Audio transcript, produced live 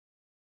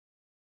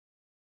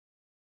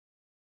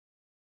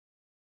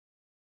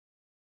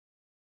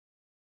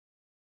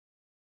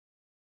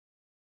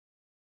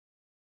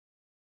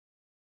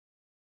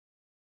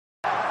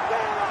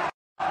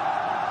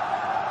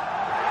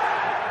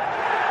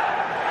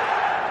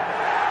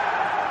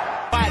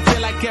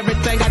like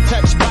everything I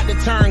touch about to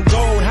turn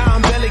gold. How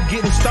I'm barely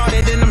getting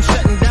started and I'm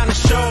shutting down the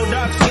show.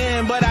 Dark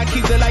skin, but I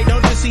keep the light,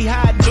 don't you see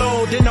how it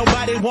glow? Didn't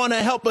nobody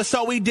wanna help us,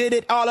 so we did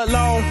it all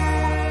alone.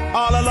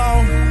 All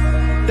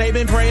alone. They've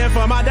been praying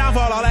for my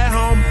downfall all at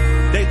home.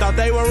 They thought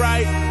they were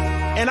right,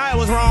 and I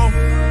was wrong.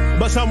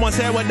 But someone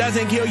said what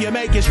doesn't kill you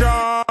make you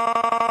strong.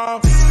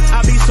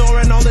 I be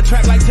soaring on the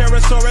track like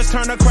Pterosaurus.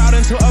 Turn a crowd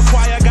into a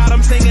choir. Got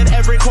them singing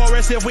every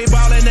chorus. If we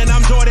ballin', then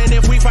I'm Jordan.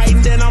 If we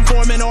fighting, then I'm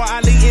Foreman or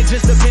Ali. It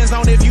just depends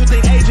on if you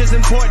think age is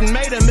important.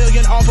 Made $1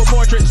 million off of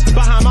portraits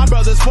behind my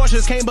brother's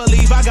Porsches. Can't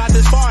believe I got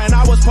this far and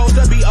I was supposed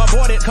to be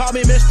aborted. Call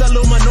me Mr.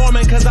 Luma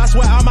Norman, cause I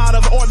swear I'm out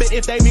of orbit.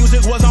 If they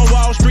music was on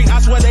Wall Street,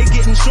 I swear they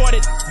getting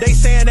shorted. They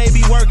saying they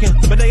be working,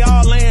 but they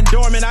all laying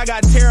dormant. I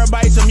got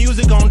terabytes of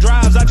music on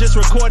drives I just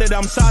recorded.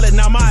 I'm solid,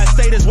 now my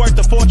estate is worth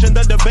a fortune.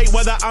 The debate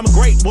whether I'm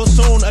great will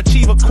soon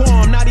achieve a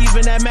quorum. Not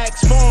even at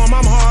max form,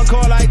 I'm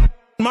hardcore like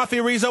my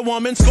theory's a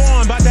woman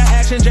scorned. By that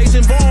action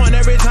Jason Bourne.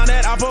 Every time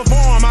that I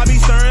perform, I be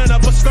stirring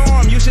up a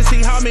storm. You should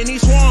see how many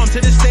swarm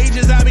to the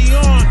stages I be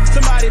on.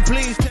 Somebody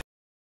please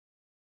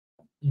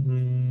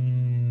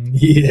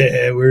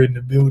yeah, we're in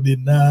the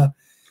building now.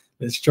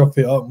 Let's chop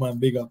it up, man.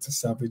 Big up to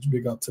Savage,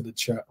 big up to the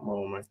chat.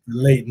 Oh, man.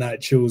 Late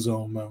night chill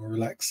zone, man.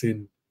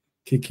 Relaxing,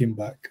 kicking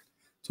back.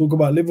 Talk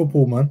about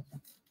Liverpool, man.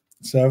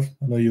 Sav,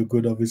 I know you're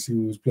good. Obviously,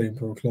 we was playing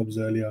pro clubs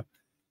earlier.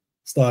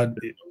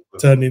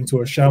 Turned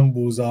into a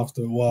shambles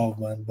after a while,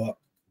 man. But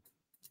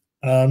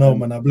I don't know,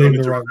 man. I blame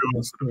the right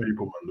winger still.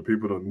 The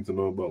people don't need to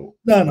know about.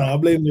 No, I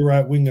blame the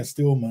right winger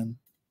still, man.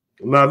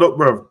 Nah, look,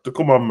 bro.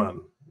 Come on,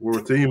 man. We're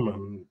a team,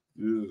 man.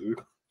 You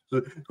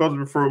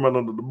can't throw a man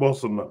under the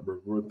bus on that, bro.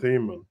 We're a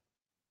team, man.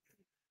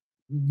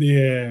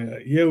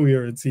 Yeah, we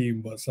are a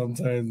team, but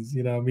sometimes,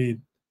 you know what I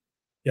mean?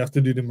 You have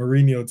to do the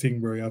Mourinho thing,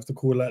 bro. You have to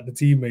call out the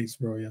teammates,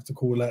 bro. You have to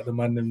call out the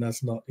man them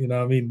that's not, you know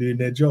what I mean, doing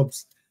their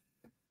jobs.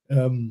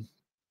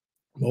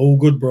 All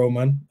good, bro,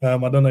 man. I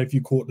don't know if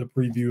you caught the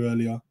preview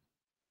earlier.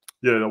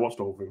 Yeah, I watched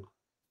the whole thing.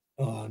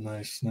 Oh,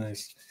 nice.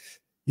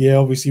 Yeah,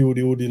 obviously all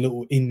the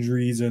little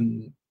injuries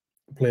and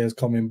players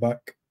coming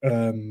back.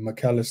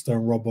 McAllister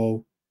and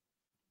Robbo,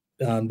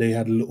 they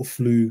had a little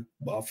flu,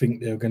 but I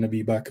think they're going to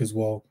be back as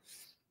well.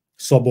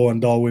 Szobo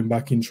and Darwin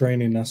back in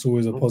training. That's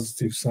always a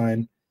positive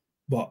sign.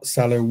 But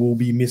Salah will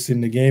be missing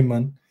the game,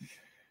 man.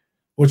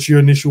 What's your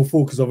initial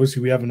thought? Because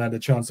obviously we haven't had a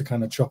chance to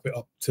kind of chop it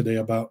up today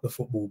about the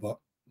football, but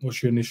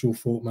what's your initial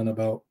thought, man,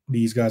 about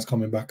these guys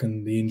coming back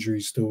and the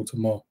injuries still to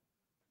Mo?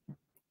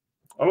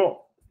 I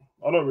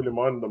don't really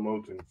mind the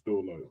Mo thing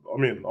still. Like, I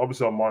mean,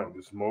 obviously I mind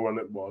this Mo and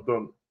it, but I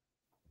don't.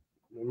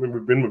 I mean,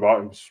 we've been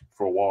without him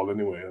for a while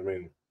anyway. I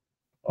mean,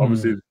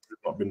 obviously it's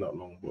not been that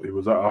long, but he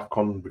was at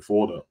AFCON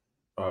before that.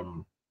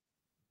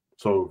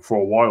 So for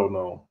a while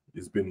now,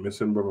 he's been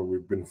missing, brother.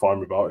 We've been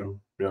fine without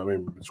him. You know what I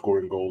mean? We've been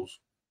scoring goals,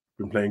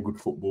 been playing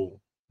good football,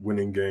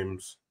 winning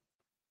games.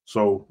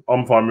 So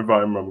I'm fine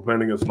without him, man. We're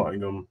playing against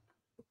Nottingham.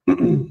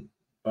 Can't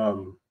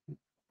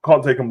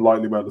take him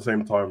lightly, but at the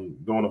same time,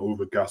 don't want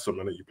to overgas him.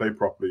 And if you play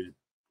properly,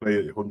 play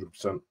it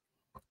 100%,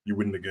 you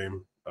win the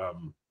game.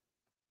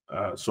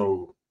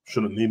 So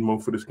shouldn't need Mo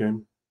for this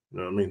game. You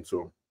know what I mean?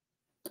 So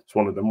it's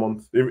one of them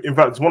ones. In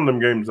fact, it's one of them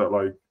games that,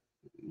 like,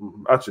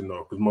 actually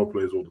no, because Mo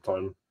plays all the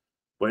time.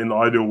 But in the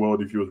ideal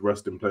world, if you was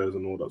resting players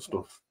and all that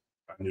stuff,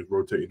 and you're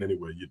rotating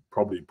anyway, you'd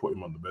probably put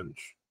him on the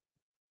bench,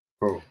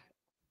 bro.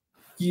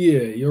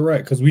 Yeah, you're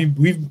right. Because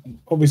we've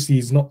obviously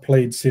he's not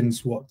played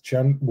since what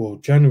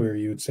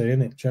January, you would say,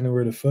 innit?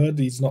 January the 3rd.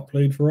 He's not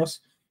played for us.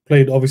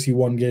 Played obviously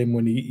one game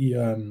when he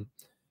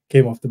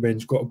came off the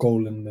bench, got a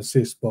goal and an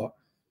assist. But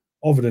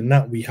other than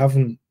that, we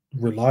haven't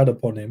relied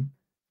upon him.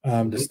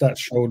 The stats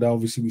showed that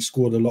obviously we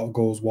scored a lot of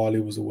goals while he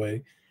was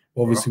away.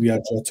 Obviously, we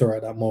had Jota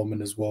at that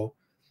moment as well.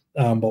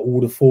 But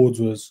all the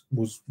forwards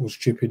was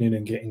chipping in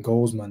and getting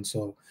goals, man.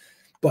 So,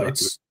 but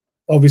it's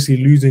obviously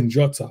losing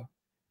Jota.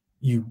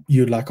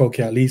 You're like,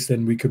 okay, at least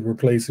then we could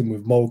replace him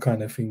with Mo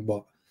kind of thing.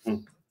 But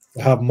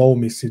have Mo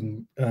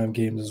missing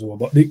games as well.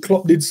 But the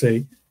Klopp did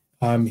say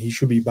he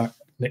should be back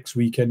next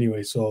week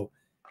anyway. So,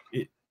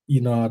 I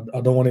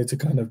don't want it to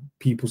kind of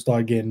people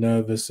start getting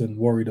nervous and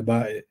worried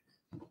about it.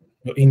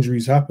 But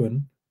injuries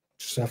happen.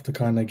 Just have to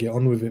kind of get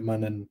on with it,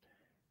 man. And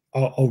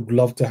I would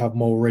love to have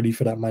Mo ready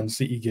for that Man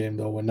City game,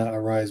 though, when that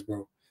arrives,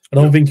 bro. I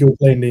don't think he'll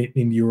play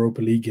in the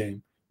Europa League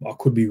game, but I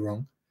could be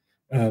wrong.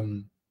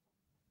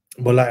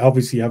 But, like,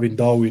 obviously having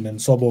Darwin and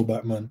Szobo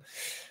back, man,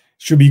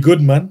 should be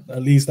good, man.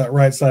 At least that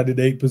right-sided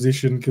 8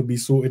 position could be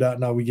sorted out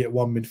now we get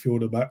one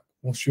midfielder back.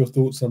 What's your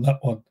thoughts on that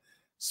one?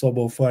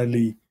 Szobo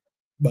finally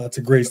about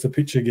to grace the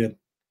pitch again.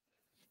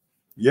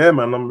 Yeah,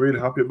 man, I'm really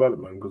happy about it,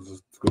 man,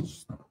 because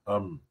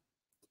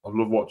I've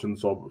loved watching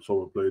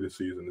Szobo play this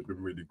season. It's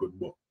been really good,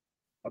 but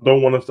I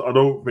don't want to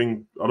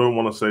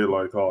say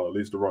like, oh, at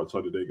least the right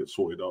side of the day gets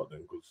sorted out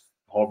then, because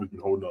Harvey's been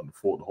holding down the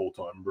fort the whole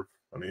time, bro,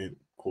 and he ain't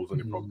caused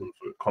any problems.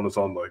 So it kind of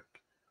sounds like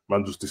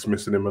man just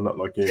dismissing him and that,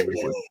 like he ain't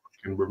been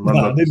getting bro. Man,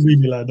 I didn't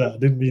mean it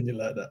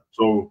like that.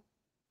 So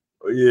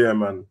yeah,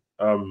 man.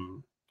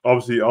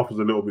 Obviously it offers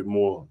a little bit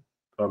more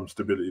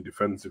stability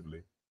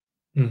defensively.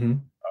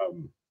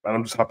 and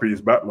I'm just happy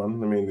he's back,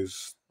 man. I mean,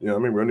 we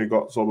only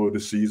got Szobo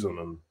this season,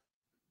 and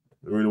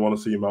I really want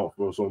to see him out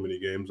for so many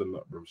games and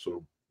that, bro.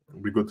 So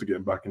it'll be good to get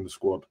him back in the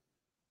squad.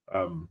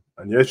 And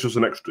yeah, it's just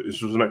an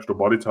extra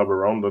body to have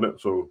around, isn't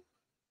it? So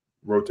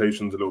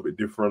rotation's a little bit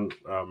different.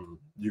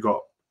 You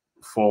got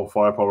 4 or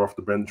 5 power off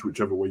the bench,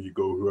 whichever way you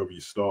go, whoever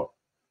you start.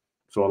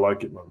 So I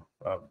like it, man.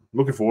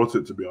 Looking forward to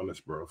it, to be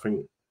honest, bro. I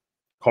think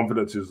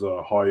confidence is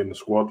high in the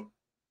squad.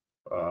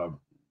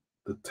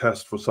 The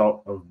test for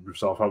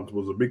Southampton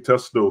was a big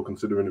test still,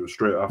 considering it was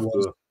straight after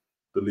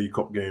the League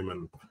Cup game,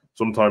 and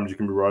sometimes you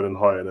can be riding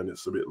high and then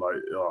it's a bit like,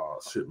 oh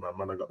shit,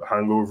 man, I got the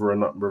hangover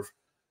and that, bro.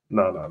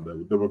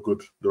 No, they were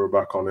good. They were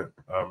back on it.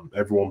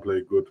 Everyone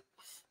played good.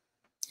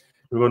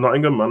 We got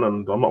Nottingham, man,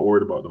 and I'm not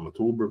worried about them at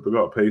all, bro. They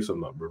got a pace on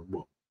that, bro.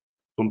 But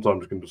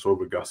sometimes you can just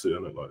overgas it,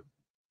 and it like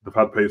they've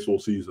had pace all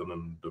season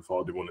and they've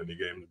hardly won any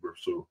games, bro.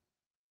 So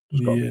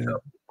just got to be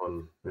careful.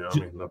 And I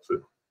mean, that's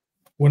it.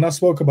 When I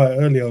spoke about it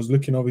earlier, I was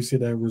looking obviously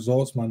their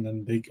results, man,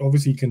 and they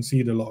obviously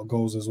concede a lot of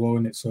goals as well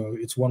in it. So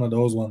it's one of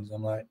those ones.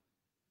 I'm like,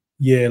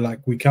 yeah,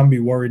 like we can be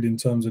worried in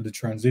terms of the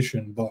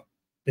transition, but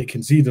they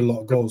concede a lot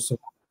of goals. So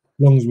as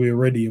long as we're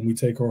ready and we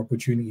take our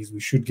opportunities,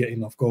 we should get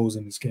enough goals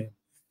in this game.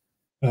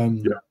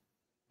 Yeah,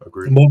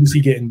 agreed. I'm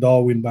obviously getting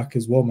Darwin back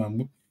as well,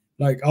 man.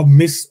 Like I've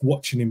missed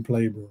watching him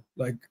play, bro.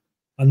 Like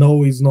I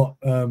know he's not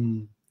a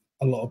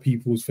lot of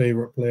people's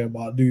favorite player, but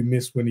I do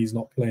miss when he's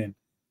not playing.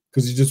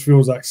 Because it just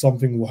feels like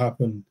something will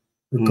happen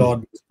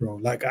regardless, bro.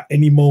 Like at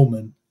any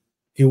moment,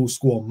 he'll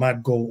score a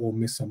mad goal or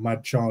miss a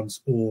mad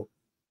chance, or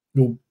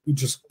he'll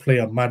just play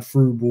a mad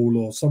through ball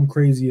or some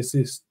crazy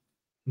assist.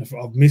 And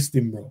I've missed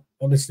him, bro.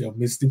 Honestly, I've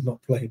missed him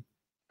not playing.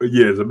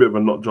 Yeah, it's a bit of a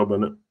nut job,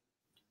 isn't it?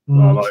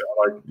 I like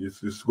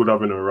it's good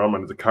having him around,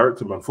 man. He's a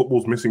character, man.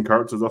 Football's missing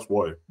characters, that's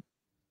why.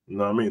 You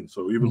know what I mean?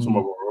 So even some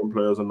of our own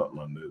players and that,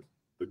 man,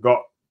 they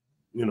got,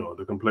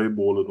 they can play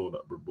ball and all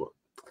that, bro. But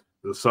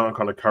there's a certain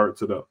kind of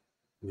character that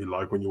you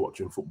like when you're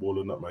watching football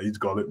and that, man. He's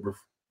got it, bro.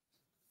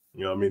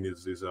 You know what I mean?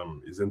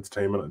 His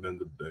entertainment at the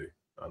end of the day.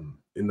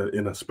 And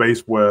in a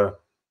space where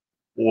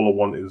all I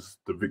want is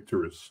the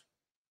victories,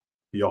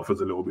 he offers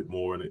a little bit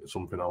more and it's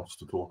something else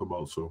to talk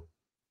about. So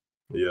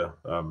yeah.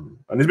 And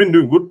he's been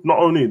doing good. Not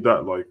only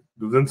that, like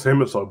the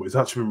entertainment side, but he's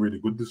actually been really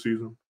good this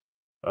season.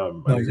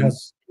 And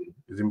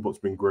his input's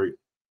been great.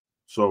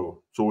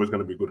 So it's always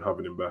going to be good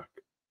having him back.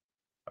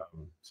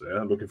 So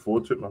yeah, looking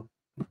forward to it, man.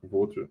 Looking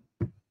forward to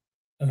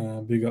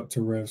it. Big up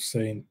to Rev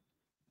Saint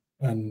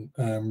and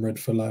Red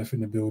for Life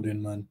in the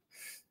building, man.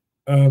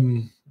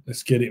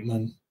 Let's get it,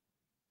 man.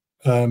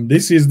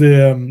 This is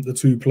the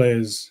two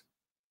players.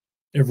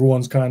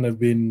 Everyone's kind of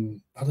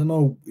been, I don't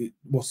know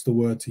what's the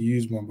word to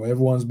use, man, but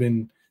everyone's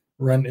been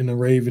ranting and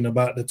raving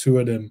about the two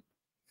of them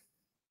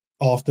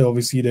after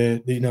obviously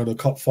the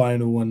cup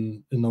final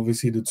and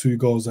obviously the 2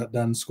 goals that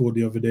Dan scored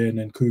the other day, and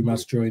then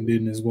Koumas joined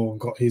in as well and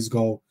got his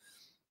goal.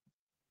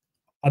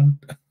 I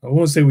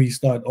won't say we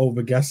started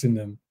overgassing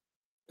them,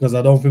 because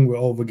I don't think we're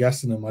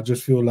overgassing them. I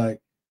just feel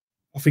like,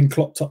 I think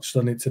Klopp touched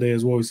on it today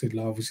as well. He said,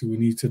 like, obviously we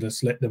need to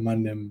just let them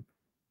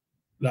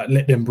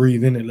let them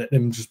breathe in it, let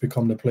them just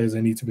become the players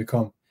they need to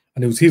become.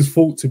 And it was his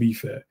fault, to be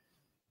fair,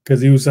 because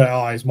he was saying,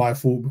 oh, it's my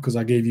fault because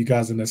I gave you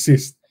guys an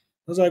assist.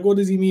 I was like, what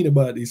does he mean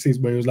about the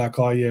assist? But he was like,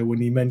 oh yeah,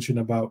 when he mentioned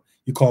about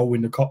you can't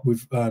win the cup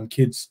with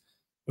kids,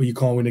 or you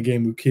can't win a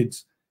game with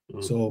kids.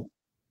 So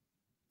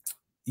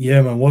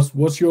yeah, man,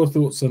 what's your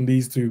thoughts on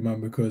these two,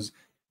 man? Because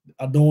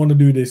I don't want to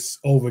do this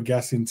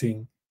overgassing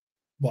thing,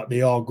 but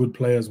they are good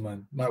players,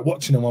 man. Like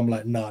watching them, I'm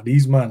like, nah,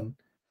 these man,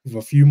 with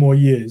a few more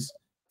years,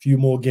 few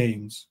more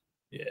games,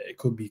 yeah, it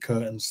could be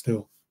curtains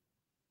still.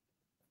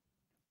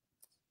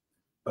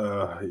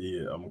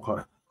 Yeah, I'm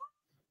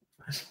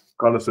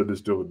kind of said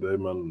this the other day,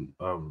 man.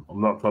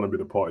 I'm not trying to be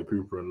the party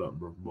pooper and that,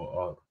 bro,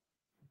 but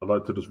I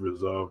like to just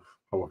reserve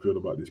how I feel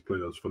about these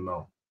players for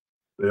now.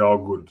 They are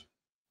good.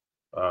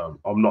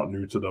 I'm not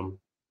new to them.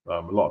 A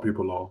lot of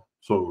people are,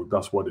 so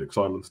that's why the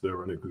excitement's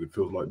there, in it, because it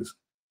feels like this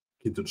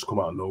kid to just come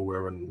out of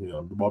nowhere, and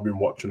I've been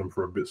watching them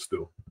for a bit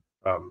still,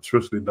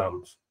 especially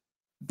Dan's.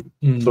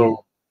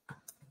 So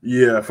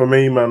yeah, for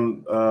me,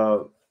 man, I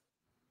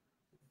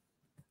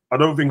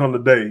don't think on the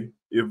day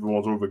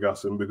everyone's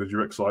overgassing because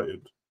you're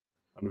excited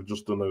and we've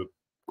just done a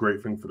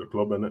great thing for the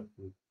club, innit?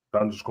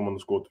 Dan just come on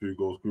and scored 2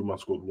 goals. Koumas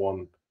scored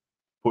 1,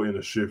 put in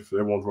a shift.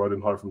 Everyone's riding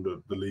high from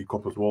the League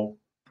Cup as well.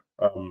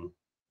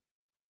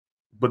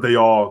 But they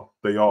are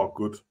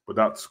good. But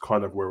that's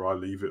kind of where I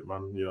leave it,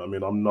 man. You know what I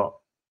mean? I'm not.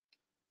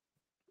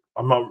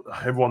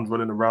 Everyone's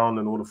running around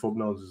and all the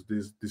thumbnails is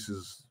this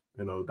is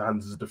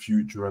Dan's is the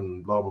future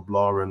and blah blah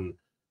blah, and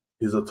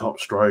he's a top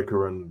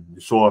striker. And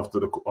you saw after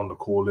on the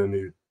call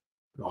in,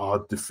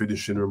 the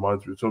finishing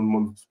reminds me.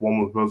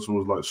 One person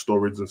was like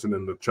Storage, and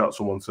in the chat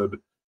someone said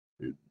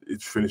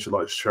it's finishing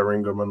like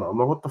Sheringham, and I'm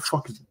like, what the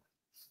fuck is,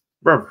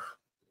 bro?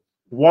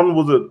 One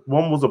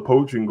was a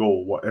poaching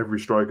goal, what every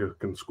striker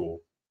can score,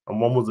 and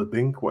one was a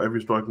dink, what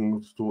every striker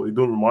can score. It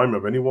don't remind me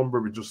of anyone,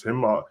 bro. It's just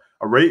him. I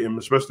rate him,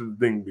 especially the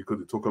dink,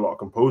 because it took a lot of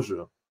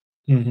composure.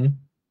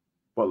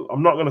 But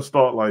I'm not gonna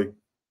start like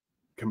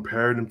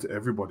comparing him to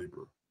everybody,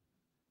 bro.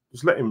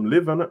 just let him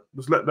live, innit?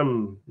 Just let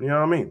them, you know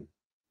what I mean?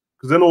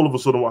 Because then all of a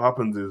sudden what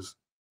happens is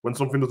when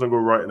something doesn't go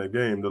right in a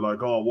game, they're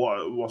like, oh,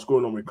 what's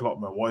going on with Klopp,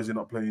 man? Why is he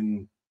not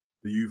playing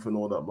the youth and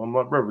all that? But I'm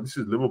like, bro, this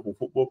is Liverpool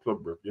Football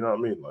Club, bro. You know what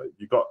I mean? Like,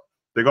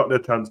 they got their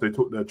chance, they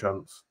took their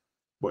chance,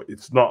 but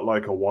it's not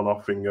like a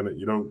one-off thing, innit?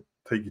 You don't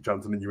take your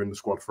chance and then you're in the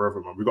squad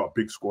forever, man. We got a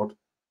big squad.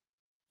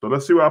 So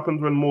let's see what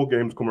happens when more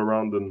games come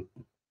around and,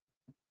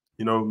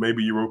 you know,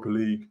 maybe Europa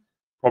League,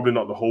 probably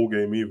not the whole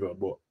game either,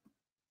 but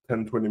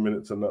 10, 20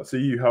 minutes and that.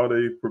 See how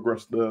they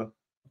progress there.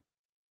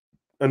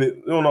 And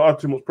it don't add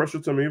too much pressure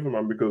to me either,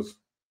 man, because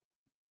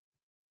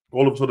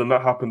all of a sudden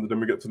that happens and then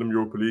we get to them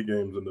Europa League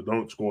games and they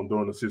don't score and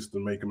don't assist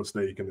and make a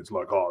mistake and it's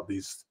like, oh,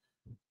 these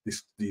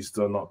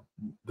they're not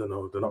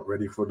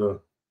ready for the,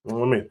 you know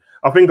what I mean?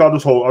 I think I'll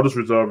just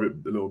reserve it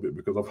a little bit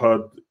because I've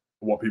heard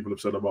what people have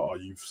said about our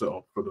youth set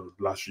up for the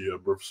last year,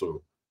 bro.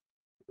 So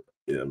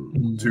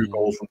 2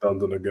 goals from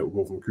Dandan and a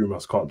goal from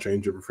Koumas can't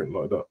change everything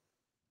like that.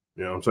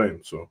 You know what I'm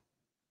saying? So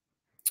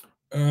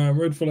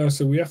Redfall, I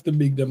said we have to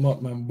big them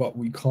up, man, but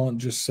we can't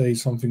just say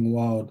something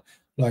wild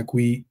like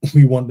we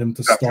want them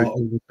to start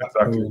over back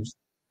homes.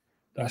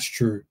 That's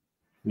true.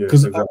 Yeah,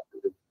 exactly.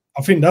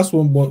 I think that's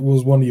what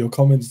was one of your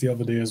comments the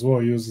other day as well.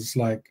 He was just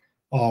like,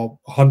 oh,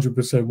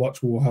 100%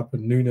 watch what will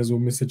happen. Nunes will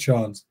miss a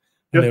chance.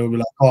 And they will be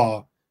like,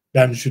 oh,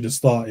 Dan should have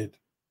started.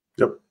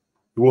 Yep.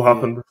 It will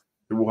happen. Yeah.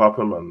 It will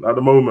happen, man. At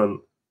the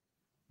moment,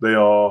 they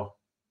are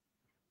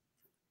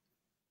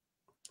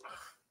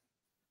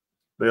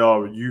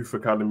youth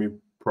academy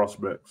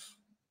prospects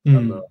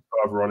and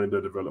further on in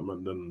their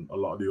development than a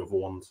lot of the other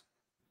ones.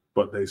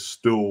 But they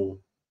still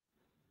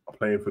are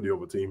playing for the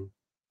other team.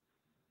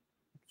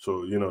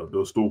 So, you know,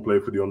 they'll still play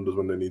for the unders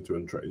when they need to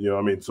and train. You know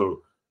what I mean?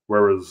 So,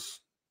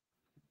 whereas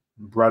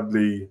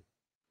Bradley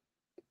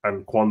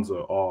and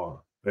Kwanzaa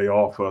they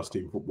are first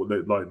team football.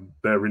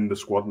 They're in the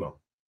squad now.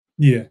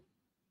 Yeah.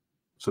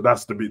 So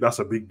that's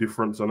a big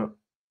difference, isn't it?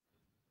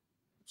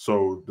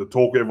 So the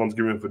talk everyone's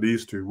giving for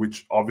these two,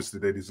 which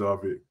obviously they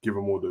deserve it, give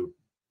them all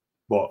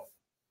but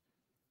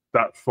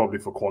that's probably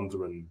for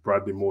Kwanzaa and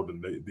Bradley more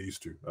than these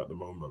two at the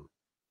moment.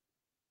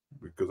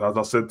 Because as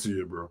I said to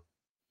you, bro,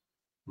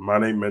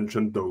 man ain't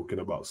mentioned Doak in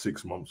about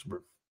 6 months, bro.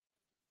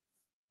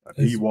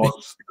 And he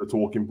was the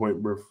talking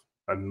point, bro.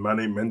 And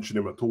man ain't mentioned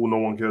him at all. No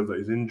one cares that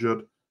he's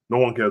injured. No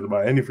one cares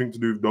about anything to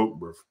do with Doak,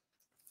 bro.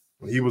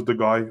 And he was the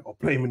guy, I'll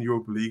play him in the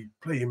Europa League,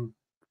 play him,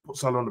 put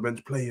Salah on the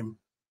bench, play him,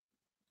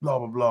 blah,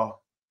 blah, blah.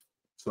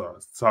 So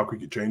that's how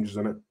quick it changes,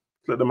 isn't it?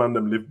 Let the man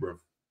them live, bro.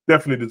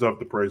 Definitely deserve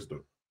the praise,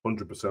 though,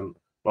 100%.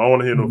 But I don't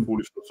want to hear no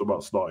foolishness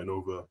about starting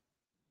over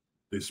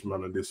this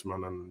man and this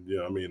man. And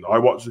yeah, I mean, a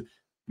lot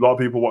of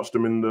people watched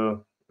them in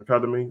the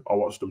academy. I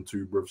watched them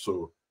too, bro.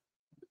 So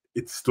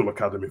it's still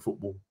academy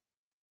football.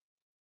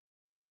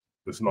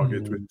 Let's not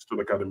get to it. It's still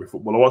academy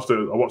football. I watched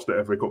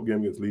the FA Cup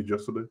game against Leeds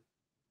yesterday.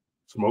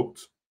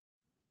 Smoked.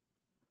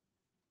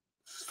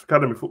 It's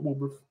academy football,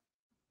 bro.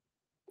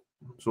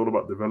 It's all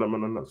about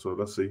development and that. So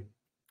let's see.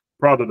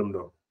 Proud of them,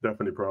 though.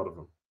 Definitely proud of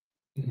them.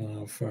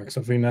 No, facts.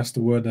 I think that's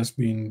the word that's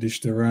being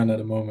dished around at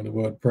the moment, the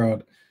word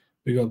proud.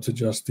 Big up to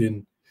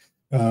Justin.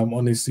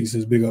 Honestly,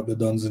 says big up the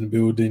Duns in the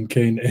building,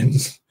 Kane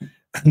Ends,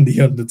 and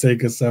the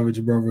Undertaker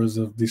Savage Brothers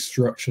of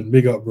Destruction.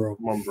 Big up, bro.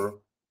 Come on, bro.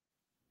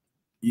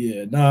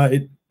 Yeah,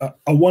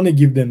 I want to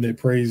give them their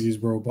praises,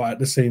 bro, but at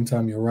the same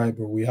time, you're right,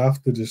 bro. We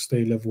have to just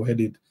stay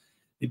level-headed.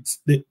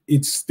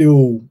 It's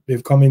still,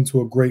 they've come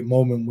into a great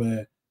moment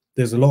where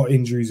there's a lot of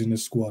injuries in the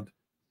squad.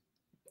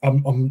 I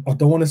don't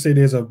want to say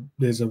there's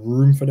a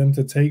room for them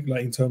to take,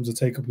 like in terms of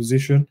take a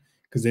position,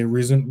 because there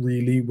isn't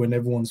really. When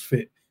everyone's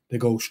fit, they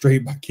go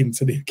straight back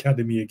into the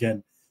academy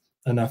again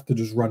and have to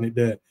just run it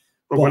there.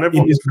 But when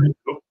everyone's fit,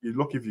 you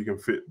look if you can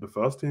fit the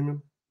first team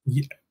in.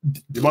 Yeah,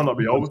 you might not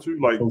be able to.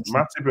 Like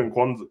Matip and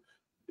Kwanzaa,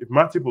 if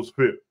Matip was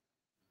fit,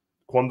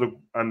 Kwanzaa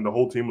and the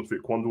whole team was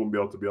fit, Kwanzaa wouldn't be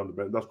able to be on the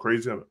bench. That's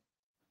crazy, isn't it?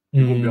 He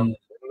wouldn't be able to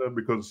be there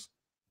because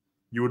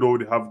you would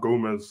already have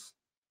Gomez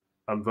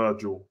and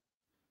Virgil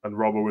and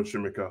Robbo and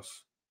Shimikas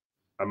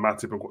and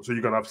Matip and so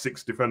you're gonna have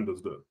 6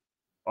 defenders there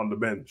on the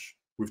bench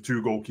with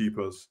 2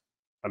 goalkeepers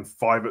and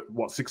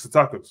 6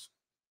 attackers.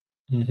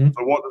 So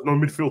what? There's no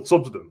midfield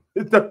subs then.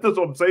 That's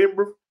what I'm saying,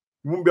 bro.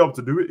 You wouldn't be able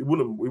to do it. It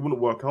wouldn't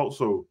work out.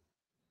 So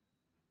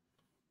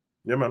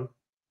yeah, man.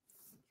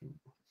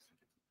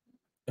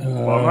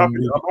 I'm happy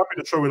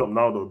to showing up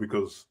now though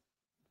because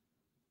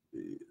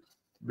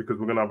we're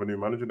gonna have a new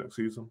manager next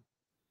season.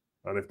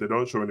 And if they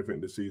don't show anything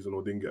this season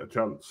or didn't get a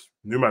chance,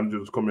 new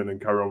managers come in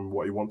and carry on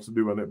what he wants to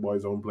do and it by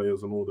his own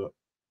players and all that.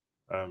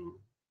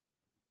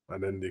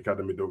 And then the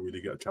academy don't really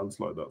get a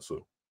chance like that.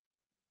 So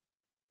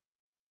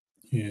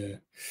yeah.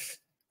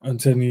 I'm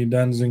telling you,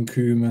 Dan's and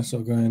Koumas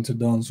are going to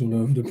dance all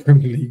over the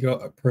Premier League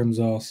at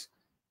Prem's ass.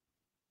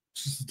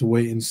 Just to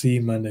wait and see,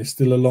 man. There's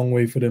still a long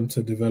way for them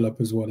to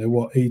develop as well.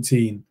 They're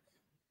 18?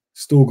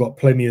 Still got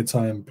plenty of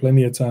time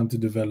to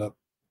develop.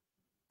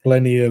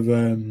 Plenty of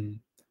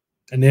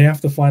and they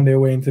have to find their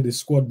way into this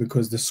squad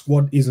because the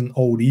squad isn't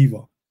old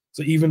either.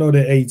 So even though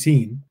they're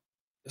 18,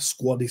 the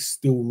squad is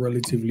still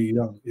relatively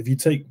young. If you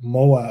take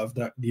Mo out of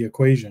the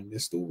equation, they're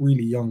still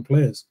really young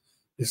players.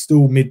 it's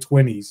still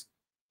mid-20s,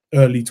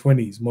 early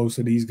 20s, most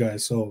of these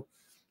guys. So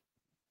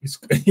it's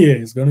yeah,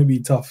 it's gonna be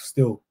tough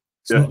still.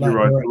 It's Yeah, not you're like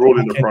right. They're all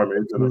in the prime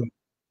age, isn't it?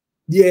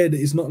 yeah,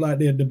 it's not like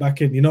they're at the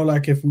back end. You know,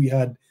 like if we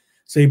had,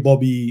 say,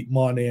 Bobby,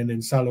 Mane, and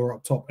then Salah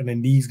up top, and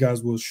then these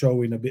guys were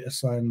showing a bit of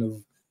sign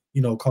of,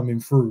 you know, coming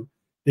through,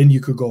 then you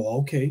could go,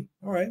 okay,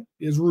 all right,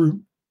 there's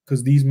room,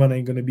 because these men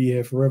ain't going to be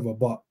here forever.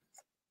 But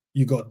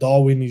you got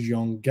Darwin is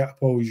young,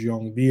 Gakpo is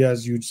young,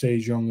 Diaz, you'd say,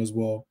 is young as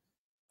well.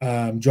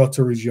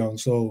 Jota is young.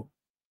 So,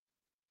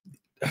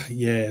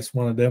 yeah, it's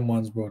one of them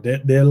ones, bro.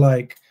 They're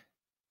like,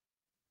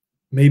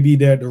 maybe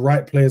they're the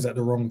right players at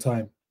the wrong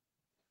time.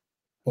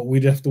 But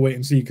we'd have to wait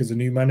and see, because a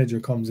new manager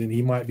comes in.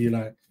 He might be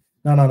like,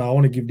 no, I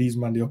want to give these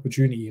man the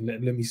opportunity and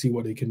let me see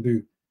what they can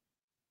do.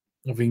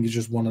 I think it's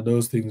just one of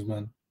those things,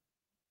 man.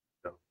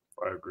 Yeah,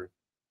 I agree.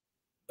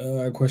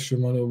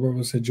 Question, my little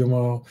brother said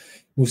Jamal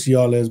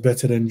Musiala is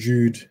better than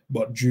Jude,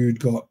 but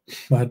Jude got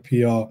mad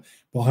PR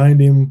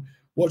behind him.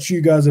 What's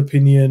you guys'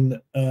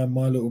 opinion?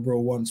 My little bro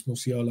wants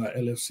Musiala at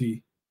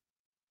LFC.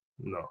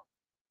 No.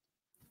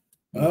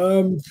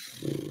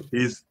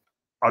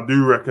 I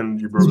do reckon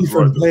you brother's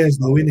different right. Players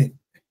though, innit?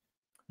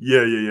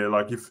 Yeah.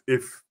 Like if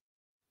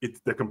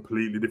they're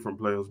completely different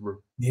players, bro.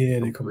 Yeah,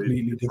 they're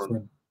completely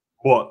different.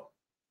 But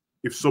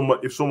if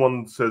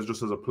someone says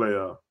just as a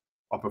player,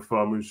 I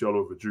prefer Musiala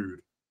over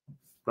Jude,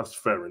 that's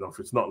fair enough.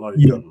 It's not like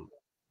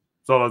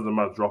it's not like the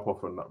mad drop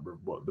off and that, bro.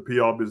 But the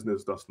PR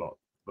business, that's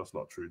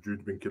not true.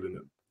 Jude's been killing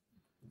it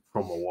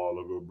from a while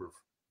ago, bro.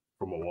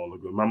 From a while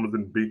ago. Man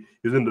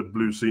was in the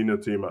blue senior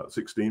team at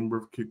 16,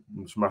 bro.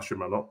 Smashing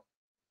man up.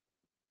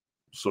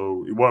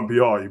 So it wasn't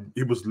PR.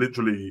 He was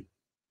literally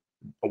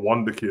a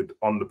wonder kid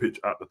on the pitch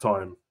at the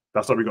time.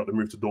 That's how we got the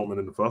move to Dortmund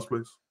in the first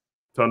place.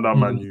 Turned down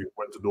Man U,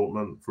 went to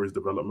Dortmund for his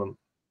development.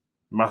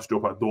 Mashed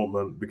up at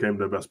Dortmund, became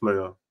their best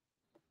player.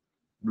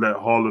 Let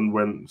Haaland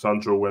went,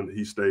 Sancho went,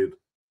 he stayed,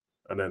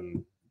 and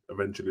then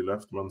eventually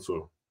left, man.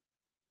 So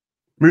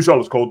Musiala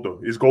was cold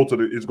though. His goal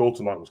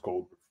tonight was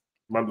cold.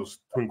 Man just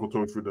twinkle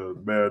toes through the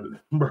bed.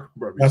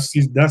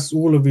 That's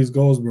all of his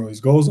goals, bro.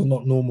 His goals are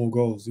not normal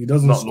goals. He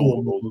doesn't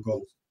score normal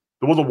goals.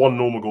 There wasn't one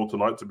normal goal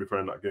tonight, to be fair,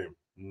 in that game.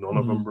 None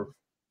of them, bro.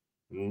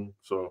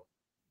 So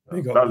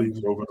that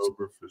league's over,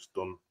 bro. It's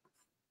done.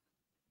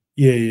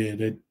 Yeah,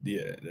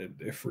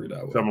 they're through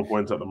that way. 7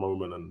 points at the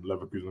moment, and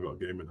Leverkusen got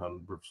a game in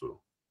hand, bro. So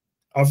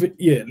I think,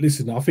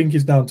 listen, I think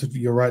it's down to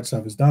your right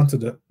side. It's down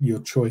to your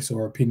choice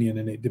or opinion,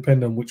 and it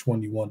depends on which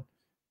one you want.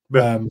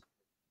 Yeah.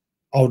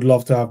 I would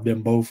love to have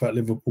them both at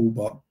Liverpool,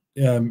 but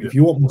if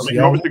you want Musiala,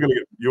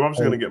 you're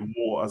obviously gonna get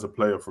more as a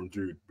player from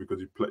Jude, because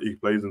he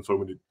plays in so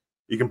many.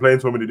 He can play in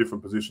so many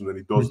different positions, and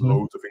he does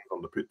loads of things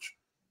on the pitch.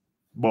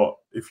 But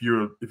if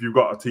you've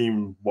got a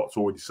team what's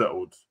already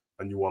settled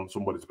and you want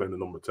somebody to play in the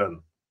number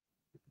 10,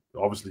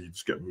 obviously you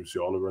just get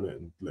Musiala in it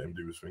and let him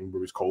do his thing. But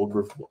he's cold,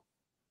 bro.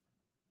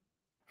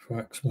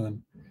 Facts,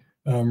 man.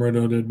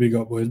 Redo, big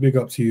up, boys. Big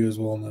up to you as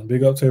well, man.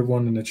 Big up to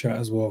everyone in the chat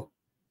as well.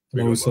 I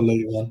know it's a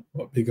late one,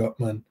 but big up,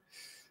 man.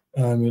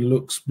 It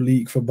looks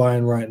bleak for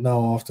Bayern right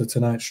now after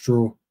tonight's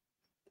draw.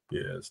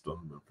 Yeah, it's done,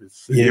 bro. At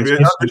this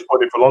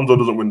point, if Alonso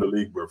doesn't win the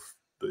league, bro,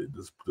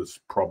 there's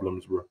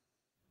problems, bro.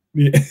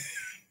 Yeah.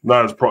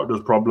 No,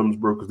 there's problems,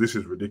 bro, because this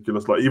is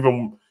ridiculous. Like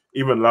even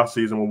last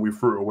season when we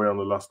threw it away on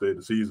the last day of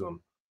the season,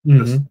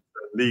 the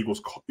league was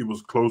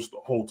close the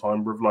whole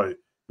time, bro. Like it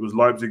was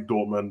Leipzig,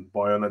 Dortmund,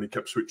 Bayern, and he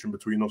kept switching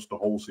between us the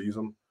whole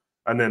season.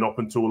 And then up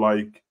until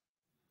like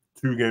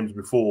 2 games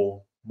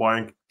before,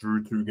 Bayern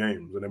drew 2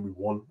 games and then we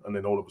won. And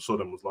then all of a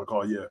sudden it was like,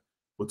 oh yeah,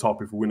 we're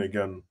top if we win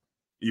again.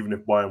 Even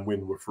if Bayern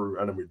win, we're through.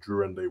 And then we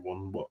drew and they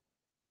won. But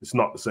it's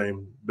not the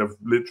same. They've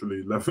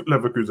literally,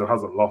 Leverkusen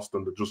hasn't lost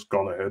and they've just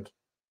gone ahead.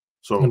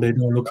 So and they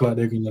don't look like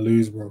they're going to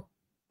lose, bro.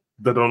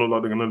 They don't look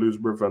like they're going to lose,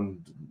 bro. And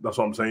that's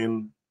what I'm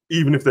saying.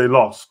 Even if they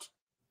lost,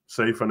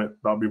 safe in it,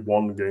 that'd be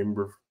 1 game,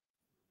 bro.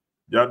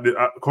 Yeah,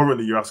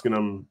 currently you're asking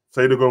them,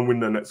 say they're going to win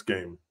their next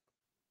game.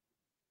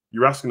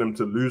 You're asking them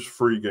to lose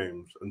 3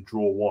 games and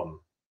draw 1,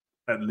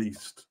 at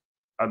least.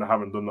 And they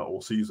haven't done that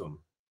all season.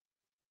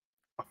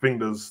 I think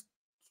there's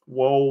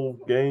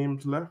 12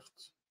 games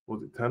left.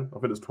 Was it 10? I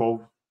think it's 12.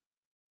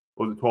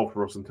 Was it 12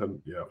 for us and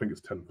 10? Yeah, I think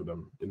it's 10 for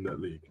them in that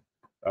league.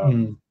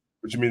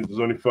 Which means there's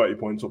only 30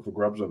 points up for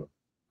grabs on it.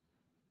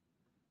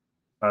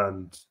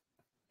 And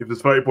if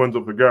there's 30 points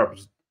up for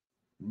grabs,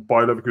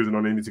 Bayer Leverkusen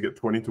only need to get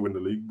 20 to win the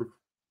league, bro,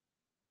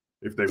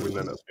 if they win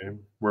their next game.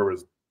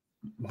 Whereas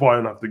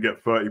Bayern have to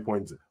get 30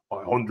 points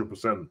by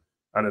 100%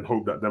 and then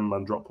hope that them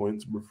man drop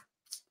points, bro.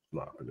 It's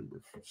not happening, bro.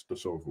 It's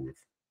just over with.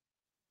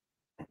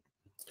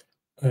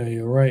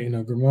 You're right.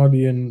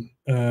 Grimaldi and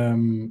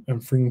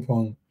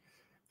Frimpong,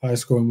 high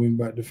scoring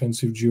wing-back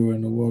defensive duo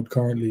in the world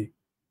currently.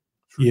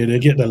 Yeah, they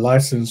get the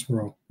license,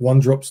 bro. One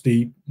drops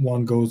deep,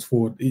 one goes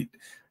forward.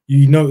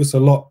 You notice a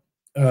lot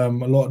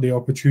of the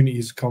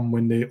opportunities come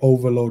when they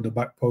overload the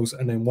back post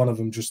and then one of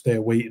them just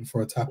there waiting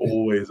for a tap.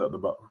 Always at the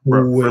back.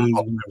 Always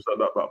at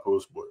that back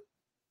post, boy.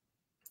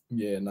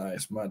 Yeah,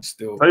 nice, man.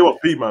 Still. Tell you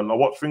what, Pete, man, I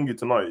watched Fingy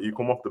tonight. He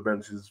come off the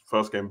bench, his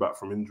first game back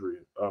from injury.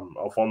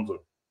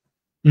 Alfonso.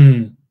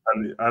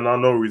 And I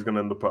know he's going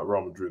to end up at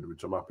Real Madrid,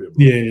 which I'm happy about.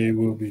 Yeah, it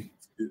will be.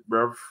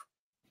 Bruv,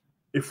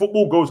 if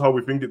football goes how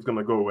we think it's going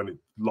to go, and it's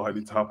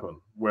likely to happen,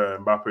 where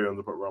Mbappe ends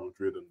up at Real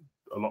Madrid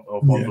and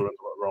Alfonso ends up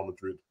at Real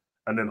Madrid,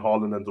 and then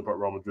Haaland ends up at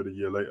Real Madrid a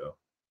year later.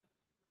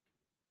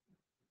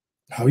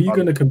 How are you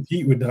going to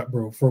compete with that,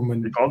 bro? From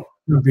when you can't.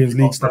 Champions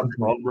League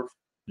standpoint,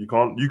 you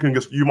can't.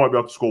 You might be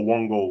able to score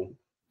 1 goal,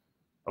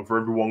 and for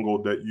every 1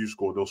 goal that you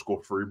score, they'll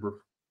score 3, bro.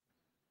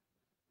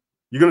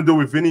 You're going to deal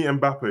with Vinny,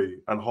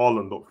 Mbappe, and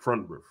Haaland up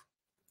front, bro.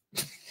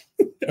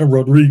 And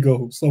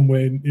Rodrigo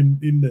somewhere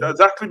in there.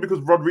 Exactly, because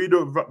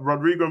Rodrigo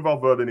and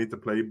Valverde need to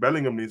play.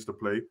 Bellingham needs to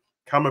play.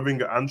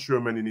 Camavinga and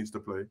Tchouaméni needs to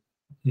play.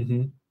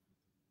 Mm-hmm.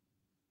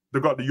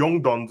 They've got the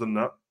young Dons and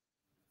that.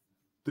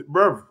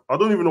 Bruv, I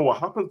don't even know what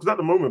happened, because at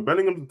the moment,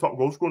 Bellingham's the top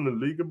goal scorer in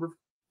the league, bruv.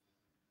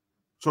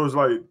 So it's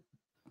like,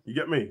 you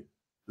get me?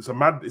 It's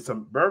bruv.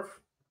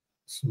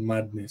 It's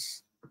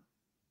madness.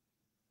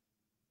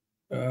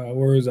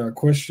 Where is that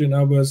question?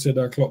 Albert said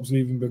that Klopp's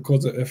leaving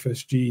because of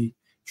FSG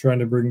trying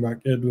to bring back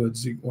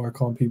Edwards. Why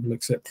can't people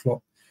accept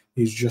Klopp?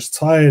 He's just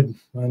tired,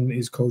 man.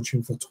 He's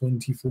coaching for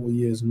 24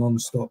 years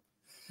non-stop.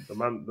 The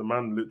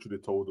man literally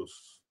told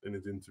us in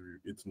his interview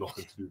it's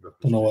nothing to do with that.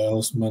 I don't know what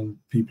else, man.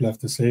 People have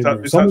to say. It's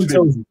actually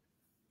starting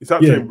to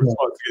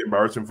get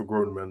embarrassing for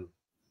grown men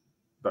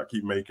that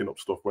keep making up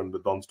stuff when the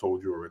Dons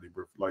told you already,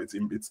 bro. Like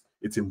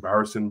it's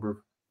embarrassing, bro.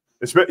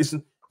 It's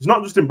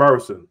not just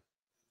embarrassing.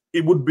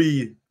 It would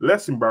be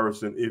less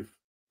embarrassing if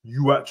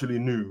you actually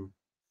knew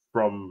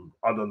from,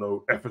 I don't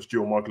know,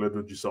 FSG or Michael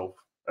Edwards yourself.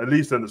 At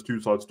least then there's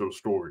 2 sides to a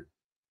story.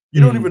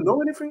 You don't even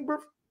know anything, bro.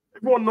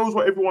 Everyone knows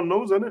what everyone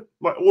knows, innit?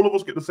 Like, all of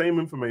us get the same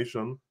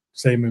information.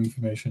 Same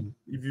information.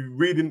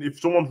 If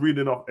someone's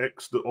reading off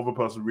X, the other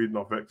person reading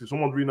off X. If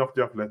someone's reading off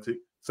The Athletic,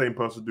 same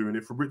person doing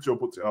it. Fabrizio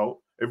puts it out,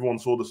 everyone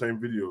saw the same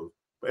video.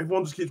 But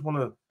everyone just keeps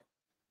wanting to,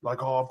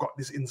 like, oh, I've got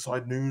this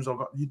inside news.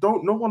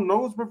 No one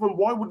knows, bro. And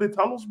why would they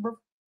tell us, bro?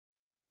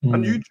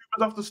 And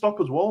YouTubers have to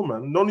stop as well,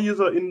 man. None of you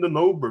are in the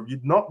know, bro.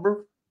 You'd not,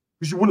 bro.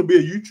 Because you wouldn't be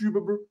a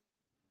YouTuber, bro.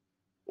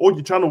 Or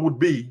your channel would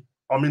be,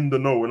 I'm in the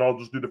know and I'll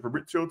just do the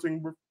Fabrizio thing,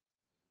 bro.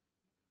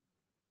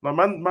 Like,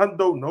 man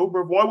don't know,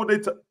 bro. Why would they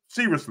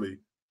seriously?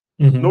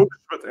 No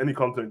disrespect to any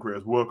content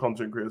creators. We're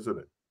content creators, isn't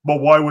it? But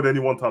why would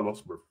anyone tell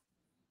us, bro?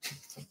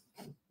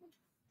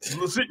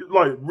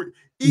 Like, bro,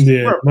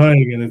 I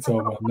ain't gonna tell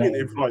about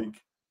that.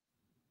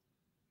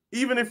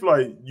 Even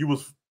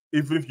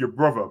if your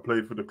brother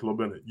played for the club,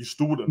 innit, you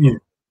still wouldn't know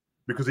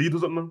because he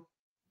doesn't know.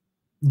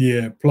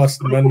 Yeah,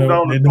 plus man,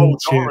 they don't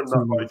cheer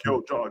like,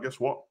 yo, Jar, guess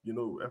what? You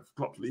know,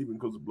 Klopp's leaving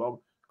because of blah.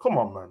 Come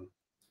on, man.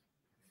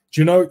 Do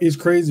you know, it's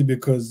crazy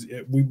because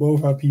we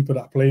both have people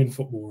that play in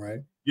football, right?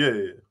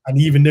 Yeah. And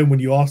even then, when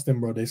you ask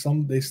them, bro, they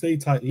stay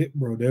tight-lipped,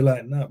 bro. They're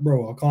like, nah,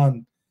 bro, I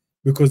can't,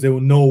 because they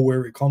will know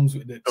where it comes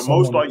with it. The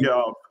most I get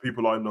out of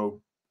people I know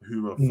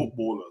who are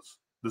footballers,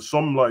 there's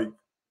some like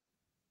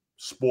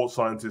sports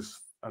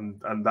scientists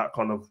and that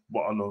kind of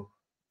what I know.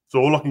 So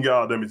all I can get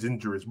out of them is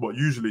injuries, but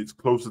usually it's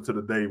closer to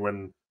the day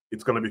when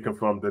it's going to be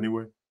confirmed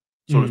anyway.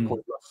 So it's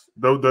pointless.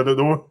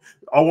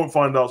 I won't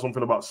find out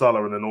something about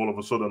Salah and then all of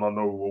a sudden I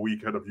know a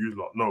week ahead of you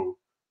lot. No,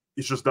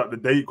 it's just that the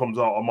day it comes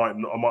out, I might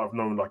have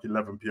known like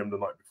 11 p.m. the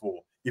night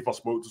before if I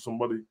spoke to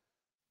somebody.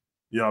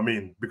 You know what I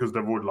mean? Because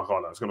they're already like,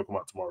 oh, no, it's going to come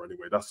out tomorrow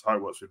anyway. That's how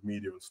it works with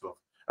media and stuff.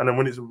 And then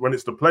when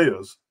it's the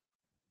players,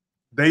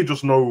 they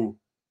just know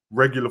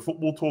regular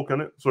football talk,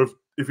 innit? So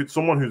if it's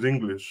someone who's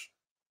English,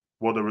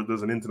 well,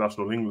 there's an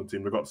international England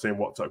team, they've got the same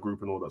WhatsApp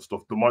group and all that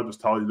stuff. They might just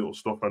tell you little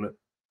stuff in it,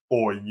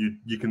 or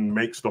you can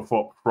make stuff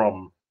up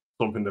from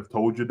something they've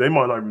told you. They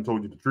might not even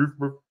told you the truth,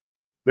 bro.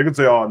 They could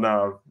say, oh,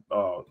 nah.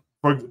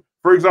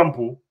 For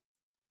example,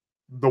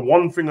 the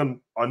one thing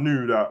I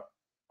knew that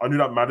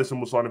Maddison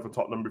was signing for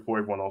Tottenham before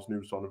everyone else knew he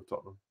was signing for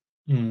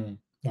Tottenham.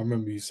 I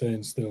remember you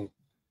saying still.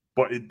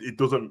 But it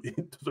doesn't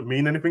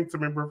mean anything to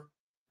me, bro.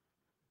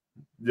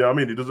 Yeah, I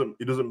mean, it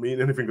doesn't mean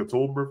anything at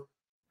all, bro.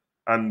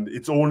 And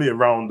it's only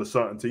around a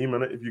certain team,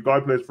 and if your guy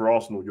plays for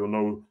Arsenal, you'll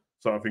know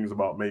certain things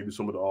about maybe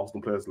some of the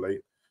Arsenal players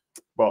late.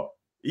 But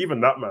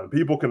even that, man,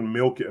 people can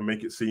milk it and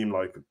make it seem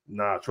like,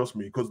 nah, trust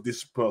me, because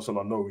this person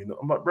I know, you know.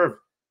 I'm like, bro,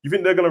 you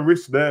think they're gonna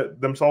risk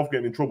themselves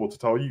getting in trouble to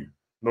tell you,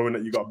 knowing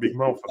that you got a big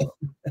mouth?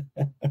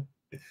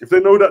 If they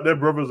know that their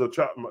brothers are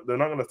chatting, they're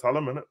not gonna tell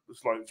them, innit?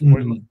 It's like it's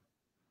pointless.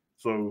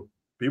 So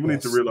people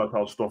need to realize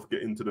how stuff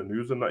get into the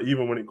news, and that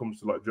even when it comes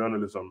to like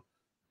journalism,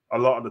 a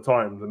lot of the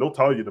times, and they'll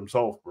tell you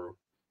themselves, bro,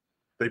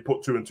 they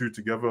put 2 and 2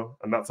 together,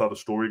 and that's how the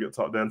story gets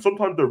out there. And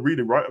sometimes they're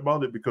really right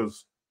about it,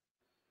 because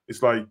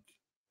it's like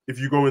if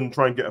you go and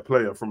try and get a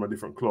player from a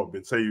different club,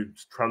 and say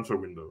it's transfer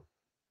window,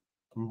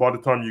 and by the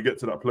time you get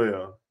to that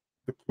player,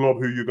 the club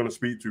who you're going to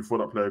speak to for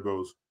that player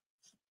goes,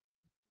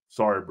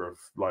 sorry, bro,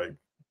 like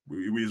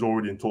he's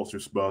already in talks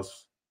with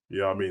Spurs.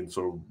 Yeah, I mean,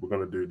 so we're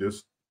going to do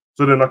this.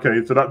 So then,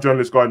 okay, so that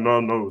journalist guy now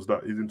knows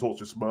that he's in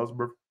talks with Spurs,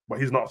 bro,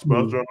 but he's not a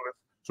Spurs journalist.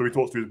 So he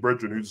talks to his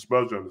brethren, who's a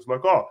Spurs journalist,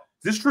 like, oh,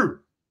 is this true?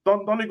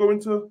 Don't he go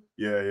into?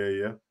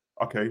 Yeah.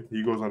 Okay,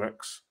 he goes on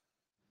X.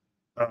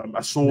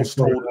 A source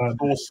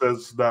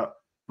says that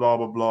blah,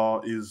 blah, blah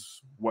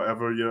is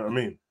whatever, you know what I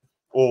mean?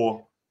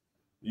 or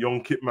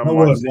young Kitman. That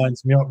word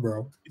winds me up,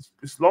 bro.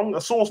 It's long.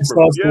 A source, It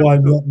bro. starts to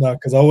wind me up now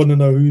because I want to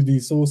know who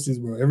these sources,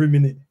 bro. Every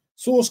minute,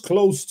 source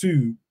close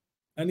to,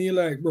 and you're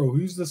like, bro,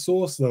 who's the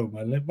source though,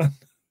 man? Let man.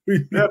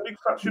 Yeah, big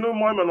facts. You know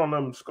my man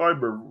on Sky,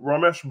 bro,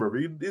 Ramesh, bro.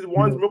 He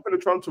winds me up in the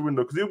transfer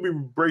window because he'll be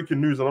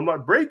breaking news, and I'm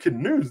like,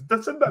 breaking news?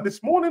 They said that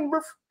this morning, bro.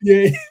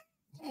 Yeah.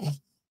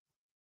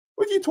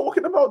 What are you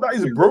talking about? That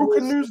is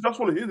broken news. That's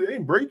what it is. It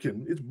ain't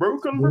breaking. It's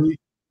broken, bro.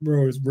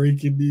 Bro, it's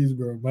breaking news,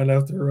 bro. Man, I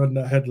have to run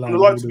that headline. And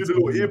they like to do the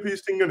little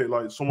earpiece thing in it,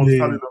 like someone's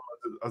telling them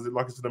as it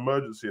like it's an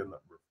emergency and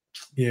that, bro.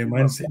 Yeah,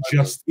 man said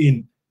just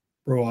in,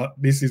 bro.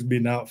 This has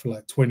been out for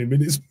like 20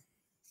 minutes.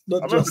 I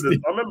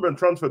remember in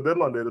transfer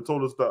deadline day, they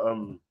told us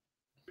that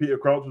Peter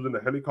Crouch was in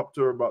a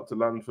helicopter about to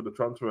land for the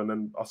transfer, and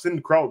then I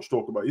seen Crouch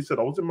talk about it. He said,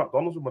 I was in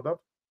McDonald's with my dad.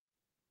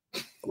 I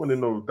went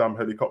in no damn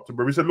helicopter,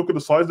 bro. He said, look at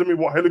the size of me,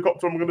 what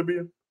helicopter I'm going to be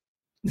in.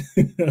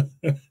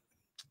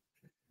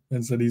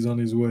 And said he's on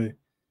his way.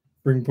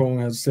 Spring Pong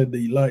has said that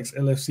he likes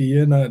LFC.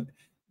 Yeah, nah,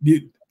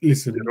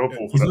 listen, you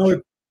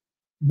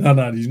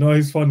know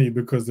it's funny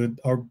because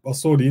I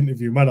saw the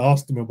interview. Man, I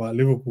asked him about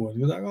Liverpool, and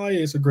he was like, "Oh yeah,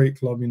 it's a great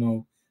club, you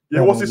know."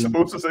 Yeah, what's he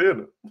supposed to say in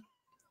it?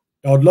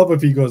 I'd love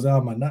if he goes, "Ah,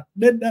 man, that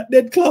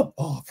dead club."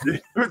 Oh, yeah,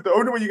 the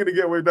only way you're gonna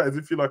get away with that is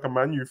if you're like a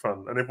Man U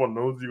fan and everyone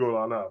knows you go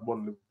like, "Nah,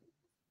 one."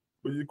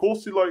 But of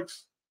course, he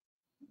likes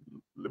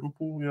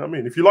Liverpool. You know what I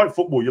mean? If you like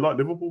football, you like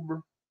Liverpool,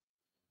 bro.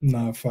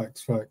 Nah,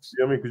 facts. You know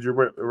what I mean? Because you're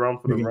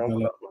around for the round for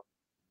that, man.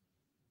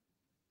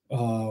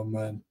 Oh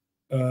man.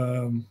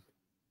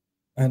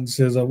 And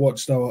says I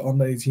watched our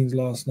under-18s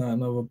last night.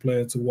 Another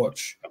player to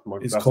watch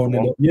is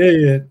Conan.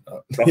 Yeah.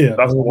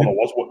 That's the one I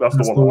was. That's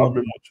the one I've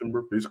been watching,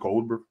 bro. He's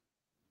cold, bro.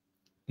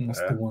 That's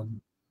the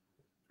one.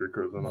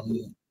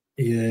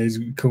 Yeah, he's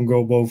can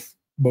go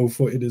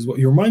both-footed as well.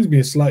 He reminds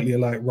me slightly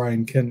of like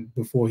Ryan Kent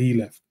before he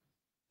left.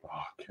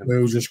 Where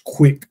it was just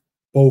quick,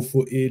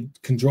 both-footed,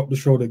 can drop the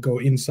shoulder, go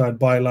inside,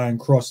 byline,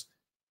 cross,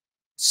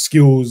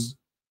 skills.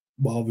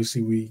 But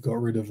obviously we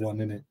got rid of one,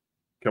 innit?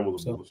 Ken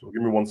was so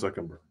give me 1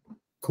 second, bro.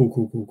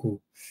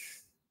 Cool.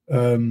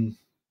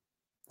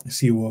 Let's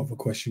see what other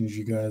questions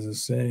you guys are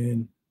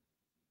saying.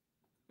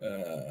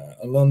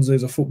 Alonso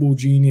is a football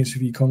genius.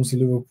 If he comes to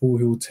Liverpool,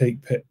 he'll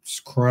take Pep's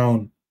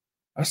crown.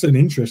 That's an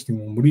interesting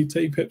one. Would he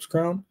take Pep's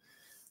crown?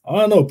 I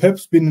don't know.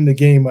 Pep's been in the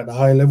game at the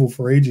high level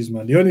for ages,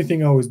 man. The only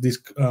thing I always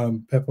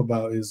Pep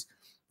about is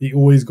he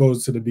always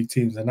goes to the big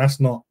teams, and that's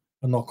not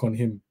a knock on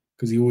him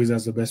because he always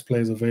has the best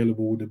players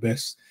available, the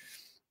best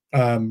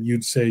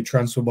you'd say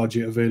transfer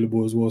budget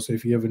available as well. So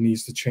if he ever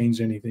needs to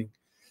change anything,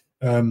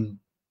 I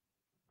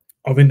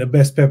think the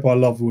best Pep I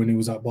loved when he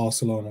was at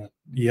Barcelona.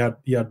 He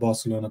had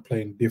Barcelona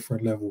playing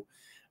different level,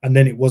 and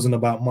then it wasn't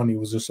about money. It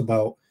was just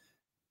about,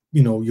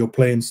 you know, your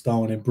playing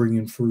style and then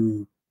bringing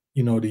through,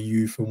 you know, the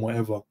youth and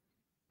whatever.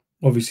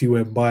 Obviously,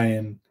 went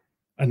Bayern,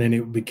 and then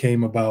it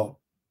became about,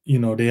 you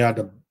know, they had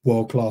a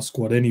world-class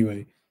squad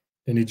anyway.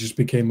 Then it just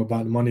became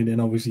about the money.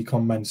 Then obviously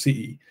come Man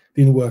City,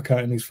 didn't work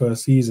out in his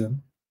first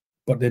season.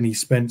 But then he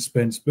spent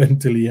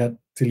till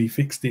he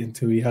fixed it,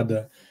 until he had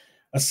a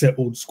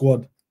settled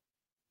squad.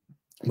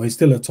 But he's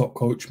still a top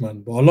coach,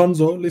 man. But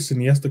Alonso,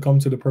 listen, he has to come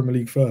to the Premier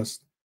League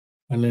first,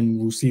 and then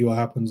we'll see what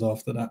happens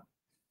after that.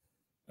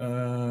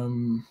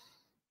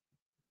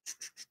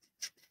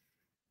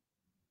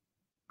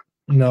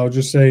 No,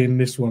 just saying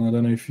this one. I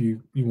don't know if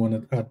you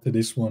want to add to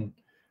this one.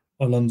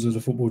 Alonso's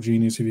a football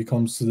genius. If he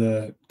comes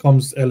to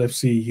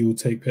LFC, he will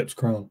take Pep's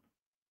crown.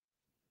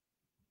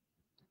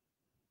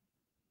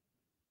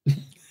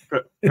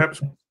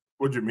 Pep's,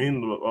 what do you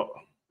mean?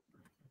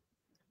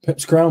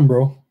 Pep's crown,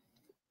 bro.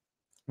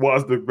 What,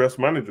 as the best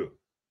manager?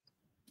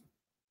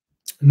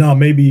 No,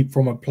 maybe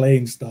from a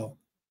playing style.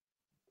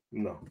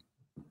 No.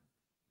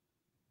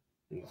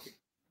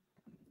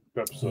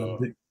 Pep's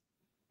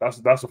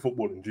that's a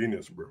footballing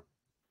genius, bro.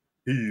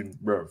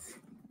 Bro.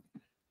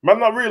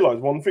 Man, I realize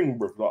one thing,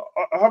 bro. Like,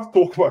 I have to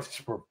talk about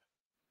this, bro.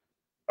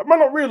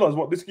 Man, I realize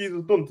what this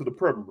geezer's done to the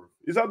Prem, bro.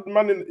 Is that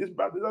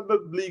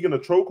the league in a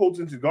chokehold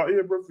since he's got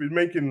here, bro? He's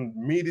making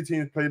media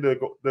teams play their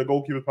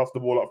goalkeepers pass the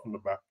ball out from the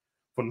back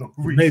for no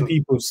reason. Made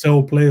people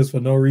sell players for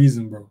no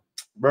reason, bro.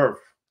 Bro.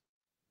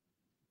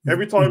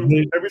 Every time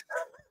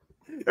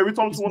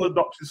someone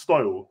adopts his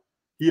style,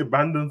 he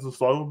abandons the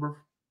style, bro.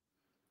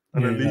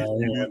 And then leaves.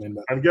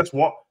 And guess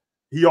what?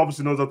 He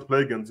obviously knows how to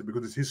play against it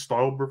because it's his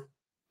style, bro.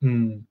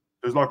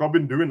 It's like I've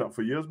been doing that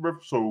for years, bro.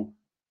 So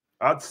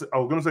I was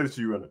gonna say this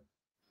to you, innit?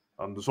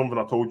 And there's something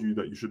I told you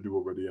that you should do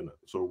already, innit?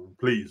 So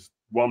please,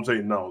 what I'm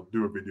saying now,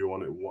 do a video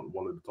on it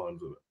one of the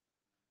times, innit?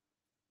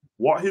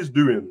 What he's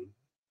doing.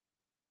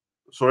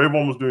 So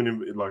everyone was doing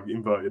like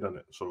inverted,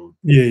 innit? So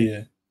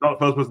yeah. Not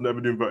the first person to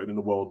ever do inverted in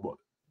the world, but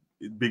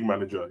big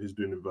manager, he's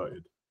doing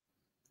inverted.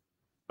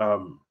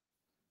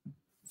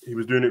 He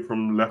was doing it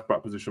from left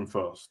back position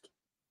first,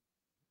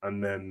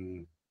 and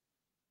then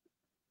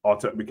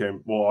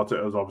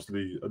Arteta has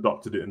obviously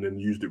adopted it and then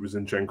used it with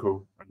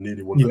Zinchenko and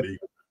nearly won the league.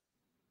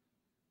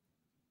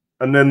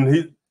 And then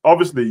you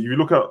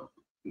look at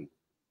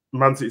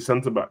Man City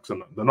centre backs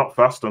and they're not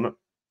fast, innit?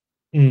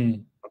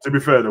 To be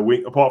fair,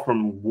 apart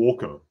from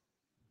Walker,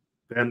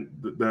 then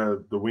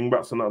the wing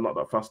backs are not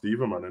that fast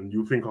either, man. And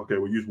you think, okay,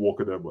 we'll use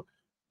Walker there, but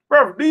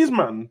bro, these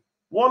man,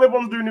 while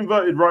everyone's doing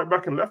inverted right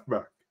back and left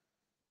back,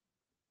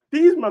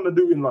 these men are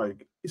doing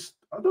like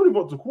I don't even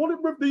know what to call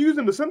it, bro. They're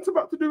using the centre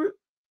back to do it,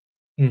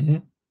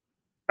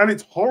 and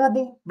it's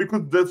horrible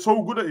because they're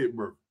so good at it,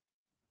 bro.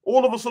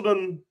 All of a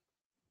sudden,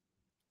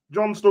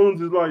 John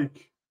Stones is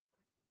like,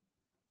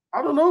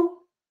 I don't know.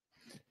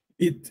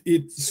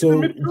 It's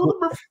so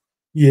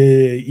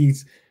yeah.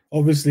 He's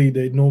obviously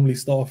they normally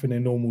start off in their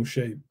normal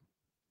shape,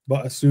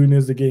 but as soon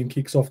as the game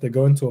kicks off, they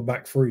go into a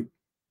back three,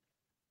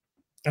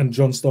 and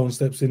John Stones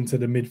steps into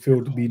the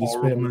midfield to be the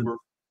spare man. Bro.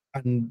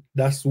 And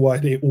that's why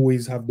they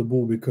always have the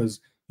ball, because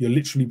you're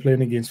literally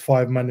playing against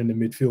 5 men in the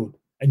midfield,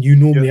 and you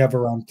normally have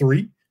around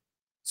 3,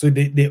 so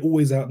they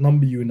always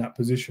outnumber you in that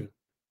position.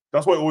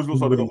 That's why it always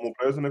looks like they got more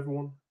players than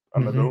everyone,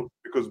 and they don't,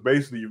 because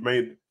basically you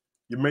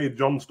made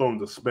John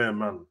Stones a spare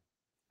man,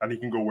 and he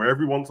can go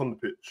wherever he wants on the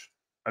pitch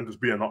and just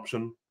be an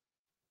option.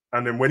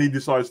 And then when he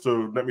decides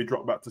to let me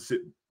drop back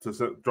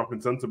drop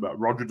in centre back,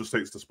 Roger just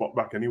takes the spot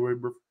back anyway,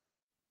 bro.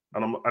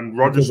 And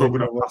Roger's so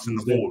good at passing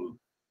the ball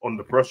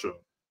under pressure.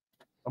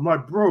 I'm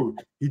like, bro,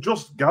 he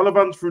just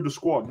gallivants through the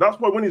squad. That's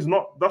why when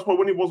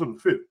he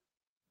wasn't fit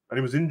and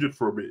he was injured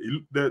for a bit,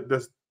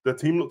 their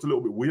team looked a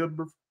little bit weird,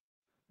 bro.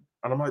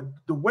 And I'm like,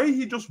 the way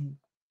he just,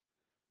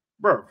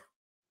 bro,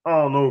 I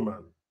don't know,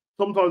 man.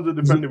 Sometimes they're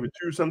defending with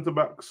 2 centre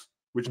backs,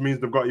 which means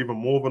they've got even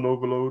more of an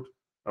overload.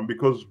 And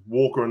because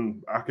Walker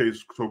and Ake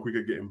is so quick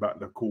at getting back,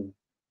 they're cool.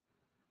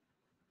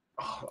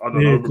 I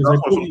don't know. But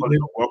that's why sometimes they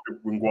don't work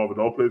when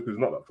Guardiola plays, because it's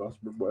not that fast.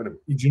 But anyway,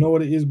 do you know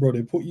what it is, bro?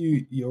 They put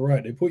you. You're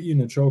right. They put you in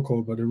a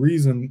chokehold, but the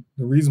reason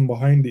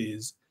behind it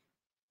is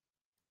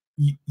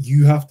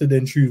you have to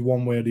then choose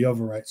one way or the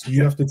other, right? So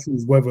you have to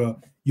choose whether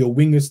your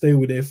wingers stay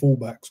with their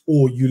fullbacks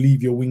or you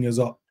leave your wingers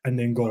up and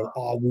then go,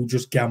 we'll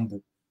just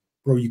gamble,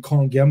 bro. You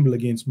can't gamble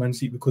against Man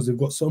City because they've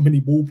got so many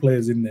ball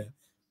players in there.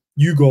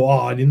 You go,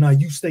 nah,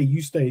 you stay,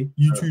 you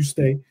two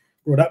stay,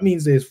 bro. That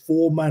means there's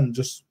 4 men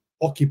just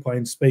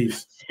occupying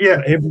space.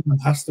 Yeah, everyone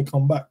has to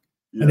come back.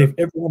 And if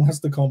everyone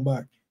has to come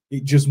back,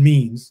 it just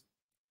means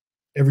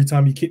every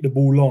time you kick the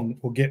ball long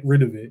or get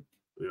rid of it,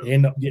 they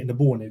end up getting the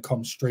ball and it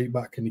comes straight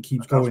back and it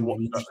keeps going.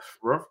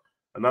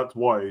 And that's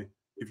why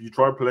if you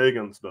try to play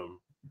against them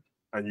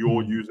and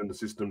you're using the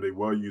system they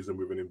were using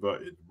with an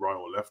inverted right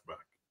or left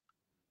back,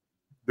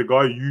 the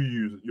guy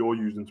you're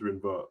using to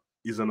invert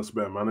isn't a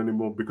spare man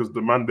anymore, because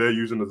the man they're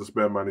using as a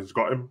spare man has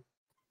got him.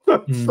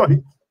 It's like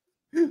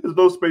there's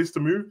no space to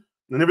move.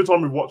 And every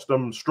time we watch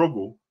them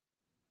struggle,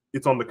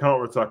 it's on the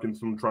counter-attack in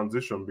some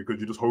transition, because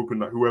you're just hoping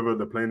that whoever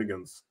they're playing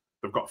against,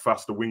 they've got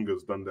faster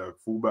wingers than their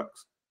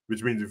fullbacks,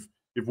 which means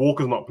if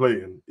Walker's not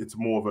playing, it's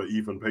more of an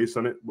even pace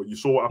on it. But you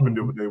saw what happened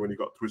the other day when he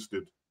got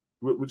twisted.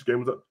 Which game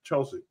was that?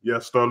 Chelsea? Yeah,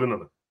 Sterling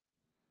on it.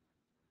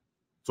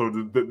 So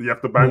you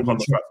have to bank on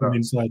the fact that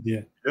inside,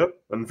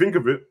 and think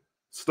of it,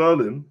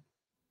 Sterling.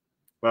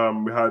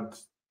 We had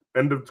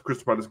end of the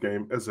Crystal Palace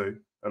game, Eze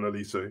and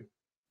Elise.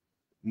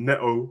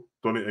 Neto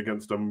done it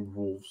against them with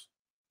Wolves.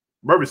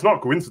 Bro, it's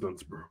not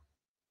coincidence, bro.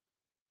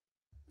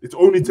 It's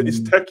only it's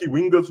techie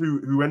wingers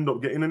who end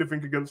up getting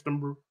anything against them,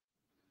 bro.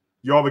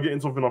 You're either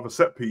getting something off a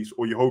set piece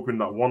or you're hoping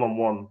that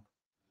one-on-one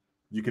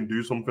you can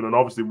do something. And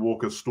obviously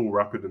Walker's still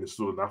rapid and he's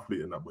still an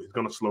athlete in that, but he's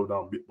going to slow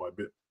down bit by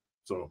bit.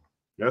 So,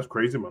 yeah, it's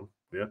crazy, man.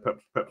 Yeah,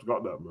 Pep's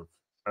got that, man.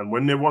 And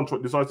when everyone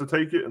decides to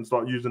take it and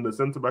start using the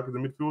centre back as a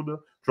midfielder,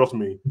 trust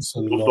me,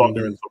 they'll start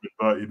doing some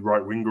inverted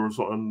right winger or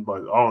something.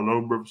 Like, I don't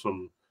know, bro.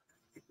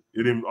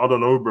 I don't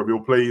know, bro.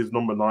 He'll play his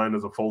number 9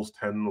 as a false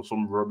 10 or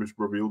some rubbish,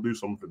 bro. He'll do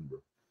something, bro.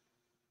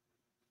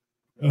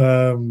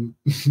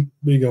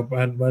 Big up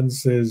Ant-Man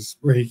says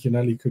Ray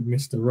Kinali could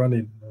miss the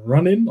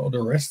running or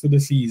the rest of the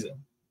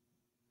season.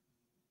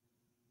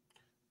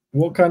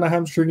 What kind of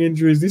hamstring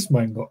injury is this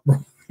man got, bro?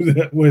 He's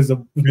missed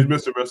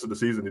the rest of the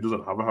season. He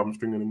doesn't have a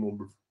hamstring anymore,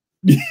 bro.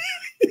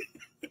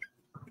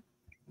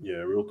 Yeah,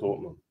 real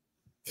talk, man.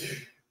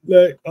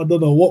 Like, I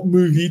don't know what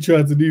move he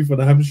tried to do for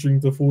the hamstring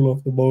to fall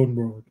off the bone,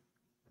 bro.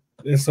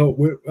 So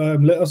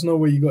let us know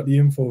where you got the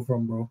info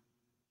from, bro.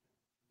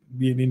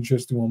 Be an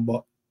interesting one,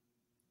 but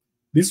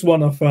this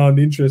one I found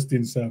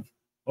interesting, Sav.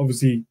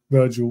 Obviously,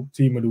 Virgil,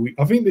 team of the week.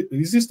 I think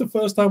is this the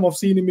first time I've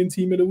seen him in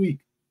team of the week?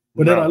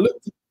 But then I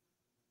looked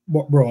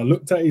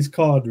at his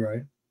card,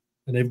 right?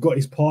 And they've got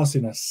his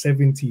passing at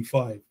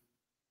 75.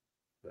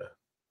 Yeah.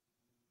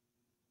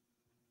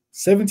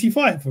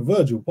 75 for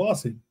Virgil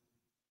passing.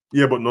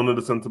 Yeah, but none of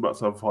the centre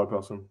backs have high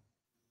passing.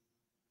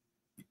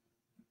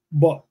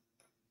 But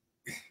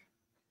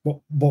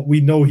we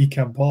know he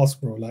can pass,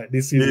 bro. Like,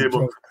 this is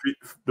but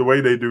the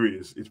way they do it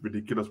is it's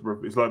ridiculous,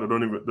 bro. It's like they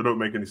don't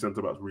make any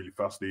centre backs really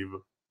fast either.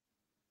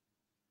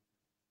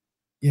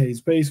 Yeah,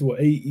 his pace,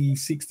 80,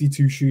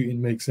 62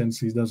 shooting makes sense.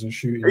 He doesn't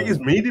shoot. 80 is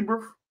meaty,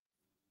 bro.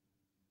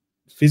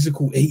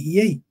 Physical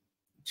 88.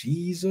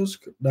 Jesus.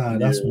 Nah,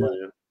 that's mad.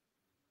 Yeah.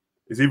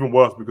 It's even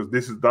worse because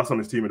that's on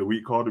his team of the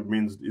week card. It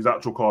means his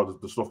actual card is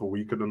the stuff are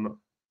weaker than that.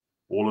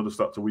 All of the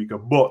stats are weaker.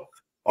 But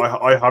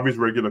I have his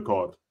regular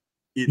card.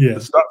 The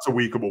stats are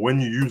weaker, but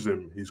when you use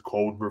him, he's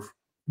cold, bro.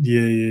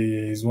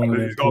 Yeah. He's one of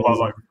them. He's got about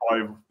like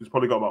 5. He's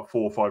probably got about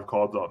 4 or 5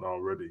 cards out now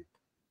already.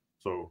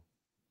 So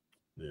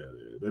yeah,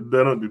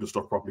 they don't do the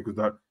stuff properly because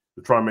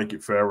they try and make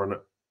it fair on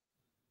it.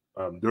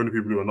 The only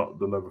people who are not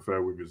never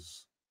fair with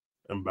is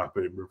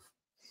Mbappe and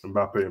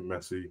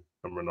Messi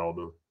and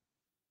Ronaldo.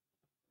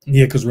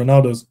 Yeah, because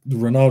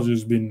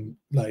Ronaldo's been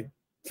like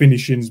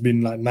finishing's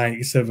been like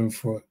 97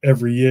 for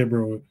every year,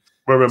 bro.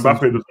 Well,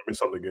 Mbappe doesn't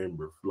miss out the game,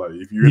 bro. Like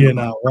if you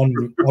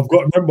I've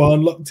got remember I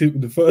unlocked it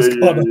with the first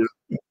card.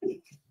 Yeah,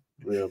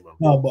 man.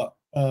 No, but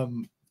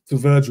to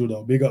Virgil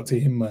though, big up to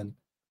him, man.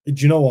 Do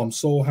you know what? I'm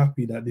so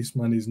happy that this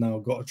man is now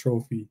got a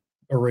trophy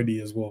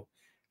already as well.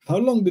 How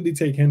long did it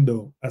take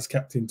Hendo as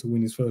captain to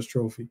win his first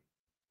trophy?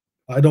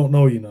 I don't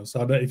know,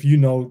 so if you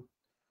know,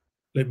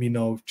 let me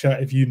know.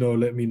 Chat, if you know,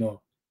 let me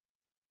know.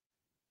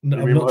 No,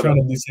 I'm not trying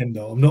to diss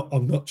Hendo.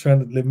 I'm not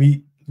trying to let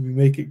me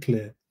make it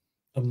clear.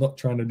 I'm not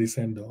trying to diss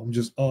Hendo. I'm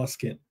just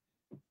asking,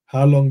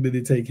 how long did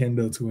it take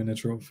Hendo to win a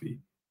trophy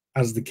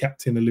as the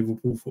captain of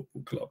Liverpool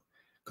Football Club?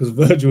 Because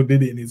Virgil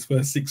did it in his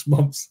first 6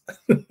 months.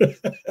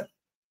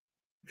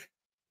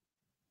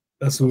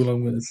 That's all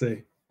I'm going to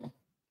say.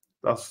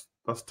 That's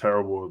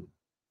terrible.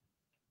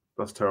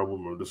 That's terrible,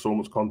 man. There's so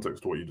much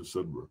context to what you just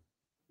said, bro.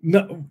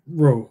 No,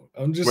 bro.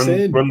 I'm just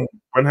saying. When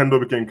Hendo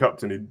became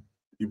captain,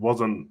 he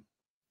wasn't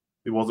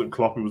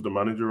Klopp. He was the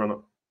manager on it.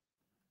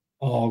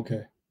 Oh,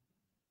 okay.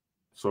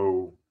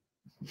 So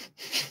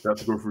they had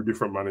to go through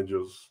different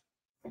managers.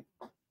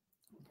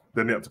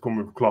 Then they had to come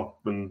with Klopp,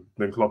 and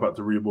then Klopp had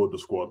to rebuild the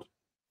squad.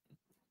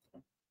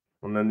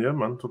 And then yeah,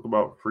 man, took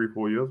about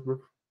 3-4 years, bro.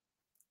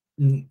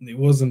 It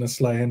wasn't a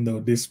sly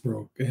Hendo diss,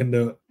 bro.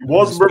 Hendo. It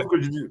was, bro,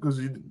 because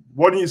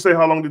why didn't you say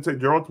how long did it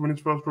take Gerrard to win his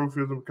first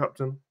trophy as a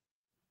captain?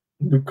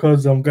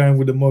 Because I'm going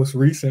with the most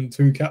recent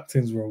 2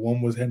 captains, bro.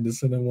 One was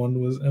Henderson and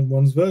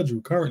one's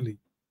Virgil currently.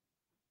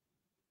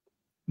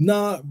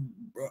 Nah,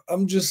 bro,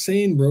 I'm just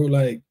saying, bro.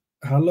 Like,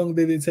 how long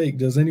did it take?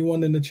 Does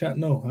anyone in the chat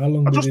know how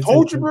long? I just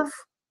told you, bro.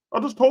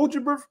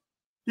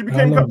 He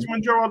became captain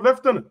when Gerrard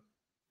left, didn't it?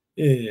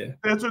 Yeah.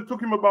 So it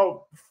took him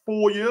about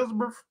 4 years,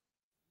 bro.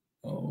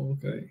 Oh,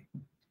 okay.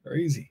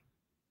 Crazy.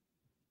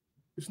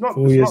 It's not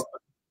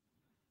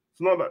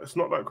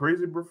that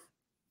crazy, bro.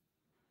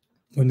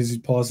 When is his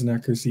passing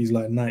accuracy? He's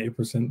like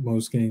 90%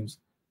 most games.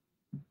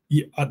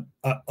 Yeah,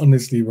 I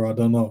honestly, bro, I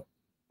don't know.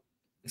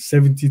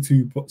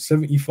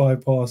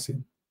 75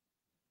 passing.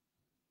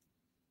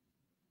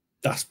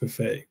 That's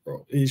pathetic,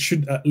 bro. It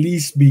should at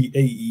least be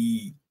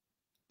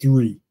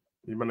 83.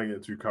 You might not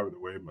get too carried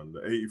away, man.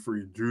 The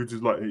 83, Jude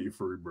is like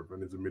 83, bro,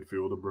 and he's a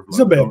midfielder, bro. He's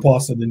a better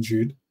passer than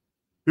Jude.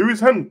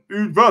 Who's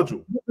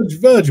Virgil?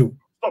 Virgil.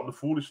 Stop the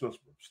foolishness,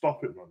 bro.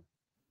 Stop it, man.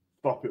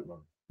 Stop it, man.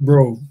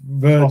 Bro,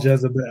 Virgil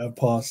has a better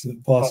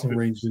passing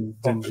range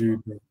than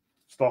Jude, bro.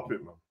 Stop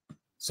it, man.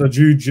 So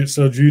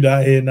Jude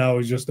out here now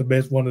is just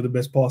one of the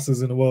best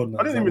passers in the world now.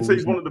 I didn't even say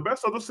he's one of the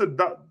best. I just said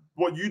that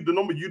the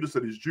number you just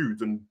said is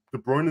Jude's, and De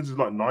Bruyne's is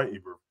like 90,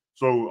 bro.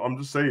 So I'm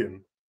just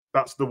saying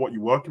that's what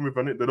you're working with,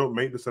 innit? They don't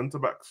make the centre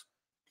backs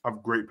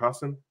have great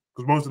passing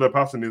because most of their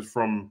passing is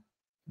from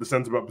the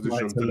centre back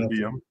position to the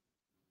DM,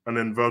 and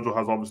then Virgil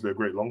has obviously a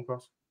great long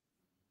pass.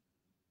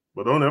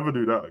 But don't ever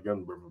do that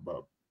again, bro.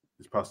 About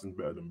his passing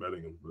better than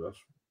Bellingham's, but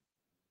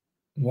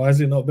why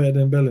is it not better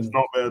than Bellingham? It's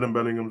not better than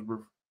Bellingham's, bro.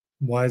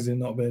 Why is it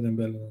not better than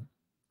Bellingham?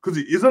 Because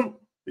he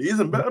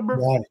isn't better, bro.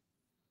 Why?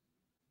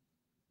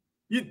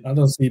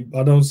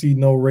 I don't see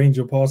no range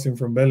of passing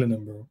from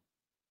Bellingham, bro.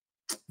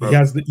 He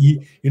has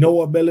you know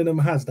what Bellingham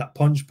has? That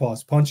punch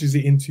pass, punches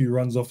it into you,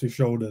 runs off his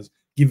shoulders,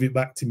 give it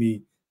back to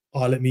me.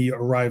 Let me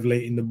arrive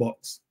late in the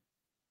box.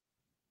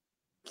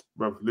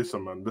 Bro,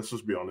 listen, man. Let's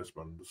just be honest,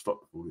 man.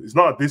 Stop. It's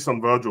not a diss on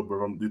Virgil,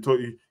 bro.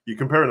 You're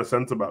comparing a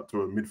centre back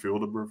to a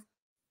midfielder, bro.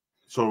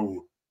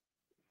 So,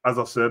 as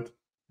I said,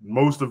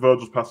 most of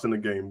Virgil's passing the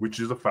game, which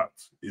is a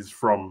fact, is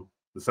from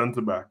the centre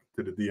back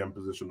to the DM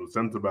position, or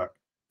centre back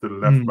to the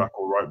left back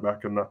or right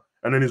back, and that.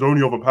 And then his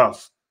only other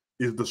pass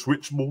is the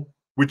switch ball,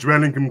 which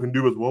Bellingham can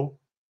do as well.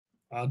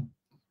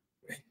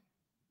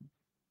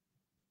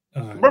 Bro,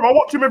 I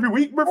watch him every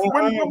week, bro.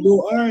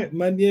 All right,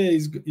 man. Yeah,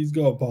 he's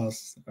got a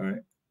pass. All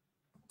right.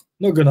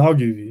 Not gonna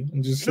argue with you.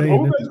 I'm just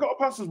saying. He's got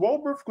a pass as well,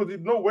 bro. Because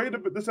there's no way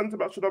the centre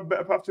back should have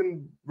better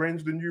passing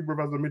range than you,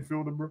 bro, as a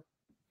midfielder, bro.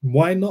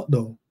 Why not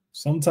though?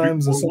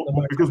 Sometimes the centre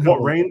back. Because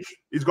what range?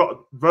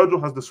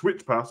 Virgil has the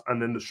switch pass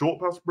and then the short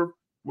pass, bro.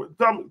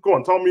 Go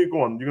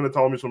on. You're gonna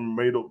tell me some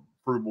made up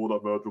through ball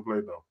that Virgil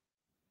played now.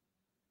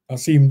 I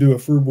see him do a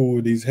through ball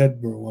with his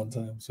head, bro, one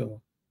time.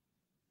 So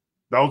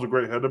that was a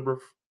great header, bro.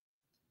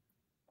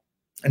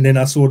 And then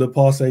I saw the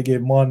pass they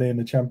gave Mane in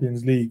the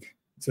Champions League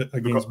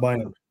against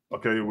Bayern.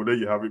 Okay, well there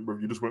you have it, bro.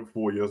 You just went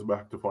 4 years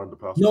back to find the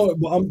pass. No,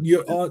 but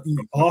you asked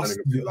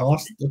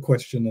the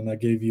question, and I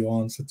gave you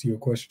an answer to your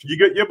question. But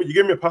you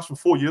gave me a pass from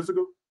 4 years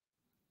ago.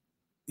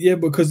 Yeah,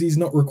 because he's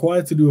not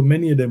required to do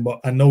many of them, but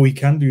I know he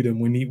can do them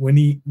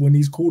when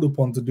he's called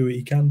upon to do it.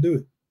 He can do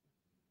it.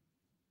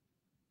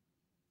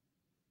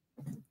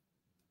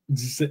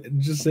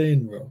 Just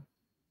saying, bro.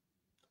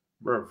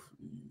 Bro.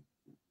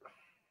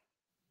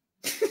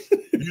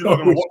 you're not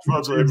going to watch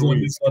Virgil every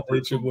week.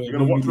 You're You're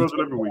going to watch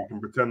Virgil every week and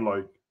pretend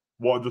like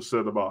what I just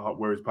said about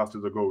where his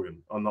passes are going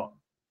are not.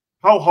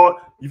 How hard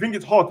you think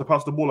it's hard to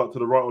pass the ball out to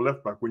the right or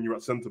left back when you're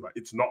at centre back?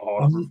 It's not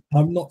hard.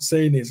 I'm not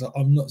saying it's.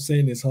 I'm not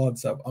saying it's hard,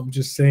 Sab. I'm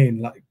just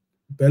saying like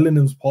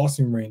Bellingham's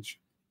passing range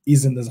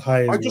isn't as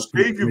high as. I just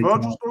gave you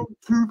Virgil's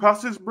 2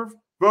 passes, bro.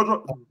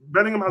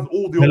 Bellingham has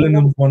all the.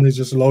 Bellingham's one is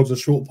just loads of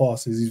short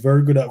passes. He's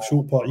very good at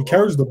short pass. He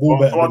carries the ball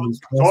better than his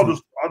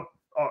passes.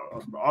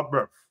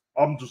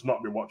 I'm just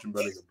not been watching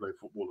Bellingham play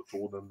football at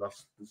all. Then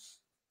that's.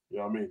 You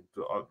know what I mean?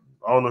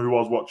 I don't know who I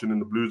was watching in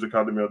the Blues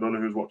Academy. I don't know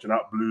who was watching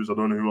at Blues. I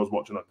don't know who I was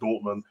watching at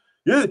Dortmund.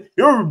 Yeah, you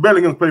know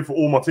Bellingham's played for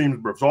all my teams,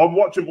 bro. So I'm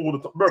watching all the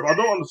time. Bro, I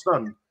don't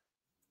understand.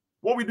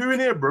 What are we doing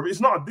here, bro? It's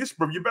not a diss,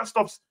 bro. You're best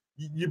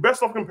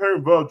off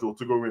comparing Virgil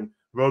to go in.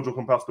 Virgil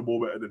can pass the ball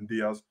better than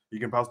Diaz. He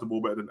can pass the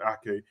ball better than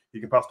Ake. He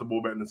can pass the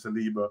ball better than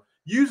Saliba.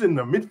 Using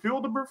the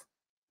midfielder, bro.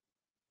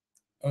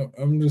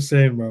 I'm just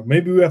saying, bro.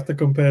 Maybe we have to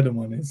compare them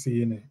on and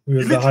see, innit? You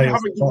literally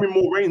haven't given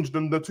me more range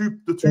than the two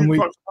types of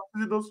passes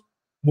he does.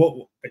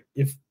 What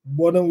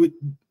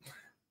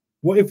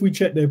if we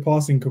check their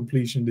passing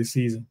completion this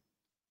season?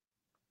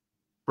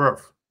 Bro,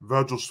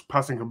 Virgil's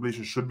passing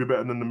completion should be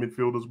better than the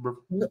midfielders, bro.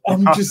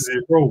 I'm just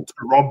bro to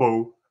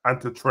Robbo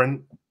and to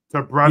Trent,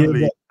 to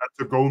Bradley and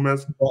to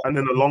Gomez, and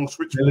then a long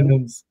switch.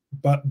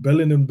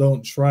 Bellingham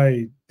don't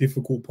try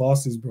difficult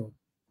passes, bro.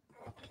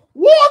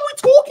 What are we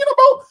talking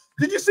about?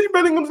 Did you see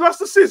Bellingham's last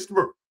assist,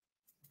 bro?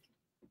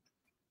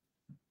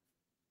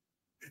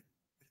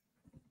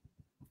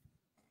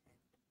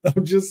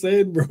 I'm just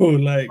saying, bro.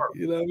 Like,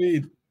 you know what I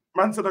mean?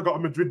 Man said I got a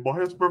Madrid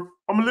bias, bro.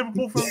 I'm a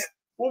Liverpool fan.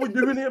 What are we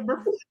doing here,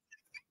 bro?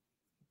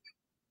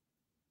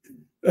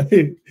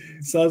 Hey,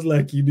 sounds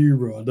like you do,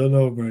 bro. I don't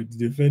know, bro.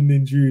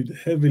 Defending Jude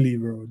heavily,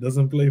 bro.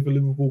 Doesn't play for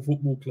Liverpool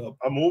Football Club.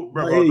 I'm all,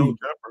 bro. Hey. I don't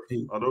care, bro.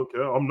 Hey. I don't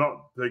care. I'm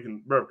not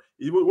taking, bro.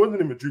 It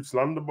wasn't in Madrid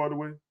slander, by the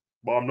way.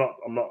 But I'm not.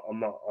 I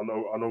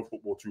know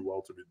football too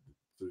well to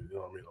you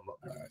know what I mean. I'm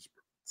not doing this,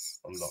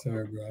 bro. I'm not.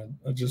 Sorry, bro.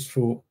 I just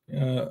thought,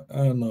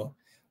 I don't know.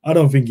 I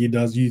don't think he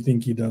does. You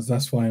think he does.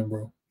 That's fine,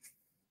 bro.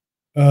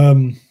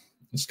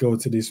 Let's go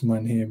to this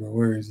man here, bro.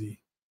 Where is he?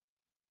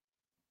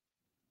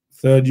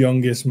 3rd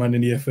youngest man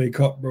in the FA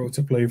Cup, bro,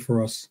 to play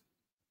for us.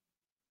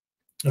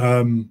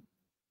 Do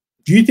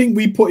you think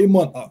we put him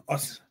on?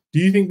 Do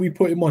you think we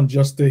put him on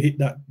just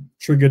to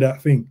trigger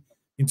that thing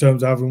in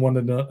terms of having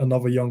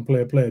another young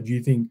player? Do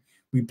you think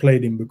we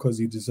played him because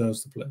he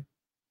deserves to play?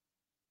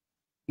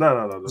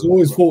 No. I've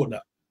always thought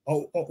that. I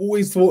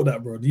always thought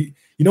that, bro. You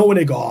know when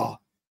they go,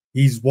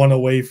 he's one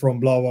away from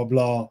blah, blah,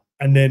 blah.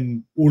 And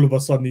then all of a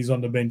sudden he's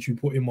on the bench. You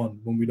put him on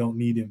when we don't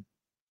need him.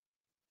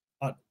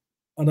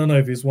 I don't know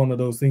if it's one of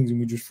those things and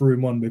we just threw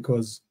him on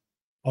because,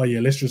 oh, yeah,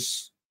 let's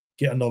just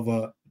get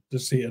another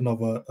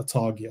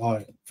target. All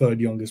right, 3rd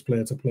youngest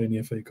player to play in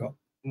the FA Cup.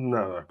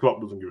 No.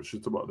 Klopp doesn't give a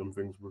shit about them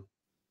things, bro.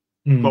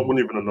 Klopp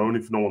wouldn't even have known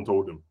if no one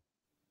told him.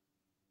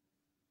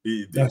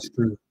 That's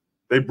true.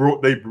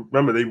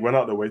 Remember, they went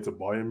out their way to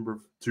buy him, bro,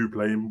 to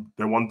play him.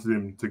 They wanted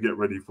him to get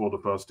ready for the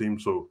first team,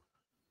 so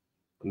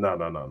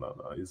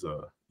no.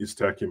 He's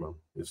tacky, man.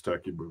 He's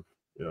tacky, bro.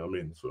 Yeah, you know what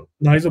I mean, so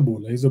no, he's a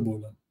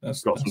baller.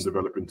 That's got some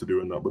developing to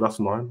do in that, but that's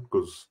fine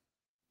because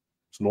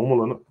it's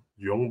normal, isn't it?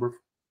 Young, bro.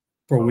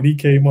 Bro, when he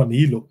came on,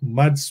 he looked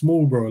mad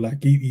small, bro.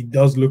 Like he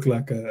does look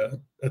like a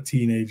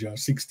teenager,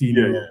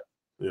 16-year-old.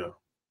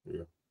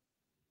 Yeah.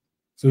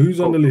 So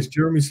who's on the list?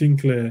 Jerome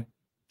Sinclair,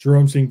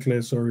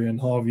 and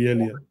Harvey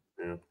Elliott.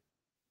 Yeah.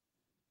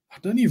 I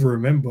don't even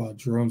remember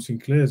Jerome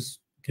Sinclair's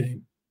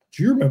game.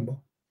 Do you remember?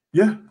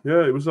 Yeah.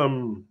 It was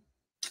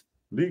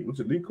League.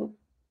 Was it League Cup?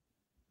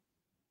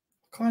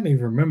 I can't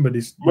even remember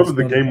this.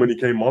 Remember the game when he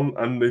came on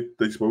and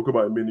they spoke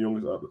about him being the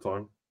youngest at the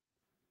time.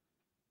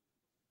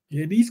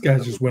 Yeah, these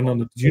guys just went on.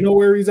 Do you know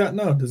where he's at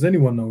now? Does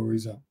anyone know where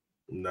he's at?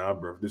 Nah,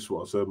 bro. This is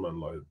what I said, man.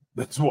 Like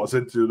that's what I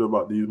said to you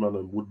about these man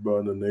and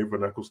Woodburn and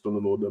Nathan Eccleston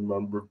and all them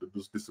man, bro. They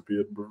just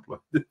disappeared, bro.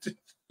 Like,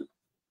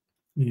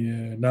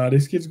 yeah, nah.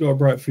 This kid's got a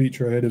bright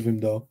future ahead of him,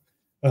 though.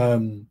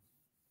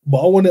 But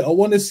I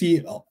want to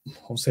see.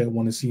 I'll say I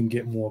want to see him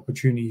get more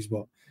opportunities,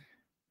 but.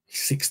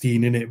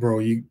 16 in it, bro.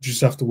 You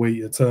just have to wait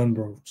your turn,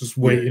 bro. Just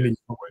wait. You've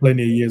got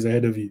plenty of years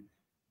ahead of you.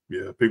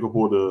 Yeah, pick up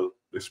all the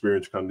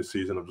experience you can this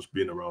season of just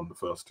being around the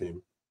first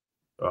team.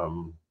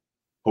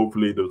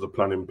 Hopefully there's a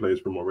plan in place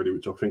for him already,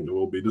 which I think there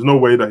will be. There's no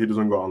way that he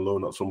doesn't go on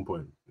loan at some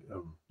point.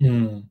 He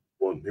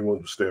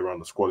won't just stay around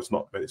the squad.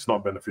 It's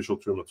not beneficial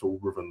to him at all.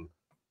 And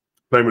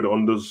playing with the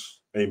unders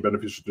ain't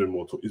beneficial to him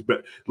at all. It's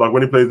like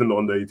when he plays in the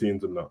under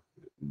 18s and that,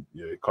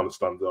 yeah, it kind of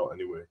stands out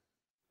anyway.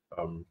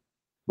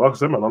 Like I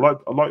said, man, I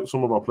like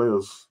some of our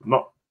players.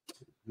 Not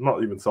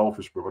even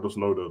selfish, bro. I just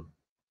know the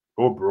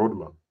go abroad,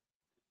 man.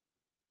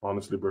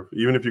 Honestly, bro.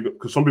 Even if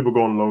because some people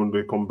go on loan,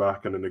 they come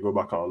back and then they go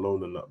back out on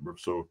loan and that, bro.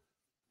 So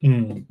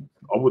I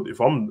would, if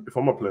I'm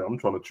a player, I'm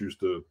trying to choose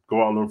to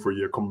go out on loan for a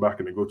year, come back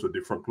and then go to a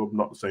different club,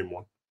 not the same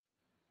one.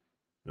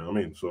 You know what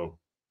I mean? So,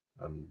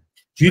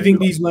 do you think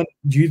these men?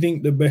 Do you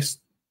think the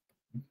best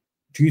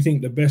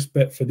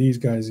bet for these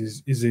guys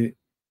is it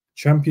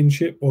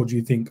Championship or do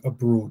you think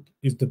abroad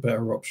is the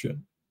better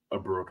option?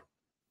 abroad.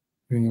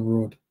 Being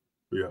abroad.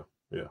 Yeah.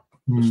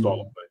 The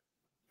style of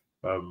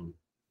play.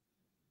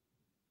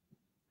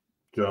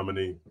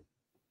 Germany,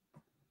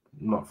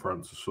 not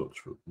France as such,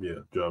 but yeah,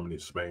 Germany,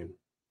 Spain.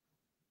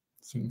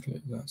 Things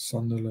like that.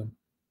 Sunderland,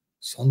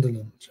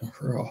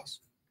 Ross.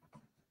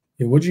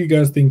 Yeah, what do you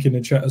guys think in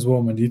the chat as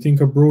well, man? Do you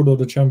think abroad or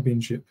the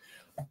Championship?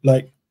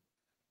 Like,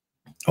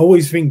 I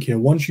always think here,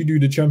 once you do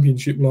the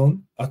Championship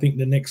loan, I think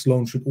the next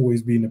loan should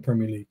always be in the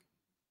Premier League.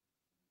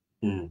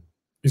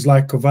 It's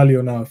like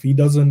Carvalho now. If he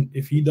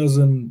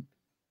doesn't,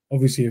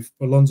 obviously, if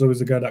Alonso is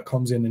the guy that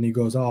comes in and he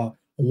goes, I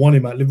want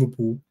him at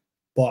Liverpool,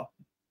 but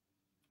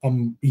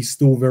he's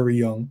still very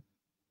young,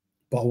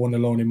 but I want to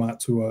loan him out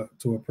to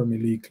a Premier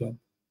League club.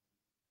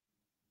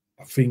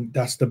 I think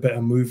that's the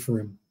better move for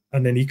him,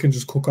 and then he can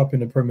just cook up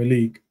in the Premier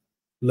League,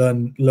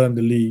 learn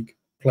the league,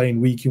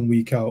 playing week in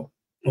week out,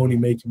 only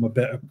make him a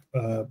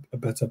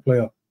better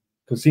player.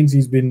 Because since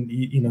he's been,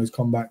 he's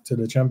come back to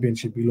the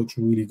Championship, he looks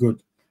really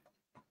good.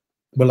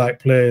 But like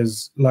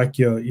players like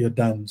your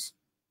Dans,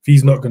 if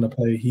he's not going to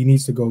play, he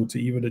needs to go to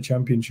either the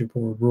Championship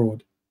or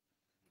abroad,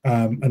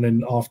 and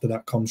then after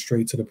that, come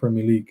straight to the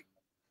Premier League.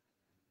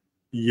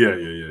 Yeah.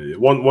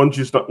 Once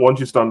you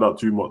stand out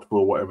too much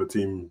for whatever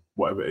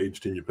age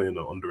team you're playing,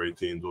 under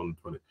 18s, under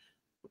 20.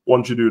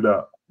 Once you do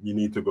that, you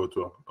need to go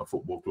to a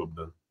football club.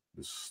 Then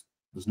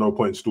there's no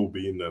point still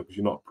being there because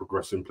you're not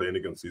progressing playing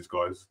against these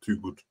guys. Too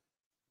good.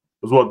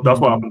 That's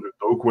what happens with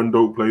Doak. When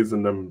Doak plays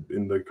in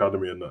the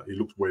academy and that, he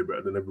looks way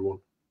better than everyone.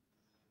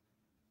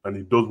 And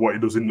he does what he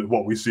does in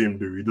what we see him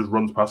do. He just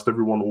runs past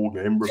everyone all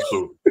game, bro.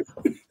 So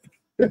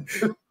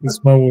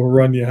this man will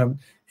run your hand.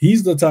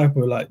 He's the type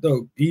of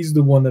Doak. He's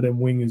the one of them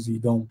wingers you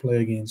don't play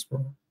against,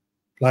 bro.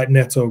 Like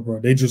Neto, bro.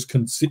 They just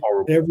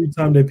every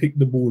time they pick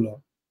the ball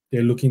up,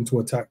 they're looking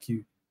to attack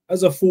you.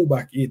 As a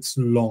fullback, it's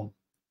long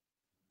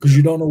because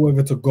you don't know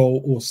whether to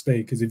go or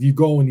stay. Because if you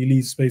go and you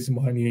leave space in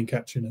behind, you ain't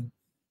catching him.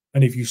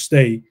 And if you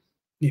stay,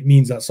 it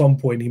means at some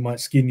point he might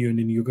skin you, and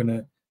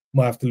then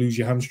might have to lose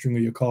your hamstring or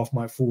your calf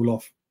might fall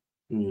off.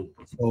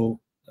 So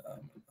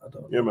I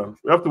don't know. Yeah, man.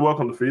 We have to work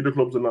on the feeder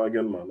clubs and that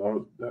again,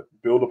 man.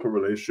 Build up a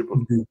relationship.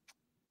 I'm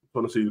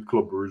trying to see the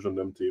Club Brugge and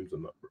them teams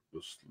and that.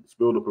 Let's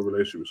build up a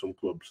relationship with some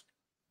clubs.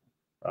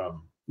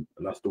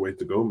 And that's the way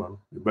to go, man.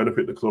 You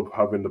benefit the club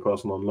having the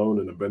person on loan,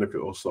 and then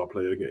benefit us, our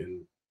player,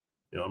 getting,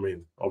 you know what I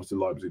mean? Obviously,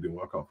 Leipzig didn't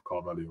work out for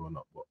Carvalho and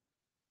that, but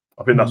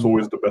I think that's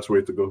always the best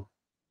way to go.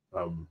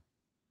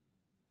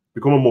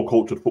 Become a more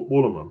cultured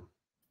footballer, man.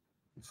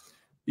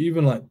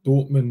 Even like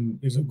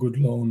Dortmund is a good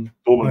loan.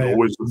 Dortmund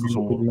always good for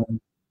someone.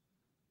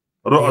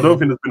 I don't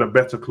think there's been a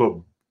better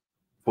club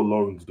for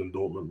loans than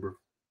Dortmund, bro.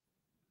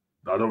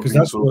 I don't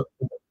think so.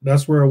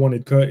 That's where I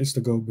wanted Curtis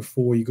to go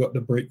before he got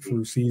the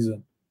breakthrough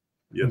season.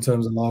 In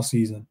terms of last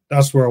season,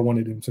 that's where I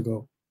wanted him to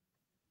go.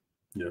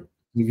 Yeah.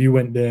 If you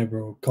went there,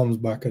 bro, comes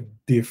back a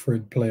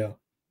different player.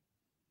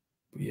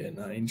 But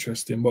yeah,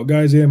 interesting. But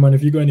guys, yeah, man,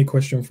 if you got any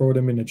question, throw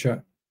them in the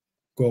chat.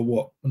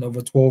 Got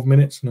another 12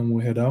 minutes, and then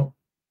we'll head out.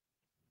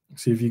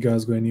 See if you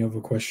guys got any other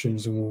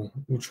questions, and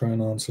we'll try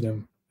and answer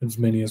them as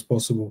many as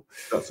possible.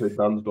 That's it.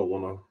 Dan don't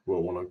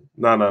wanna.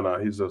 No.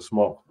 He's a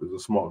smart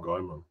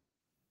guy, man.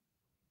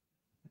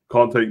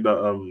 Can't take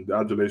that the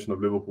adulation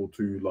of Liverpool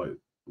too, like,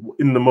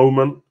 in the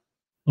moment.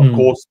 Of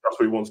course, that's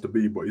what he wants to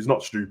be, but he's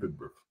not stupid,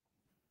 bro.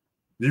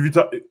 If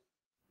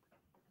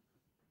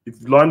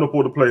you line up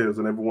all the players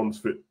and everyone's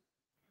fit,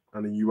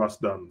 and then you ask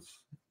Dans,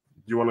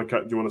 do you want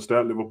to stay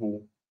at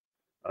Liverpool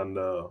and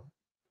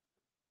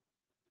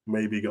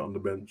maybe get on the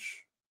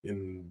bench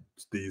in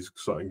these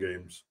certain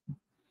games? Do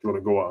you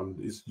want to go out?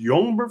 And it's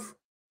young, bro.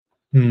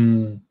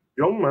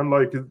 Young, man.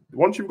 Like,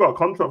 once you've got a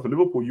contract for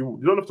Liverpool, you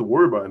don't have to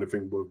worry about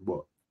anything,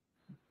 but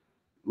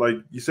like,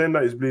 you're saying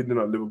that he's bleeding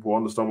at Liverpool. I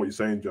understand what you're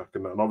saying, Jack,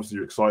 and obviously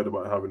you're excited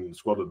about having in the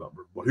squad of that,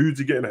 bro. But who's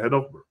he getting ahead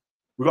of, bro?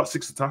 We got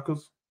 6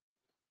 attackers,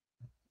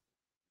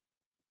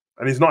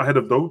 and he's not ahead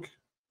of Doak.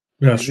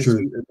 That's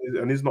true,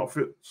 and he's not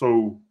fit.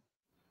 So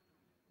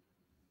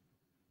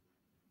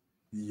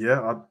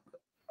yeah,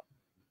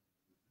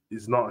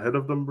 he's not ahead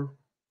of them, bro.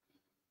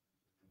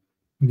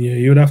 Yeah,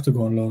 he would have to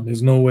go on loan.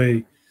 There's no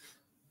way.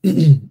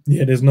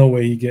 There's no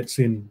way he gets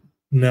in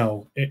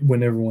now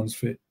when everyone's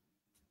fit.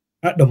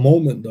 At the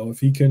moment, though, if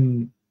he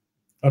can,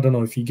 I don't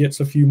know, if he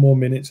gets a few more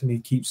minutes and he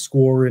keeps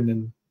scoring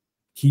and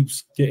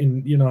keeps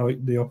getting,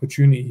 the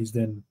opportunities,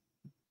 then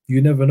you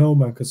never know,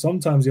 man. Because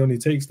sometimes he only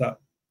takes that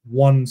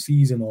one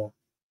season or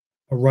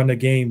a run of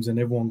games and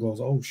everyone goes,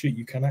 oh, shit,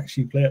 you can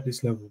actually play at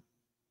this level.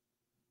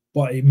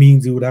 But it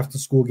means he would have to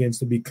score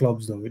against the big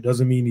clubs, though. It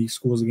doesn't mean he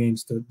scores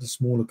against the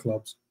smaller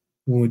clubs.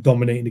 When we're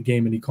dominating the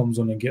game and he comes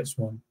on and gets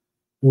one,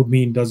 it would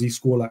mean, does he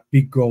score like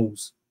big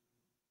goals?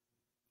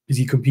 Is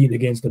he competing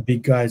against the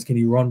big guys? Can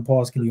he run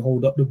past? Can he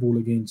hold up the ball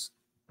against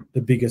the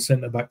bigger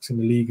centre backs in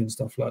the league and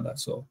stuff like that?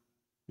 So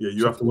yeah,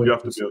 you have to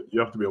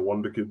be a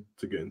wonder kid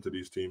to get into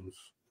these teams.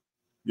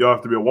 You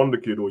have to be a wonder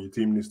kid, or your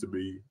team needs to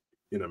be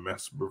in a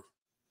mess, bro.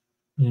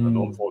 And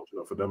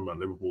unfortunate for them, man,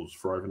 Liverpool's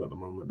thriving at the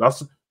moment.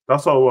 That's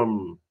how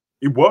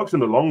it works in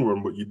the long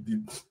run, but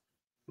you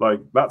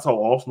like, that's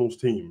how Arsenal's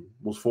team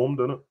was formed,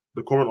 isn't it?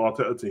 the current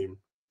Arteta team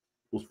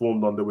was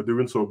formed on. They were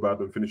doing so bad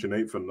and finishing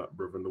 8th in that,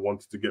 bruv, and they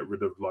wanted to get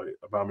rid of like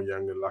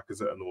Aubameyang and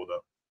Lacazette and all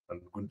that,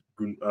 and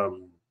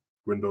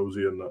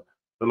Guendouzi and that.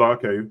 They're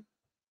like, okay,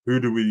 who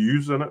do we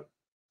use in it?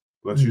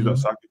 Let's use that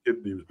Saka kid.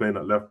 He was playing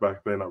at left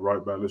back, playing at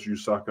right back. Let's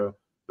use Saka.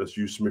 Let's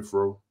use Smith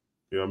Rowe.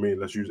 You know what I mean?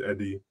 Let's use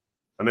Eddie.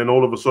 And then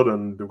all of a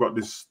sudden, they've got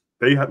this.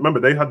 They had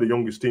the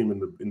youngest team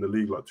in the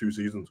league like 3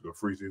 seasons ago,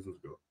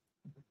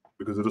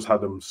 because they just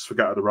had them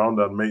scattered around.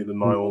 They had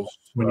Maitland-Niles,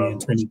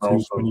 22,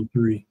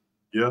 23.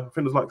 Yeah, I think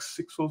there's like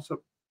 6 or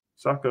 7.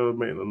 Saka,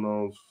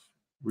 Maitland-Niles,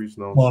 Reece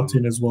Nelson,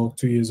 Martin as well.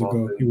 2 years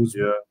ago, he was.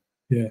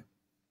 Yeah.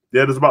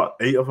 There's about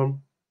 8 of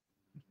them.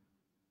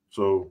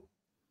 So.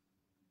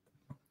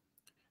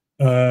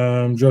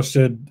 Josh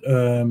said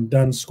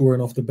Dan's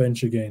scoring off the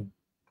bench again.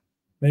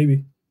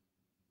 Maybe.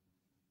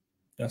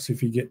 That's if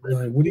he get.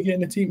 Would he get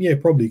in the team? Yeah,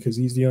 probably, because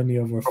he's the only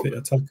other fit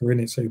attacker in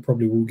it. So he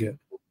probably will get.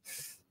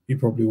 He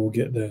probably will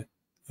get there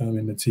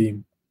in the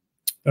team.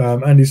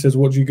 Andy says,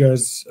 "What do you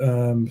guys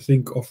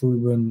think of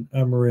Ruben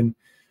Amorim,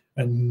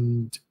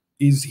 and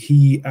is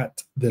he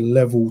at the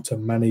level to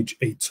manage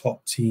a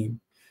top team?"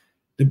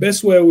 The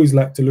best way I always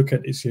like to look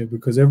at this here,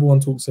 because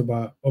everyone talks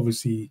about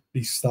obviously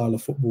this style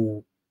of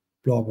football,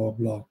 blah blah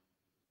blah.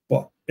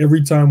 But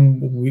every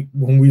time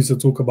when we used to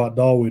talk about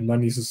Darwin,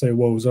 man used to say,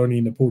 well, it was only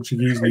in the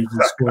Portuguese league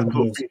he's scoring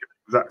goals.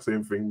 Exact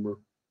same thing, bro.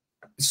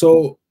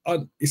 So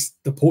it's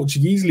the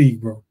Portuguese league,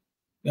 bro.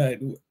 So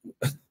do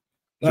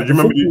you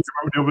remember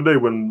the other day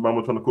when man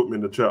was trying to put me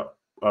in the chat,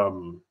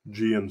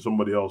 G and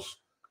somebody else,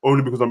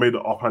 only because I made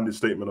an offhanded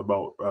statement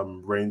about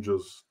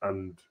Rangers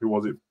and who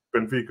was it,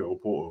 Benfica or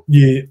Porto?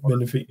 Yeah,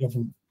 Benfica.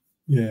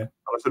 Yeah. And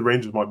I said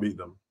Rangers might beat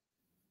them.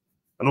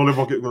 And all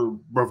everyone get, bro,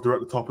 they're at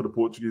the top of the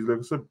Portuguese league.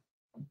 I said,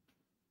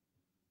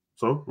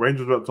 so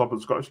Rangers are at the top of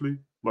the Scottish league,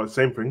 like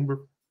same thing, bro.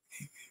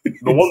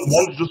 No,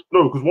 one's just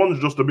because one's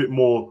just a bit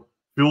more,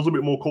 feels a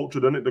bit more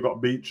cultured in it. They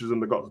got beaches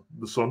and they got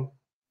the sun.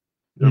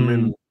 You know what I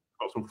mean?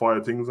 Got some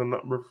fire things and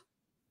that, bro.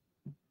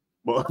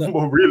 But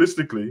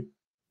realistically,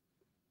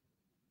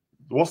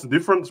 what's the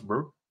difference,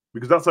 bro?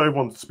 Because that's how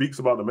everyone speaks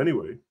about them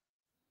anyway.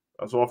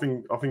 So I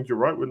think you're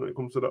right when it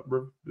comes to that,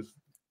 bro.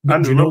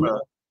 And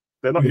remember,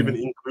 they're not even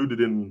included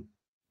in,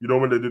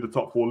 when they do the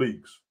top 4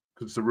 leagues,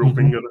 because it's a real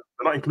thing. They're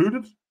not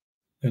included.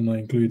 They're not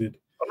included.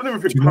 I don't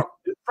even think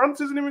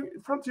France isn't even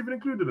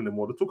included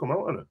anymore. They took them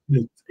out,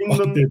 innit?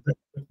 England,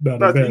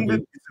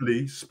 England,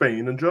 Italy,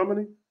 Spain, and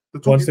Germany.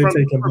 Once they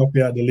take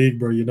Mbappe out of the league,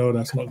 bro,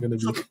 that's not going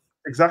to be.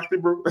 Exactly,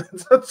 bro.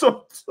 That's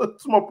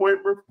my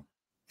point, bro.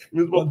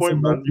 That's my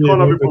point, man. You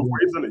can't have it both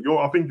ways,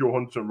 innit? I think you're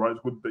 100% right. It's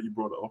good that you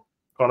brought it up.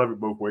 Can't have it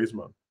both ways,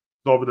 man.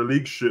 It's either the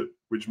league shit,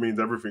 which means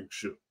everything's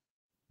shit,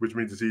 which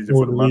means it's easier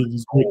for the man to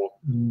score.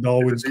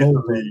 Darwin's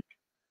cold, bro.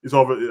 It's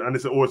either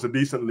it's a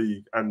decent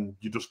league and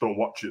you just don't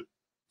watch it,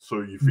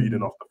 so you're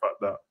feeding off the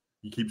fact that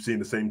you keep seeing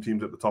the same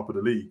teams at the top of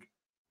the league.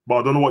 But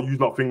I don't know what you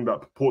not think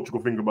that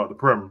Portugal think about the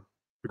Prem,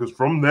 because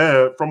from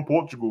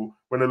Portugal,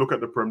 when they look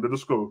at the Prem, they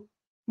just go,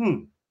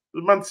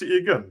 Man City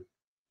again,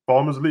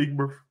 Farmers League,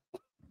 bro.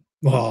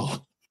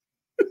 Oh.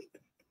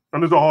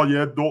 And it's like,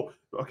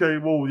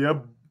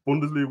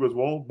 Bundesliga as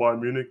well.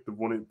 Bayern Munich, they've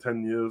won it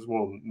 10 years,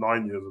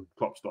 9 years, and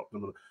Klopp stopped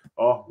them.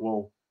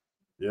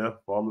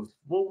 Farmers.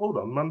 Well, hold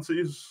on, Man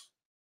City's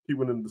keep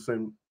winning the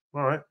same.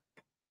 All right,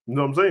 you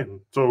know what I'm saying?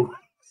 So,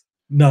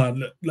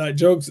 like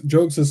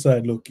jokes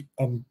aside, look,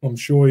 I'm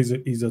sure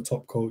he's a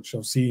top coach.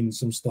 I've seen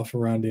some stuff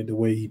around it, the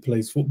way he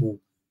plays football,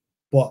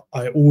 but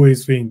I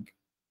always think,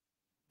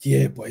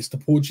 but it's the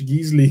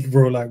Portuguese league,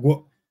 bro. Like,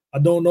 what? I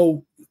don't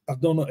know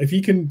if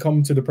he can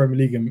come to the Premier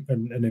League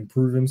and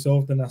improve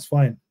himself, then that's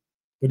fine.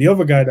 But the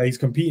other guy that he's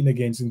competing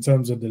against in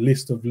terms of the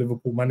list of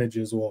Liverpool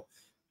managers or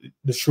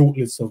the short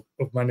list of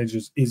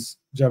managers is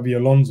Xabi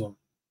Alonso.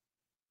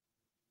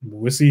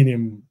 We're seeing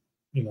him,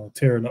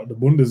 tearing up the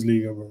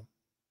Bundesliga, bro.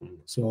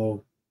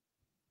 So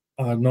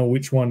I don't know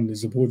which one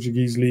is the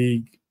Portuguese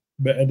league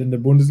better than the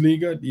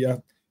Bundesliga. Yeah,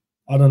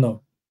 I don't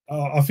know.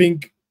 I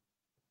think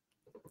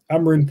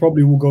Amorim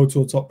probably will go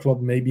to a top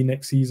club maybe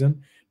next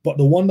season. But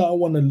the one that I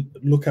want to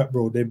look at,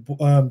 bro, they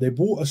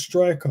bought a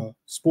striker.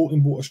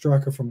 Sporting bought a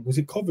striker from, was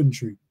it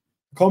Coventry?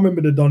 I can't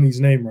remember the Donny's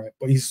name, right?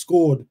 But he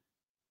scored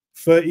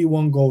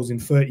 31 goals in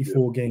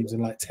 34 games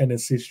and like 10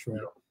 assists, right?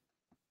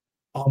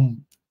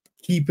 I'm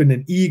keeping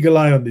an eagle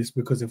eye on this,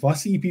 because if I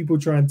see people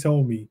try and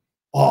tell me,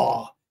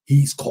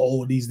 he's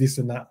cold, he's this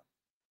and that,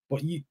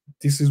 but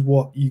this is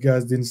what you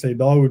guys didn't say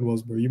Darwin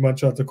was, bro. You might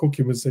try to cook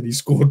him and said he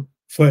scored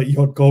 30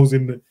 odd goals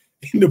in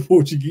the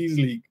Portuguese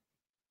league.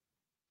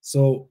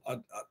 So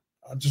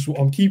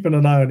I'm keeping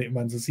an eye on it,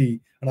 man, to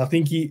see. And I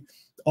think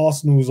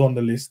Arsenal's on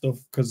the list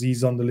because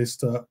he's on the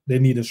list. They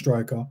need a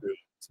striker.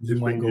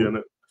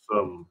 Yeah.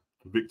 So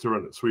Victor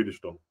and it's Swedish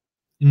done.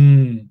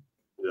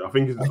 Yeah, I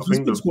think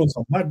he's scored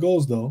some mad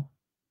goals though.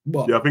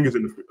 But yeah, I think it's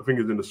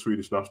in the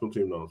Swedish national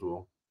team now as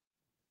well.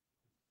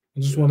 I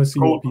just want to see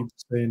what people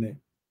say in it.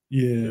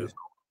 Yeah.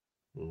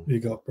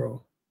 Big up,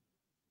 bro.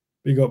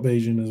 Big up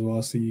Beijing as well.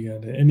 I see you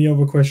guys there. Any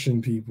other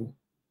question, people?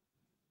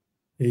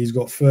 Yeah, he's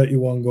got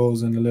 31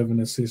 goals and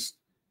 11 assists.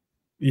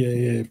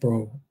 Yeah,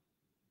 bro.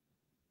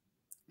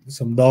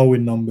 some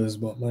Darwin numbers,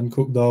 but man,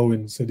 Cook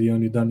Darwin said he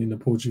only done in the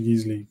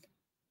Portuguese league.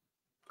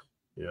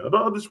 Yeah,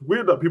 it's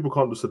weird that people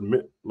can't just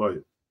admit, like,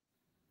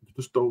 you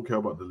just don't care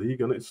about the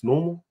league, and it's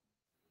normal.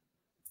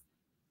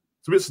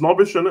 It's a bit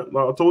snobbish, isn't it?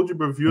 Like I told you,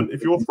 but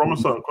if you're from a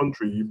certain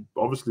country, you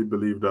obviously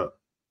believe that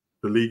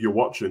the league you're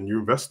watching, you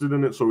invested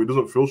in it, so it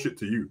doesn't feel shit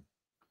to you.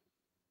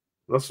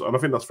 And I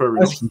think that's fair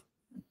enough. You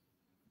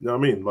know what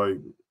I mean? Like,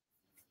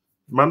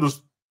 man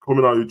just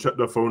coming out who check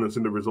their phone and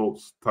seen the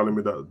results, telling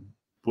me that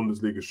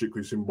Bundesliga is shit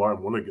because you've seen Bayern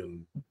won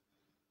again.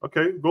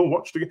 Okay, go and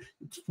watch the game.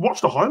 Just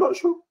watch the highlight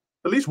show.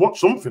 At least watch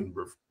something,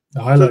 bro.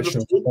 The highlight show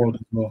as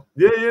well.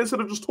 Yeah,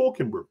 instead of just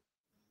talking, bro.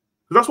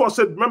 That's what I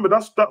said. Remember,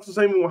 that's the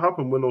same thing what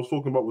happened when I was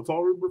talking about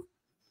Watari, bro.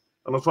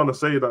 And I was trying to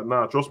say that,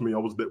 nah, trust me, I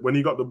was there. When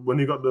he got the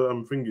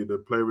thingy, the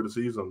player of the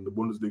season, the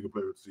Bundesliga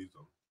player of the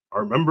season. I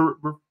remember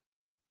it, bro.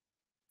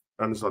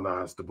 And it's like,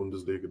 nah, it's the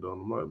Bundesliga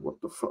done. I'm like,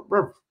 what the fuck,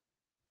 bro?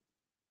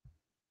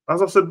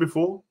 As I said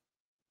before,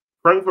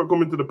 Frankfurt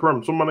coming to the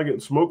Prem, some man are getting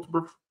smoked,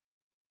 bro.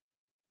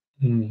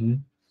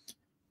 The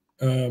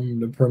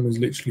Prem is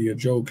literally a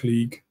joke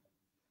league.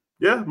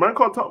 Yeah, man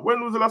can't talk.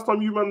 When was the last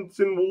time you man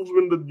seen Wolves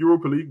win the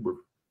Europa League, bro?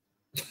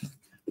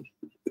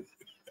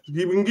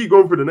 You can keep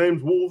going through the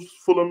names: Wolves,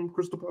 Fulham,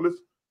 Crystal Palace.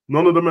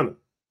 None of them in it.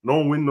 No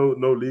one win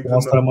no league.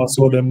 Last time I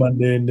saw them man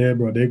there in there,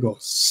 bro, they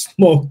got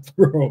smoked,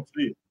 bro.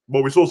 See,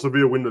 but we saw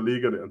Sevilla win the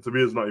league in it, and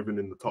Sevilla's not even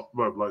in the top.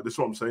 Bro, like this is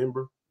what I'm saying,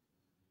 bro.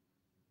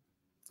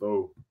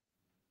 So,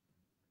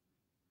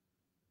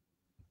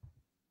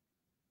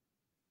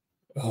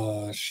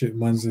 shit,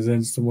 man says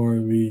ends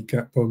tomorrow. We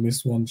Gakpo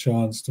missed one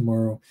chance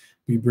tomorrow.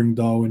 We bring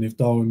Darwin. If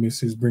Darwin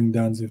misses, bring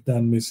Dan. If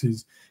Dan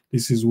misses,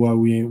 this is why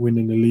we ain't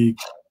winning the league.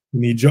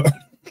 We need John.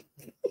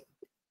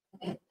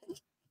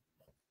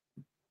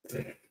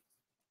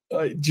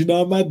 Do you know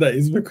how mad that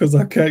is? Because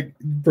I can't,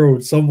 bro.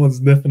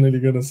 Someone's definitely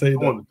gonna say that.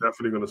 Someone's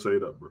definitely gonna say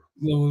that, bro.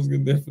 Someone's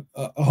gonna definitely.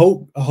 I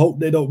hope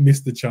they don't miss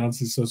the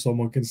chances so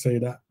someone can say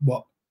that.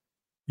 But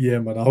yeah,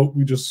 man, I hope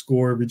we just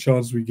score every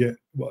chance we get.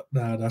 But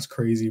nah, that's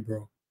crazy,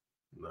 bro.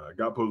 Nah,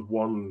 Gakpo's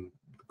one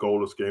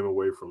goalless game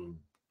away from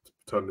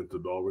turning into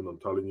Darwin. I'm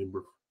telling you,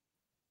 bro.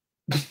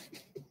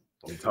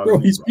 I'm telling bro,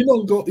 you, he's bro. been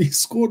on goal. He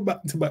scored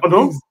back to back. I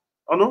know.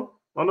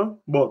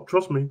 But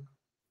trust me.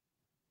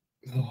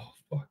 Oh,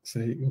 fuck's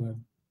sake,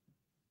 man.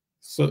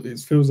 So it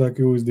feels like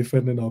we're always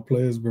defending our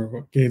players, bro,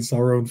 against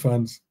our own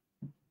fans.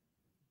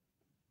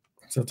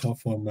 It's a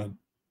tough one, man.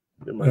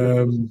 Yeah,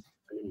 man,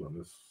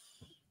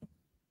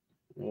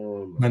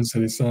 man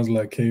said it sounds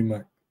like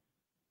K-Mac.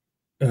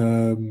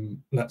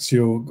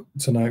 Lazio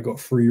tonight got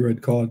 3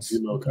 red cards.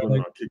 You know, kind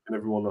of kicking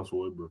everyone else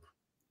away, bro.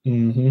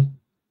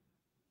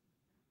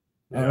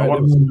 Yeah, I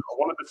wanted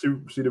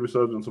to see the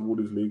resurgence of all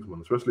these leagues,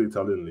 man, especially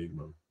Italian league,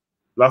 man.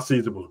 Last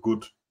season was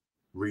good,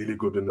 really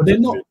good in the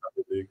Italian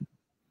league. In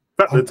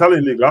fact, the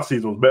Italian league last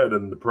season was better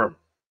than the Prem.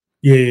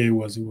 Yeah, it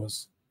was. It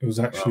was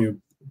actually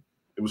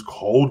it was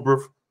cold, bro.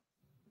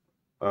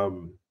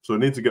 So we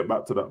need to get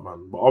back to that,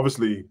 man. But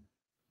obviously,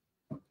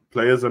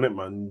 players in it,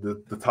 man.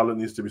 The talent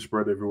needs to be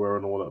spread everywhere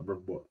and all that,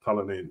 bro. But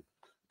talent ain't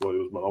what it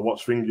was, man. I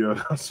watched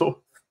Finger.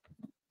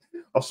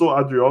 I saw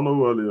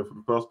Adriano earlier for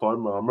the first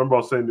time, man. I remember I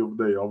was saying the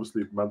other day,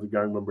 obviously, man, the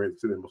gang member ain't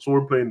seen him. I saw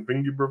him playing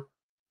Fingy, bro.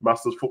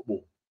 Masters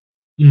football.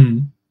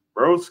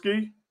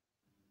 Broski,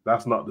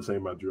 that's not the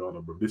same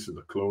Adriano, bro. This is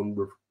a clone,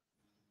 bro.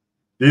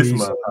 This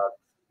man had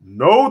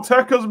no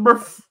techers, bro.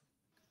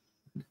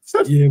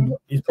 Yeah,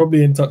 he's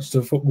probably in touch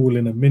to football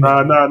in a minute.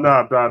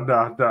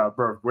 Nah,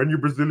 bro. When you're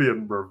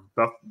Brazilian, bro,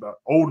 that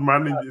old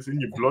man is in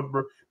your blood,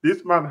 bro.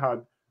 This man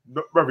had,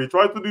 bro, he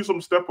tried to do some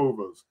step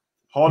overs.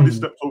 Hardly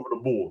stepped over the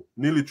ball,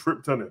 nearly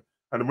tripped on it.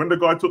 And when the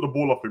guy took the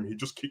ball off him, he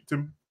just kicked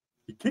him.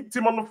 He kicked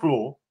him on the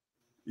floor.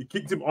 He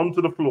kicked him onto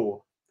the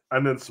floor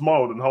and then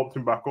smiled and helped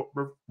him back up,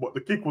 bro. But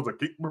the kick was a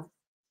kick, bro.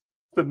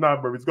 I said, nah,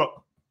 bro, he's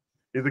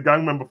a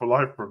gang member for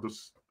life, bro.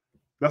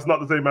 That's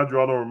not the same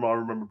Adriano I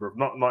remember, bro.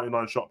 Not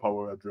 99 shot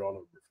power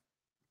Adriano,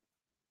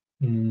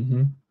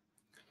 bro.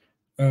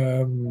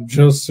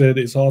 Just said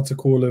it's hard to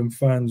call them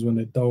fans when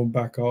they don't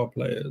back our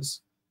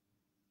players.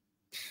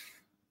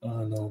 I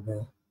don't know,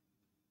 bro.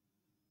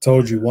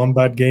 Told you, 1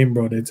 bad game,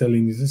 bro. They're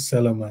telling you he's a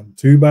seller, man.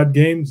 2 bad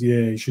games,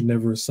 yeah, he should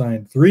never have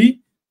signed. 3,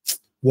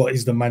 what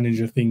is the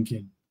manager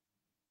thinking?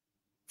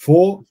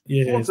 4,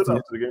 yeah. I said that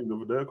after the game the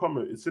other day. I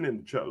comment, it's in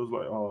the chat. It was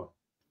like,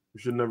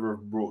 we should never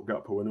have brought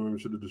Gakpo anyway. We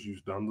should have just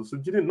used Danz. I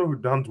said, you didn't know who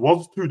Danz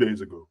was 2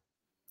 days ago.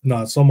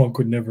 Nah, someone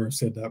could never have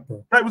said that,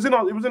 bro. It was in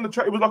the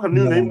chat. It was like a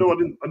new name, though.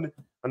 And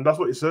that's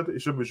what he said.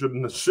 We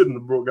shouldn't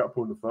have brought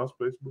Gakpo in the first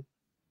place, bro.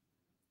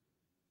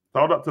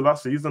 Tell that to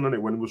last season,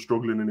 and when he was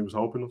struggling and he was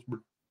helping us, bro.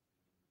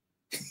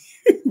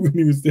 When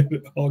he was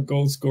our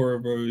goal scorer,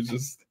 bro, it was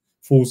just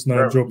false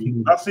now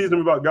dropping. That season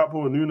without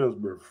Gakpo and Nunes,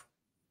 bro.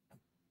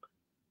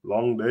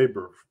 Long day,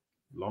 bro.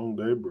 Long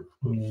day, bro.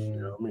 You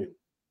know what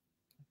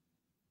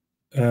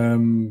I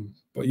mean?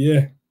 But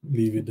yeah,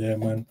 leave it there,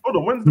 man. Hold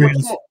on, when's the match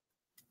tomorrow?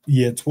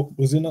 Yeah,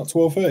 was it not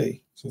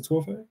 12:30? So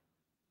 12:30?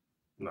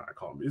 Nah, it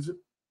can't be. Is it?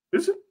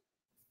 Is it?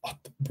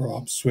 Bro,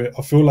 I swear,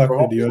 I feel like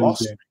we're the early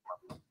game.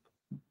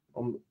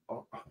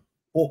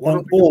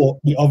 or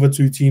the other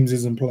two teams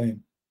isn't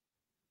playing.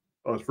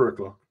 Oh, it's 3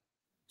 o'clock.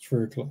 It's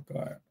 3 o'clock.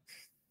 All right.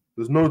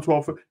 There's no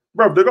 12.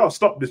 Bro, they gotta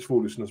stop this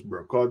foolishness,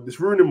 bro. Cause it's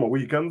ruining my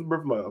weekends,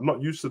 bro. Like, I'm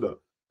not used to that.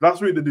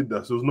 Last week they did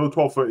that. So there was no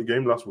 12:30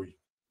 game last week.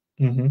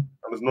 And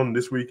there's none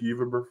this week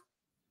either, bro.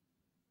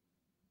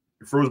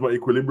 It throws my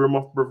equilibrium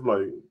off, bro.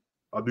 Like,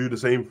 I do the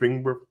same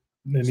thing, bro.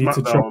 They need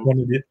to chuck one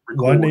of the.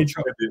 Why don't they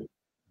chuck?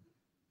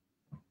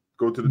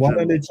 Go to the Why gym.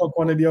 don't they chuck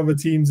one of the other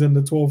teams in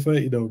the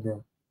 12:30 though,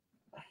 bro?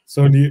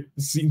 So it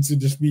seems to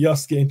just be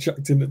us getting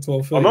chucked in at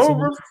 12:30. I know,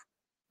 bro.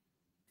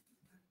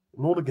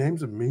 And all the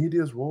games in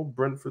media as well: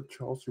 Brentford,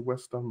 Chelsea,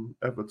 West Ham,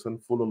 Everton,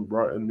 Fulham,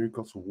 Brighton,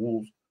 Newcastle,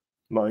 Wolves,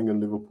 Nottingham,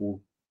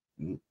 Liverpool,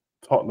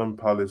 Tottenham,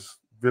 Palace,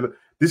 Villa.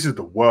 This is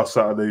the worst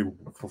Saturday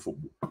for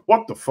football.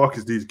 What the fuck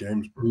is these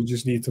games, bro? We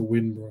just need to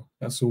win, bro.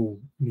 That's all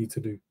we need to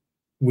do.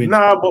 Win.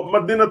 Nah, but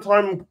my dinner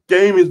time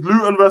game is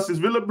Luton versus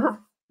Villa, bro.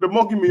 They're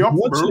mugging me off,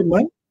 bro. It,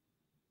 man.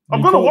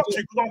 I'm gonna watch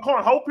it because I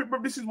can't help it,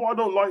 bro. This is why I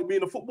don't like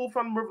being a football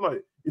fan, bro.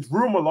 Like, it's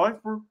ruined my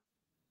life, bro.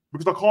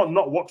 Because I can't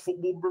not watch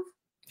football, bro.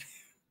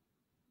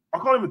 I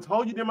can't even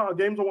tell you the amount of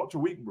games I watch a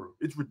week, bro.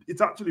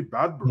 It's actually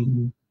bad, bro.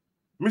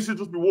 Missy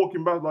just be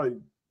walking back like,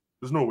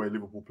 there's no way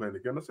Liverpool playing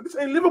again. I said, this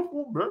ain't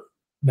Liverpool, bro.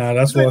 Nah,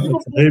 that's what I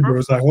heard today, bro.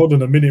 It's like, hold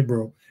on a minute,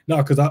 bro.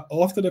 Nah, because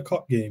after the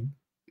cup game,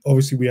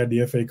 obviously we had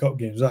the FA Cup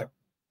games. Like,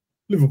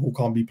 Liverpool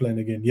can't be playing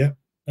again, yeah.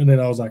 And then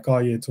I was like, oh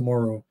yeah,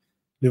 tomorrow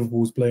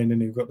Liverpool's playing,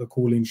 and they've got the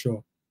call-in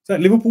show. It's like,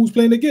 Liverpool's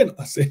playing again.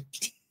 I said,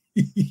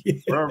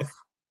 yeah.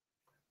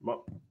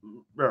 Bro,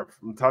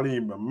 I'm telling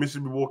you, man. Missy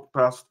be walking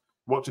past,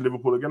 watching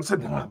Liverpool again. I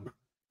said, nah,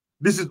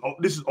 this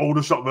is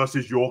Aldershot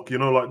versus York, you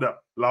know, like that.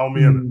 Allow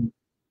me in.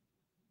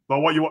 But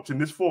what are you watching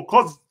this for?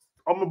 Because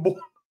I'm a ball.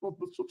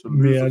 Such a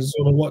loser. Yeah, I just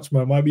want to watch,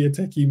 man. Might be a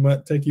techie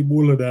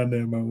baller down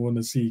there, man. Want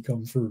to see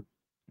come through.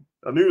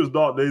 I knew it was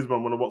dark days,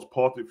 man, when I watched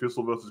Partick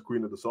Thistle versus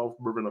Queen of the South,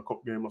 bro, in a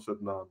cup game. I said,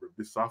 nah, bro,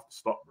 this has to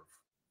stop, bro.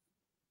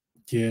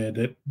 Yeah,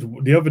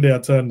 the other day I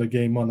turned the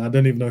game on. I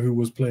don't even know who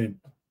was playing.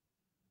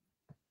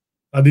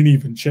 I didn't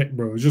even check,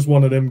 bro. It was just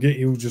one of them.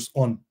 It was just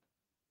on.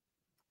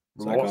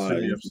 Bro, I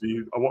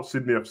watched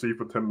Sydney FC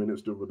for 10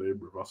 minutes the other day,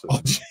 bro. I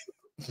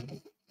said,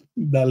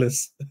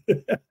 Dallas. yeah,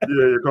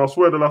 I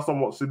swear the last time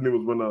I watched Sydney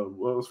was when I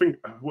think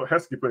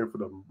Heskey playing for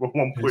them at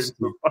one point,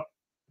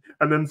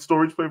 and then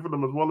Storage playing for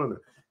them as well, innit?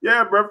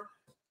 Yeah, bro.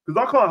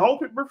 Because I can't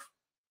help it, bro.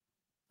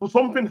 Well,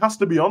 something has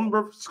to be on,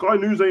 bro. Sky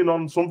News ain't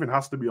on. Something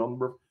has to be on,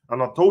 bro.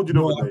 And I told you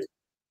the other day,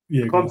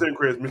 the content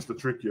creators missed the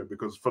trick here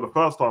because for the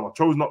first time I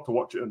chose not to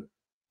watch it. Innit?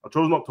 I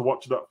chose not to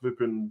watch that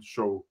flipping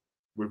show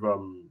with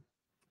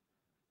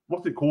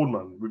what's it called,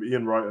 man? With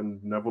Ian Wright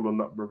and Neville and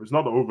that, bro. It's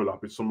not the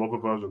overlap. It's some other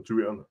version to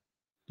it, innit?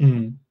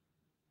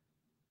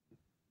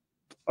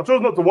 I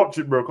chose not to watch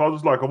it, bro, because I was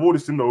just like, I've already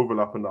seen the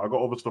overlap and that. I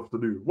got other stuff to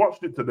do.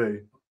 Watched it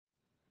today.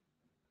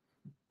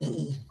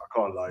 I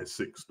can't lie, it's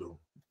sick still.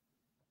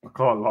 I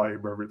can't lie,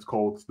 bro, it's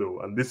cold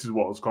still. And this is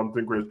what was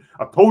content creators.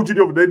 I told you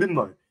the other day, didn't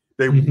I?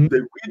 They read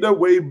their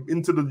way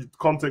into the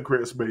content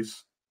creator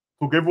space,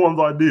 took everyone's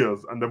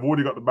ideas, and they've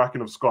already got the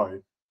backing of Sky.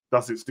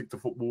 That's it, stick to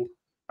football.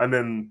 And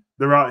then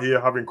they're out here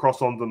having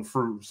croissants and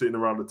fruit sitting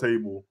around the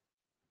table.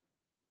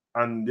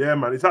 And yeah,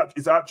 man,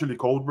 it's actually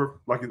cold, bro.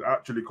 Like, it's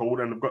actually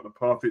cold, and they've got the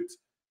perfect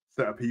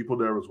set of people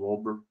there as well,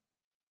 bro.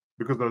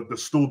 Because they're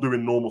still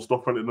doing normal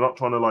stuff, and they're not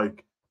trying to,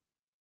 like,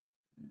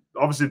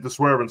 obviously the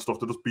swearing stuff,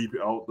 they just beep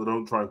it out. They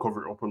don't try and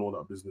cover it up and all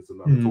that business and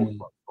that. They talk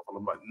about stuff, and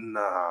I'm like,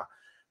 nah,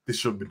 this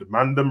should be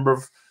demanding, bro.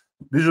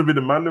 This should be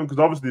demanding, because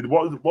obviously,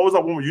 what was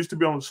that one we used to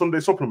be on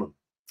Sunday Supplement?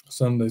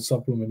 Sunday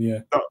Supplement,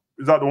 yeah.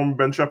 Is that the one with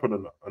Ben Shepherd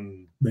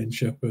and Ben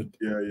Shepherd?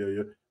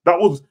 Yeah. That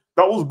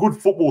was good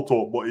football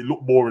talk, but it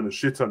looked boring as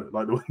shit, on it.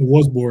 Like, it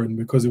was boring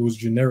because it was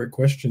generic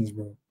questions,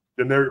 bro.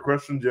 Generic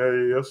questions,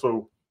 yeah.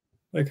 So,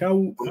 like, how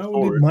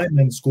did my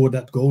man score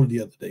that goal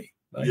the other day?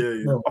 Like,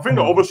 yeah. Bro, I think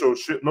the other show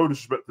shit. No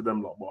disrespect to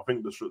them, lot, but I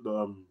think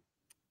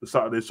the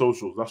Saturday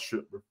socials, that's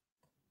shit, bro.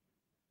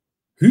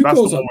 Who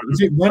goes up?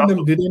 Is it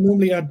random? Did they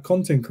normally add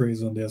content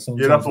creators on there?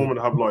 Sometimes? Yeah, that's the one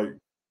that have like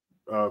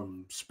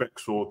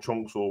Specs or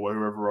Chunks or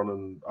whoever on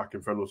and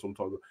Akinfenwa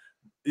sometimes.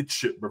 It's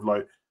shit, bro.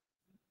 Like,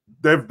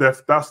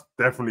 that's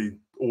definitely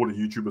all the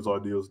YouTubers'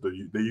 ideas.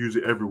 They use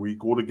it every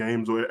week. All the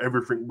games or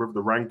everything, bro.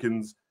 The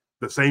rankings,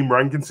 the same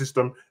ranking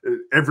system.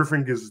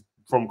 Everything is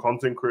from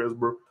content creators,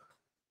 bro.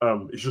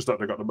 It's just that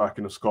they got the back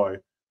in the Sky.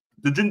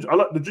 I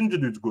like the Ginger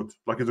dude's good.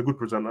 Like, he's a good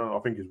presenter. I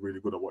think he's really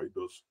good at what he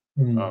does.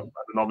 And then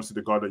obviously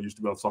the guy that used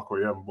to be on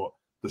Soccer AM. But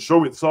the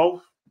show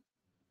itself,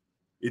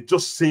 it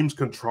just seems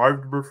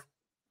contrived, bro.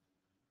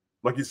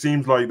 Like, it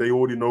seems like they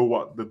already know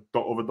what the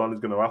other Don is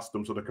going to ask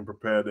them, so they can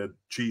prepare their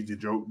cheesy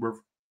joke, bro.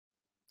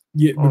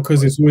 Yeah,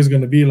 because it's always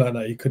going to be like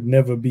that. It could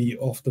never be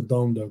off the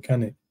dome, though,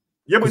 can it?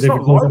 Yeah, but it's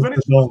not live, and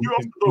it's off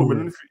the dome.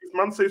 And if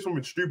man says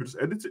something stupid, just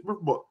edit it, bro.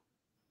 But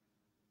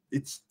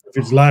if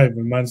it's live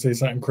and man says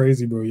something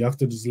crazy, bro, you have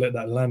to just let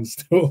that land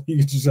still.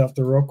 You just have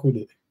to rock with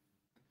it.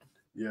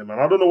 Yeah, man.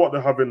 I don't know what they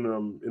have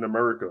in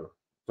America.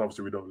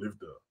 Obviously, we don't live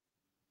there.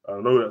 I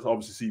know that's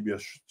obviously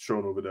CBS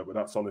shown over there, but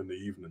that's on in the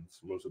evenings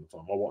most of the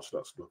time. I watch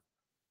that stuff.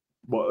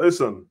 But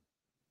listen,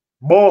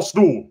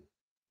 Barstool,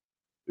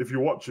 if you're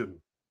watching,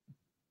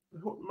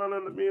 man,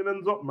 and me and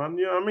ends up, man.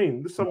 You know what I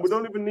mean? Listen, we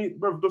don't even need,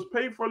 bro. Just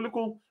pay for a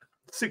little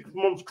 6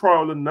 months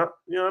trial and that.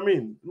 You know what I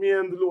mean? Me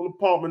and the little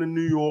apartment in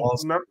New York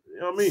and that. You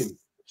know what I mean?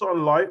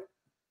 Something light.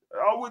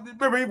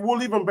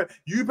 We'll even pay.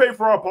 You pay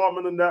for our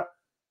apartment and that.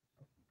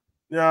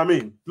 You know what I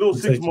mean? Little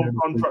 6 month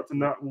contract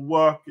and that will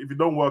work. If it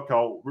don't work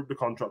out, rip the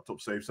contract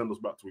up safe, send us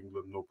back to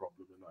England, no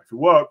problem. If it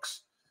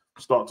works,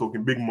 start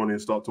talking big money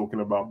and start talking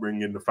about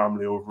bringing the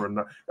family over and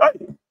that.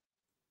 Hey,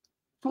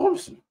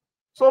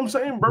 so I'm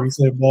saying, bro. We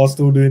said Bar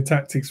still doing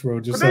tactics, bro.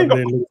 Just so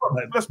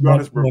let's be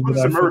honest, bro.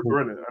 It's America,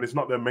 innit? And it's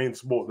not their main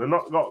sport. They're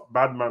not got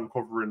bad man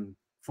covering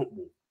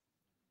football.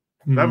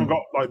 They haven't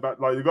got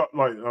you got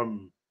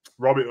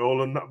Robbie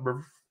Earl and that,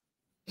 bro.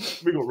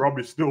 We got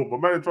Robbie still, but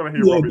man, trying to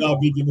hear Robbie.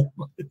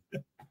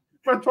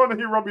 Man, trying to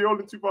hear Robbie Earl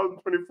in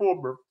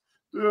 2024, bro.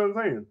 You know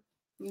what I'm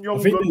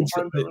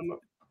saying?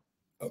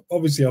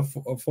 Obviously, I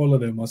follow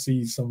them. I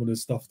see some of the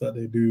stuff that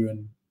they do,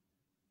 and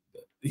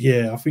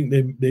yeah, I think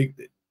they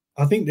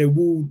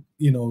will,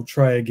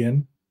 try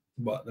again.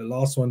 But the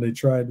last one they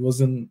tried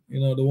wasn't,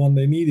 the one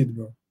they needed,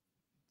 bro.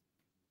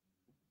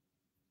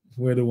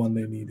 We're the one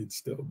they needed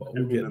still, but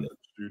we'll get there.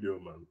 Studio,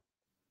 man.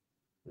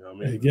 You know what I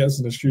mean? Hey, get us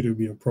in the studio would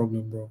be a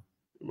problem, bro.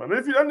 Man,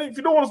 if you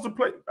don't want us to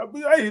play,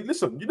 hey,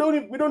 listen, we don't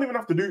even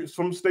have to do it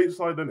from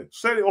stateside, innit?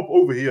 Set it up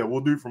over here.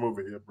 We'll do it from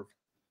over here, bro.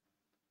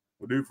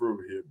 We'll do it from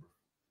over here, bro.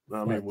 You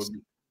know what I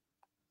mean?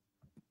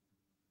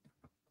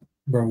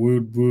 Bro, we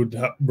would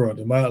have, bro,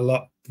 the amount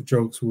of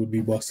jokes we would be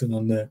busting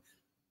on there.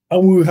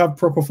 And we would have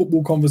proper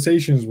football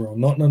conversations, bro.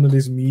 Not none of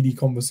this meaty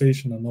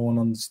conversation that no one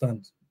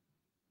understands.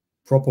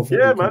 Proper football.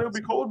 Yeah, man, it'll be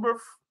cold, bro.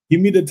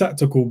 Give me the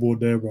tactical board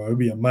there, bro. It'll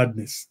be a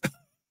madness.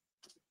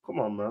 Come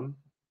on, man.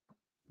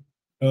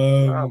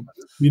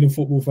 Being a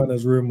football fan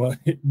has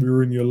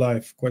ruined your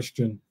life.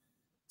 Question.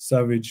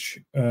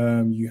 Savage,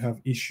 you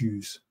have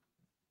issues.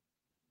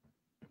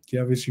 Do you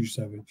have issues,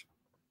 Savage?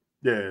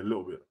 Yeah, a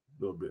little bit.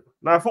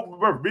 Now, football,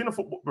 bro, being a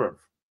football fan,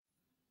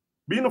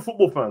 being a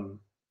football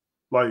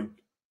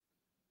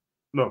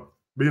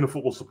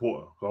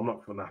supporter, because I'm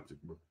not fanatic,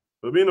 bro.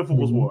 But being a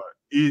football supporter,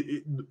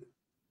 it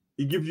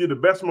gives you the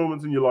best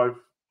moments in your life,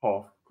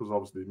 because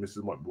obviously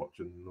Mrs. might be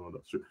watching,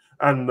 that's true.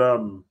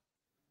 And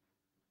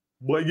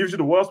but it gives you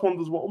the worst ones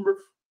as well, bro.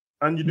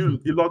 And you do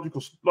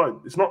illogical,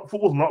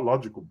 football's not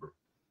logical, bro.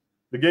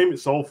 The game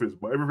itself is,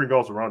 but everything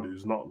else around it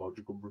is not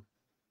logical, bro.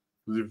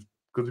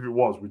 Because if it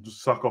was, we'd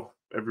just sack off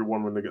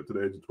everyone when they get to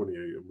the age of 28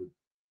 and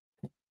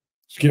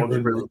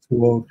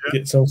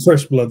get some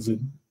fresh bloods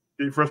in.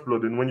 Get fresh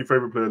blood in. When your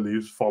favorite player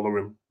leaves, follow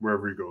him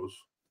wherever he goes.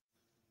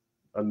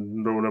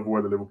 And don't ever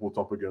wear the Liverpool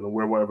top again and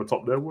wear whatever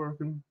top they're wearing.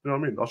 You know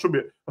what I mean? I should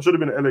have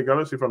been an LA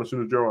Galaxy fan as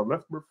soon as Gerrard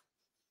left, bro.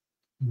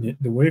 Yeah,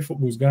 the way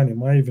football's going, it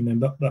might even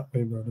end up that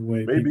way, bro. The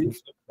way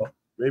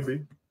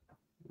maybe.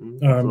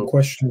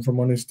 Question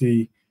from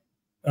Honesty.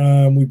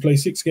 We play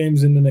 6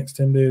 games in the next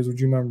 10 days. Would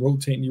you mind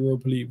rotating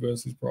Europa League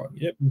versus Prague?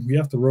 Yep, we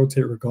have to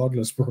rotate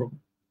regardless, bro.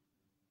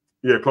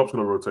 Yeah, Klopp's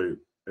gonna rotate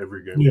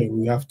every game. Yeah,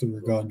 we have to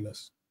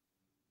regardless.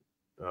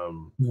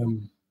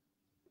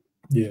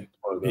 Yeah.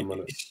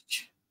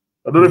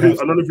 I don't know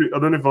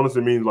if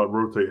honestly means like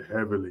rotate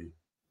heavily.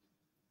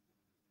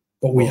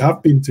 But we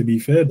have been, to be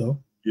fair,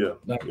 though. Yeah,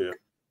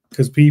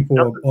 because people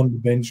are on the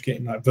bench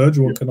getting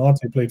Virgil and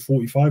Konate played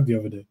 45 the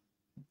other day.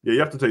 Yeah, you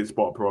have to take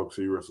Sparta Prague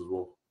serious as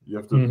well. You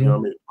have to, you know what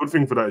I mean? Good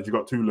thing for that is you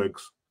got 2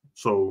 legs.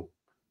 So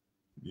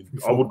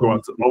I would go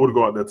out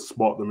there to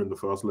spot them in the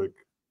first leg.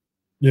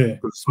 Yeah.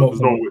 There's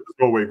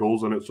no way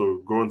goals in it. So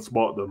go and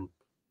spot them,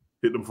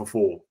 hit them for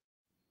 4,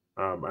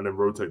 and then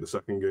rotate the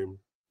second game.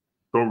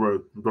 Don't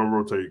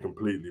rotate it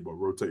completely, but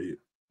rotate it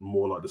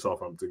more like the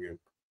Southampton game.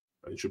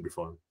 And it should be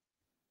fine.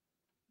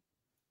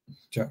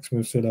 Jack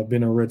Smith said, I've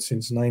been a Red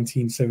since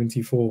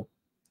 1974.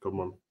 Come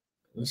on.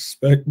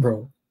 Respect,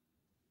 bro.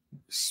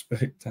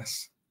 Respect.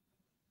 That's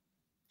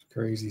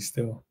crazy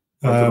still.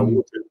 I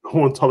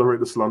won't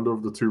tolerate the slander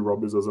of the 2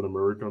 Robbies as an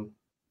American.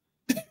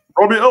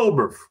 Robbie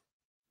Elbert.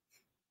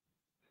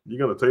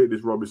 You're going to take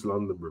this Robbie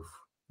slander, bro.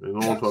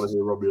 No one trying to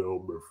hear Robbie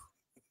Elbert.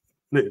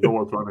 Nick, no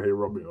one trying to hear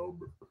Robbie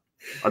Elbert.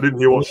 I didn't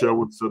hear what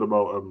Sherwood said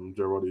about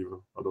Gerrard either.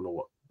 I don't know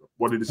what.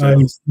 What did he say?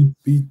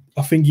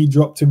 I think he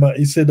dropped him out.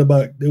 He said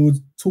they were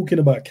talking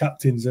about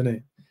captains,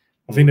 innit?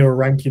 I think they were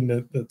ranking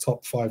the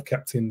top 5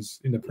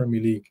 captains in the Premier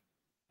League,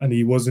 and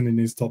he wasn't in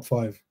his top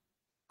 5.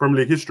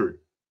 Premier League history?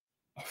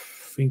 I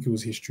think it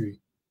was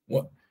history.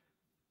 What?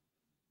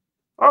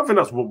 I don't think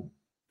that's what.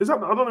 Is that?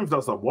 I don't know if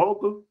that's that wild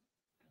though.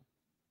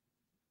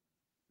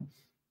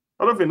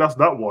 I don't think that's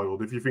that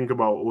wild if you think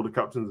about all the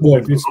captains. Well,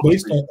 if it's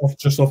based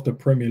off the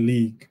Premier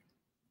League,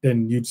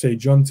 then you'd say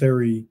John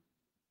Terry,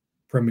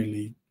 Premier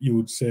League. You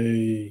would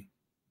say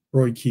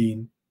Roy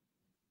Keane.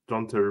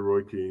 John Terry,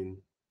 Roy Keane.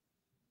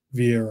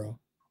 Vieira.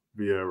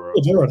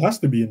 Well, Gerrard has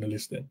to be in the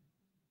list then.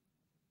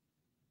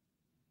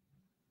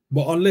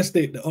 But unless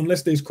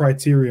there's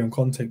criteria and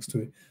context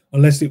to it,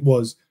 unless it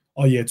was,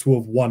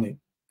 12 won it,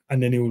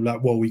 and then it was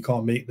like, well, we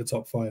can't make the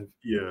top 5.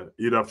 Yeah,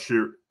 you'd have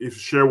Shearer. If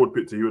Sherwood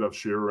picked it, he would have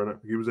Shearer in it.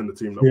 He was in the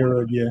team that Shearer,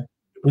 won it. yeah.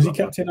 Was he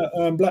captain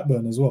at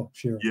Blackburn as well,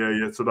 Shearer?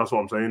 Yeah. So that's what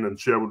I'm saying. And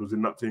Sherwood was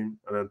in that team,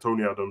 and then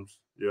Tony Adams.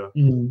 Yeah.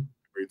 Mm.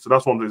 So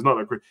that's what I'm saying. It's not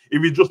that crazy.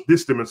 If you just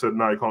dissed him and said,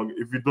 "No, you can't,"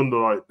 if you've done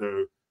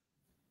the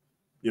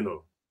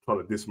trying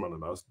to diss man,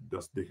 and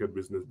that's dickhead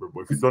business, bro.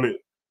 But if you've done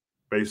it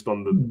based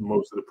on the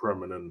most of the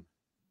Prem, and then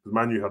because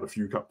Man U had a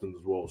few captains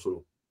as well,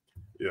 so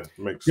yeah, it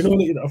makes. You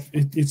know,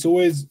 it's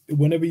always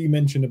whenever you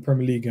mention the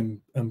Premier League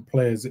and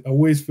players, I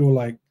always feel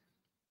like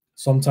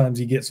sometimes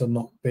he gets a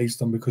knock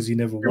based on because he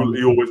never won.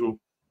 He always will.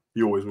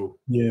 He always will.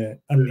 Yeah,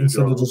 and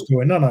instead of just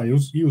going, no,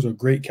 he was a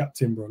great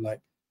captain, bro. Like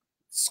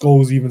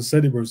Scholes even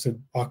said it, bro.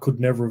 Said I could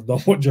never have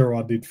done what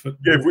Gerrard did.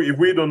 If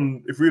we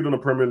done a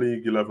Premier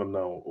League 11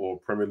 now, or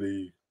Premier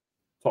League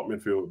top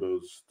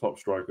midfielders, top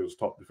strikers,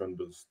 top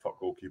defenders, top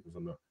goalkeepers,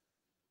 and that,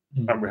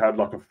 and we had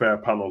like a fair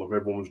panel of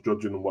everyone was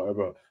judging and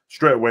whatever,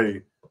 straight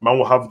away, man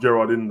will have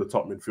Gerrard in the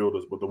top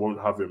midfielders, but they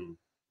won't have him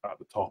at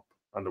the top,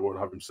 and they won't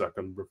have him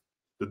second.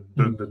 They're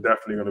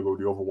definitely going to go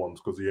the other ones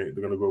because they're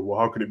going to go, well,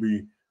 how can it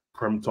be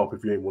Prem top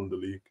if he ain't won the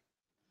league?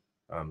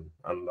 And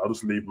I'll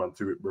just leave man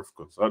to it, bro,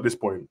 because at this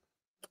point,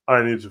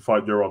 I need to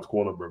fight Gerrard's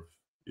corner, bro.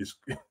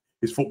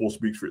 His football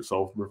speaks for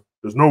itself, bro.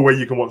 There's no way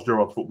you can watch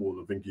Gerrard's football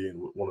and think he ain't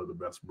one of the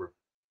best, bro.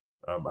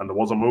 And there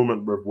was a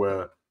moment, bro,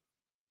 where,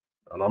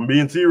 and I'm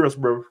being serious,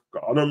 bro.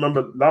 I don't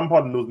remember,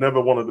 Lampard was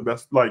never one of the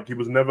best, like, he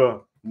was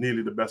never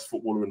nearly the best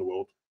footballer in the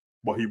world,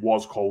 but he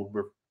was cold,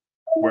 bro.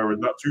 Whereas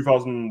that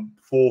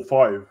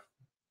 2004-5,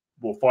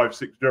 or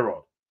 5-6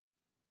 Gerrard,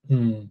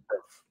 bro,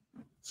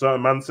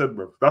 certain man said,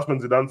 bro, that's when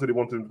Zidane said he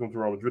wanted him to come to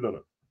Real Madrid,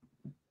 innit?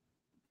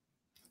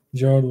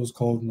 Gerrard was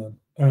cold, man.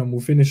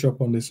 We'll finish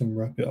up on this and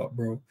wrap it up,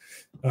 bro.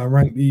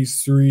 Rank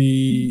these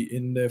three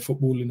in their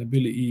footballing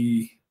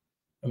ability,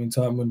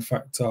 entitlement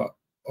factor.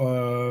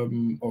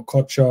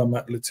 Okocha,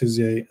 Matt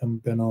Letizia,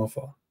 and Ben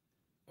Arfa.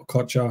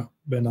 Okocha,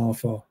 Ben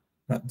Arfa,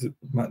 Matt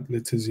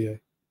Letizia.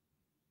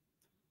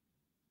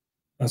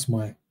 That's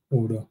my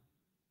order.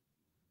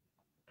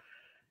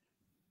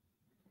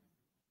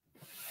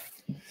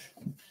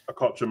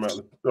 Okocha, Matt.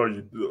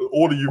 The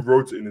order you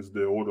wrote it in is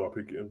the order I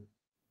pick it in.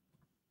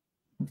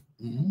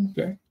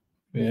 Okay,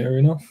 fair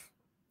enough.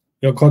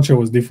 Your culture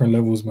was different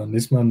levels, man.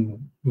 This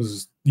man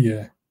was,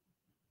 yeah.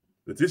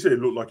 Letizia, it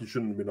looked like he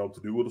shouldn't have been able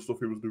to do all the stuff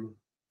he was doing.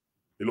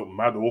 He looked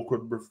mad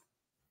awkward, bruv.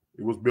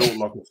 He was built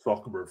like a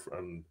stock, bruv.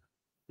 And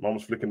man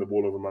was flicking the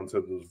ball over man's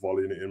head and was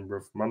volleying it in,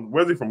 bruv. Man,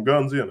 where's he from?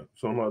 Guernsey, innit?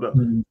 Something like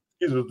that.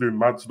 He's just doing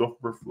mad stuff,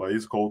 bruv. Like,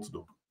 he's cold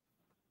stuff.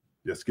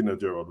 Yeah, Skinner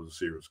Gerrard was a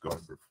serious guy,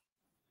 bruv.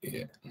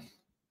 Yeah.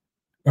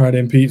 All right,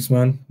 then, Peeps,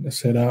 man.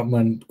 Let's head out,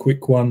 man.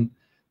 Quick one.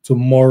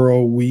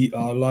 Tomorrow we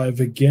are live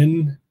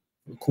again.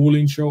 A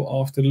calling show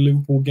after the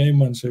Liverpool game,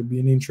 man. So it'll be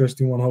an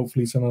interesting one.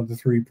 Hopefully it's another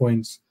 3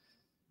 points.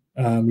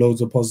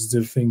 Loads of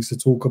positive things to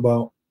talk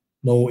about.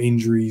 No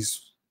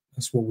injuries.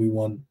 That's what we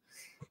want.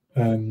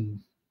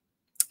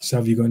 So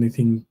have you got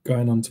anything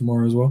going on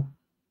tomorrow as well?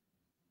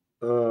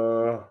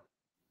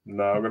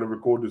 Nah, I'm gonna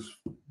record this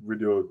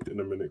video in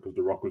a minute because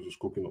the Rock was just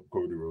cooking up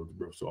Cody Rhodes,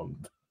 bro. So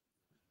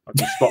I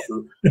just stopped.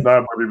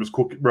 Nah, bro, he was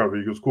cooking, bro.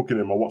 He was cooking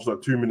him. I watched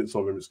like 2 minutes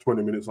of him. It's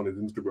 20 minutes on his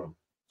Instagram.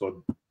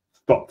 So I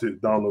stopped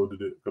it,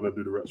 downloaded it. Gonna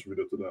do the rest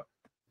video to that.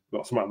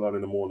 Got SmackDown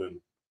in the morning,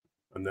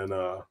 and then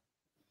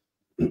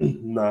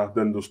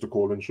then just the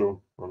calling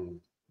show.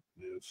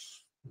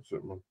 Yes, that's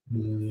it, man.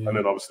 Yeah. And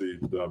then obviously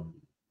the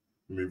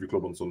movie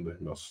club on Sunday.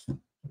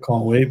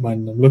 Can't wait,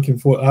 man. I'm looking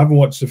forward. I haven't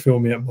watched the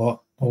film yet,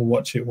 but I'll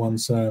watch it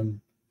once I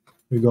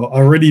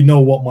already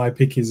know what my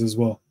pick is as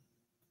well.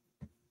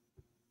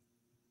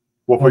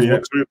 What for you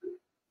next week?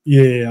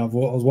 Yeah, I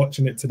was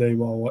watching it today,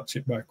 but I'll watch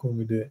it back when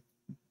we do it.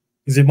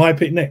 Is it my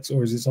pick next,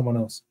 or is it someone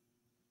else?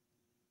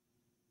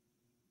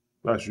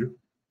 That's you.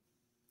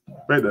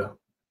 Right there.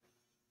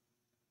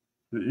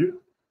 Is it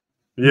you?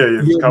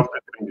 Yeah.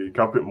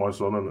 Cal picked my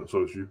son, and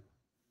so it's you.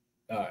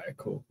 All right,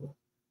 cool.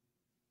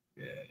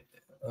 Yeah.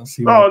 I'll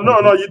see. No.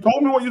 You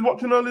told me what you was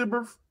watching earlier,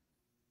 bro.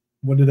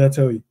 What did I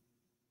tell you?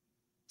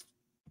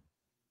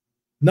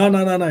 No.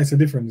 It's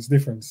different.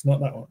 It's not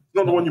that one. It's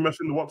not the one you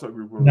mentioned in the WhatsApp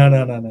group, bro. No.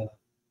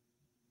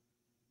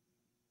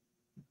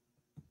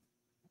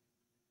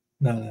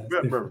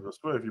 Yeah, bro, I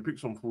swear, if you pick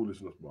some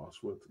foolishness, bro, I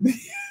swear.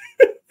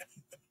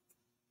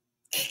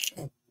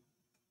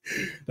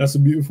 That's a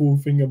beautiful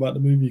thing about the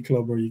movie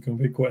club, where you can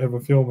pick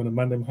whatever film and the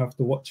man them have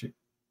to watch it.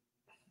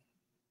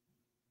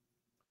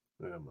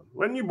 Yeah, man.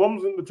 When you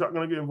bombs in the chat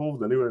gonna get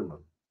involved anyway, man?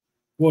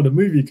 Well, the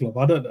movie club,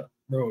 I don't know,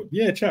 bro.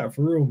 Yeah, chat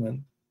for real,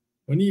 man.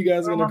 When are you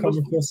guys gonna come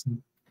across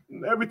them?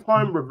 Every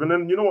time, bro. And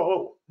then you know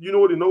what?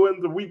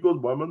 When the week goes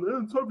by, man.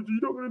 You're not gonna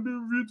do a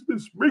review to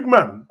this, big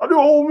man. I do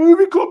a whole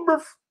movie club, bro.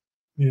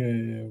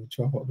 Yeah, we'll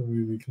chop up the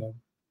movie club.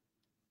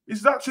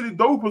 It's actually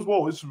dope as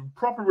well. It's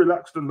proper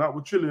relaxed and that.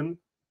 We're chilling.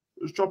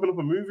 Just chopping up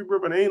a movie,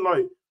 bro. And it ain't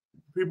like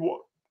a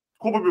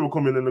couple of people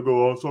come in and they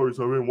go, "Oh, sorry,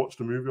 so I didn't watch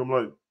the movie." I'm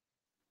like,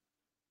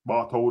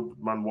 but I told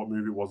man what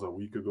movie it was a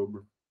week ago,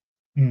 bro.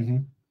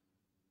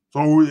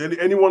 So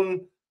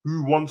anyone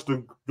who wants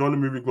to join the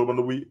movie club on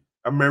the week,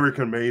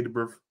 American made,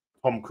 bro.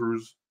 Tom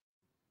Cruise.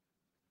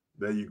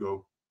 There you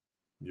go.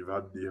 You've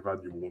had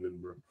your warning,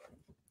 bro.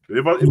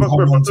 If I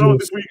tell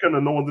this weekend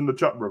and no one's in the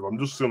chat, bro, I'm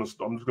just gonna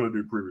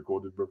do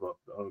pre-recorded, bro.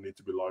 I don't need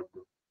to be live,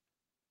 bro.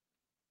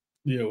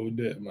 Yeah, we'll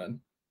do it, man.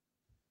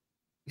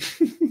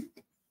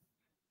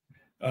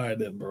 All right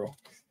then, bro.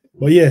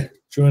 But yeah,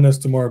 join us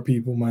tomorrow,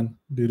 people, man.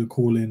 Do the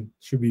call-in.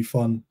 Should be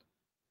fun.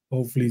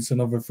 Hopefully it's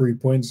another 3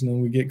 points and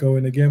then we get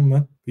going again,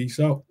 man. Peace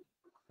out.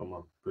 Come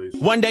on, peace.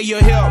 One day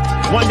you're here,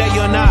 one day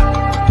you're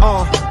not.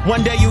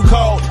 One day you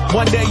cold,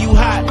 one day you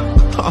hot.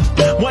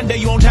 One day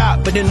you on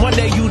top, but then one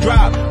day you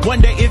drop.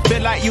 One day it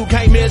feel like you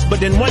can't miss, but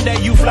then one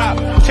day you flop.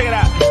 Check it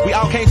out. We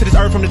all came to this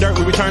earth from the dirt.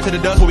 We return to the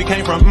dust where we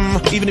came from.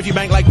 Even if you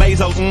bank like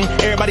Bezos,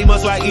 everybody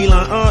must like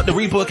Elon. The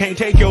Reaper can't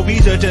take your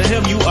visa. To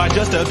him, you are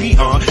just a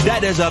peon.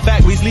 That is a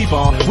fact we sleep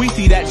on. We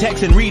see that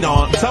text and read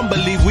on. Some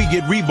believe we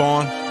get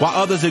reborn, while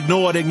others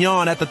ignore it and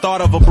yawn at the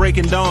thought of a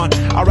breaking dawn.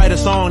 I write a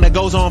song that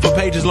goes on for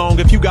pages long.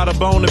 If you got a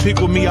bone to pick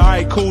with me,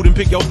 alright, cool, then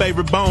pick your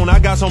favorite bone. I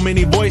got so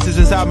many voices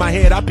inside my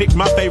head. I picked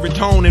my favorite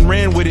tone and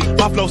ran with it.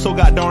 My flow so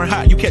god darn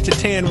hot, you catch a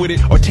tan with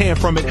it or tan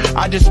from it.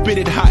 I just spit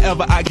it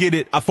however I get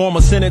it. I form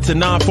a sentence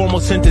and non-formal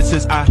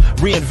sentences. I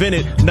reinvent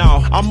it.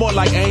 Now I'm more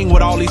like Aang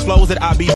with all these flows that I be